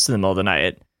collapsed in the middle of the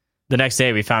night. The next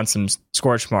day, we found some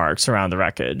scorch marks around the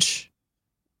wreckage.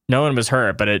 No one was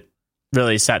hurt, but it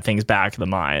really set things back in the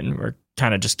mine. We're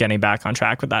kind of just getting back on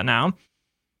track with that now.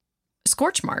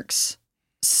 Scorch marks.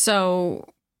 So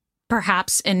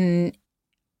perhaps an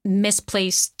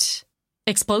misplaced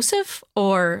explosive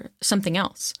or something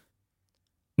else?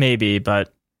 Maybe,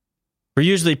 but we're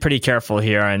usually pretty careful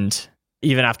here, and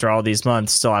even after all these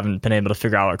months, still haven't been able to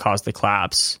figure out what caused the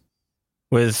collapse.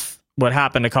 With what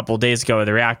happened a couple of days ago with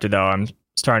the reactor, though, I'm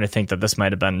starting to think that this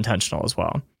might have been intentional as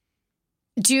well.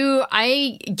 Do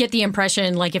I get the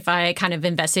impression, like, if I kind of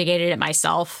investigated it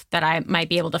myself, that I might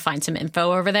be able to find some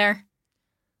info over there?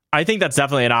 I think that's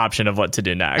definitely an option of what to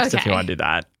do next, if you want to do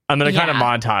that. I'm going to kind of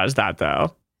montage that,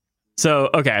 though. So,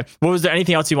 okay. Was there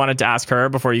anything else you wanted to ask her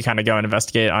before you kind of go and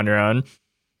investigate on your own?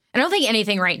 I don't think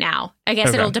anything right now. I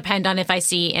guess it'll depend on if I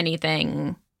see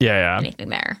anything. Anything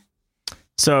there.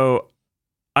 So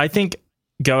I think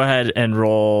go ahead and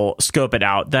roll scope it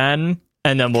out then,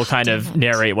 and then we'll kind of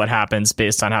narrate what happens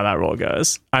based on how that roll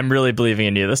goes. I'm really believing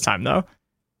in you this time, though.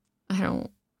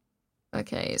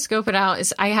 Okay, scope it out.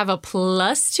 I have a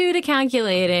 +2 to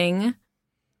calculating.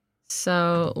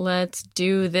 So let's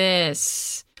do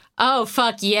this. Oh,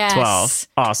 fuck yes. 12.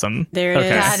 Awesome. There it is.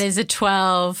 That is a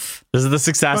 12. This is the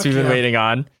success we've been waiting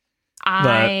on.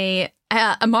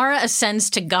 Amara ascends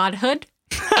to godhood,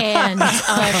 and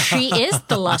she is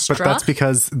the Lustra. But that's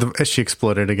because she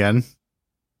exploded again.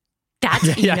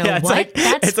 That's, you know what?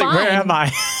 That's fine. Like, where am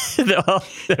I? Well,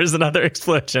 there's another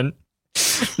explosion.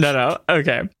 No.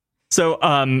 Okay. So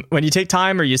when you take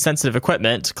time or use sensitive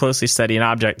equipment to closely study an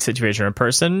object, situation, or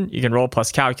person, you can roll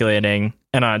plus calculating.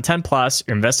 And on a 10 plus,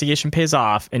 your investigation pays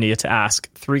off and you get to ask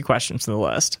 3 questions from the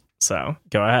list. So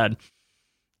go ahead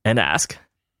and ask.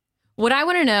 What I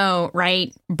want to know,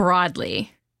 right,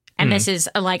 broadly, and this is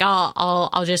like,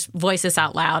 I'll just voice this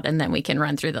out loud and then we can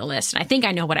run through the list. And I think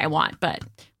I know what I want, but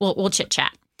we'll chit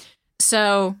chat.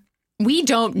 So we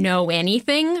don't know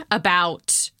anything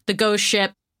about the ghost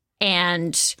ship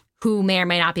and who may or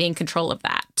may not be in control of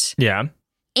that. Yeah.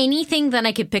 Anything that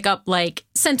I could pick up, like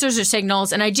sensors or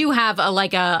signals, and I do have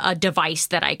a device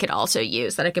that I could also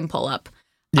use that I can pull up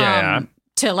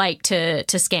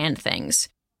to scan things.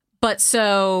 But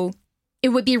so it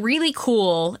would be really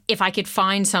cool if I could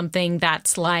find something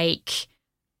that's like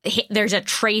there's a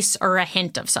trace or a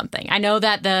hint of something. I know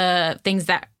that the things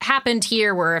that happened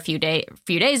here were a few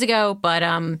days ago, but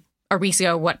or weeks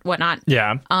ago, whatnot.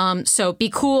 Yeah. So it'd be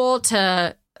cool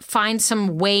to find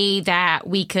some way that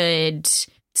we could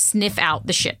sniff out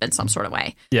the ship in some sort of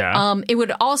way. Yeah. It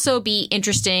would also be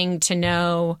interesting to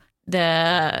know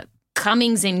the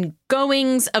comings and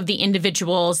goings of the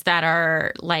individuals that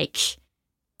are like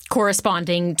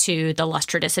corresponding to the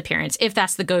Lustra disappearance, if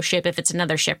that's the ghost ship, if it's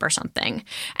another ship or something.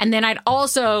 And then it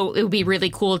would be really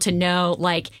cool to know,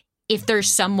 like, if there's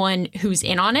someone who's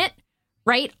in on it,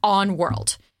 right, on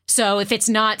world. So if it's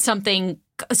not somebody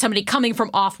coming from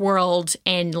off world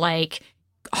and like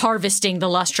harvesting the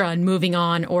Lustra and moving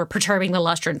on or perturbing the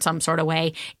Lustra in some sort of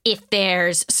way, if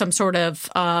there's some sort of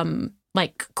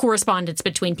like correspondence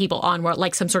between people on world,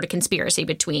 like some sort of conspiracy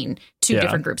between two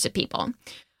different groups of people.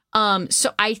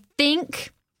 So I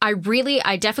think I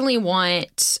definitely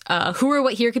want who or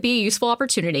what here could be a useful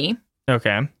opportunity.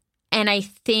 Okay. And I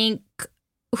think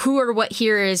who or what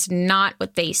here is not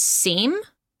what they seem.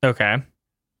 Okay.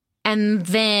 And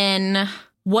then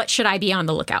what should I be on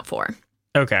the lookout for?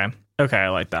 Okay. I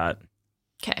like that.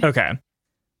 Okay.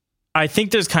 I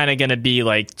think there's kind of going to be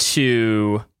like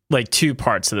two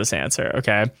parts to this answer.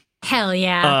 Okay. Hell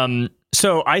yeah.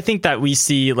 So I think that we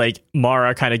see like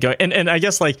Mara kind of go, and I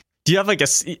guess like, do you have like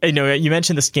you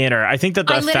mentioned the scanner. I think that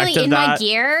the effect of that. My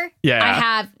gear, I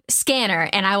have scanner,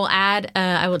 and I will add,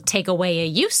 I will take away a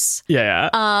use.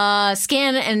 Yeah.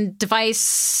 Scan and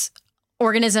device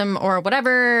organism or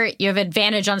whatever. You have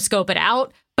advantage on scope it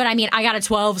out. But I mean, I got a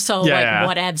 12, so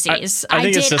whatevsies. I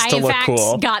think it's just to look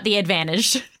cool. Got the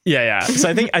advantage. Yeah. So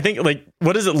I think like,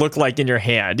 what does it look like in your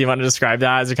hand? Do you want to describe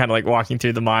that as you're kind of like walking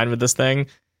through the mine with this thing?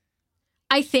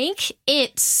 I think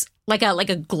it's like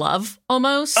a glove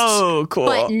almost. Oh, cool.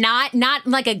 But not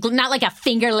like a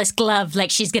fingerless glove,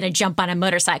 like she's gonna jump on a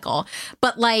motorcycle,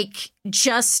 but like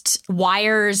just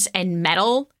wires and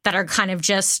metal that are kind of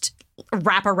just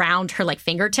wrap around her like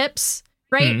fingertips.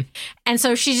 Right. And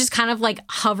so she's just kind of like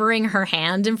hovering her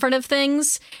hand in front of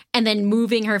things and then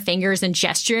moving her fingers and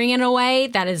gesturing in a way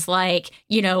that is like,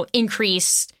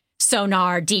 increased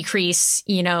sonar, decrease,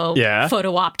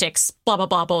 photo optics, blah, blah,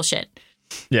 blah bullshit.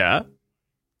 Yeah.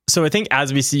 So I think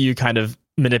as we see you kind of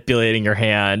manipulating your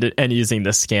hand and using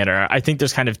the scanner, I think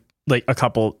there's kind of like a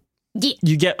couple,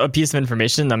 you get a piece of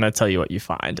information, and I'm going to tell you what you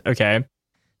find. Okay.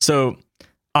 So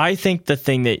I think the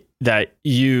thing that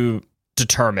you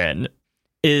determine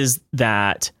is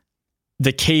that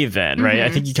the cave-in, right? I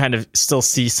think you kind of still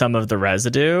see some of the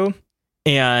residue.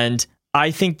 And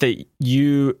I think that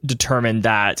you determined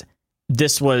that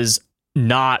this was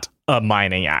not a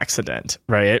mining accident,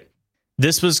 right?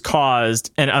 This was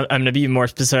caused, and I'm going to be more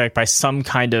specific, by some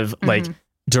kind of like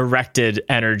directed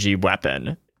energy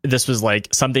weapon. This was like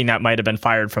something that might have been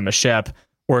fired from a ship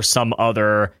or some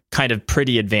other kind of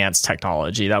pretty advanced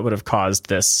technology that would have caused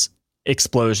this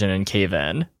explosion and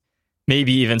cave-in.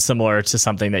 Maybe even similar to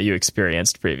something that you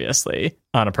experienced previously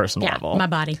on a personal level. My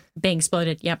body being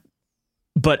exploded. Yep.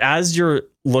 But as you're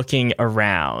looking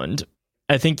around,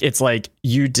 I think it's like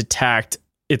you detect,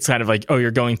 it's kind of like, oh,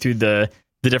 you're going through the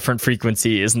different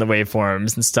frequencies and the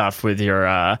waveforms and stuff with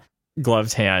your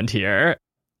gloved hand here.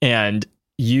 And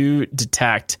you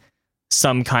detect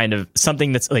some kind of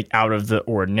something that's like out of the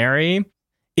ordinary.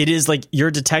 It is like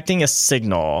you're detecting a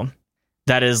signal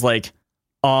that is like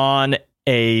on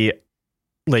a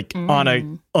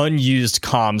unused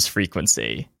comms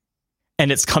frequency,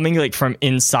 and it's coming like from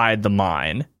inside the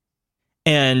mine.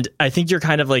 And I think you're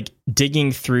kind of like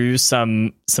digging through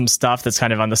some stuff that's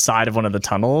kind of on the side of one of the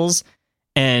tunnels,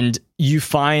 and you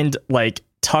find like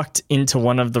tucked into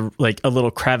one of the like a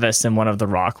little crevice in one of the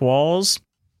rock walls.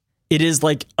 It is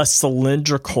like a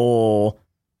cylindrical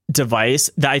device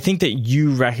that I think that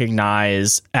you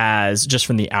recognize as, just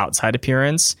from the outside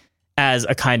appearance, as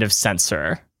a kind of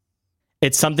sensor.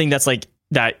 It's something that's like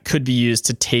that could be used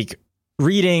to take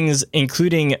readings,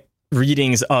 including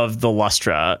readings of the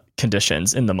lustra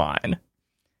conditions in the mine.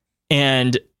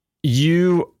 And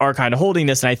you are kind of holding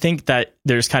this, and I think that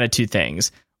there's kind of two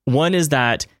things. One is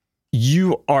that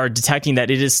you are detecting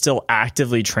that it is still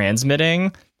actively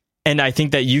transmitting, and I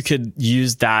think that you could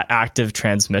use that active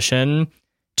transmission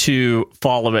to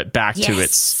follow it back to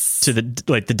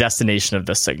the destination of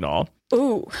the signal.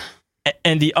 Ooh.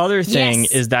 And the other thing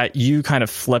is that you kind of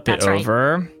flip it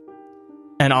over,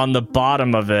 and on the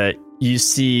bottom of it, you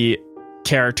see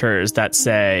characters that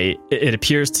say, it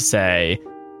appears to say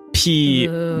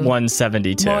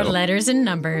P172. More letters and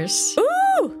numbers.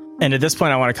 Ooh! And at this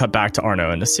point, I want to cut back to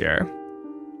Arno and Nasir.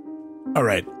 All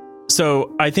right.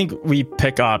 So I think we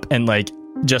pick up and like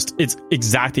just it's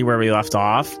exactly where we left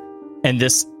off. And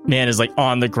this man is like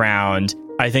on the ground.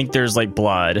 I think there's like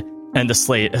blood, and the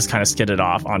slate has kind of skidded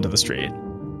off onto the street.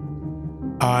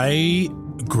 I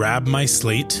grab my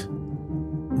slate,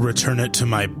 return it to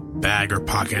my bag or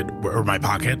my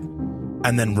pocket,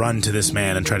 and then run to this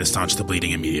man and try to staunch the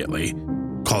bleeding immediately.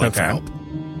 Call out for help.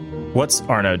 What's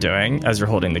Arno doing as you're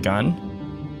holding the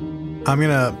gun? I'm going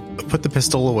to put the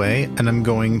pistol away, and I'm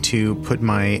going to put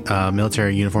my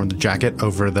military uniform, the jacket,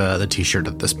 over the t-shirt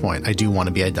at this point. I do want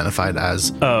to be identified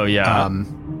as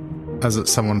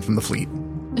as someone from the fleet.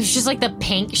 It's just like the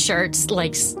pink shirts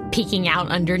like peeking out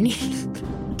underneath.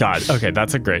 God, okay,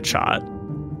 that's a great shot.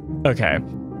 Okay.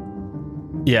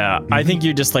 Yeah, I think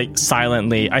you just like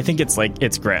silently, I think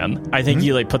it's grim. I think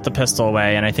you like put the pistol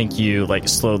away, and I think you like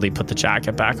slowly put the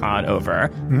jacket back on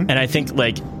over. And I think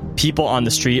like people on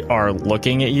the street are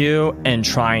looking at you and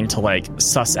trying to like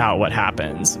suss out what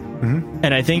happens.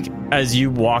 And I think as you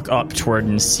walk up toward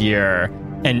Nasir,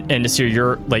 and Nasir,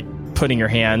 you're like putting your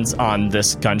hands on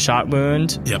this gunshot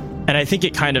wound. Yep. And I think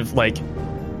it kind of like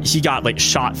he got like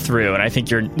shot through, and I think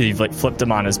you've like flipped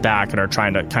him on his back and are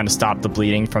trying to kind of stop the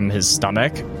bleeding from his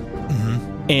stomach.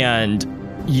 And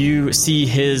you see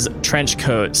his trench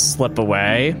coat slip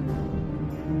away,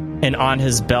 and on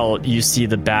his belt you see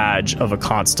the badge of a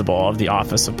constable of the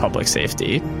Office of Public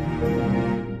Safety.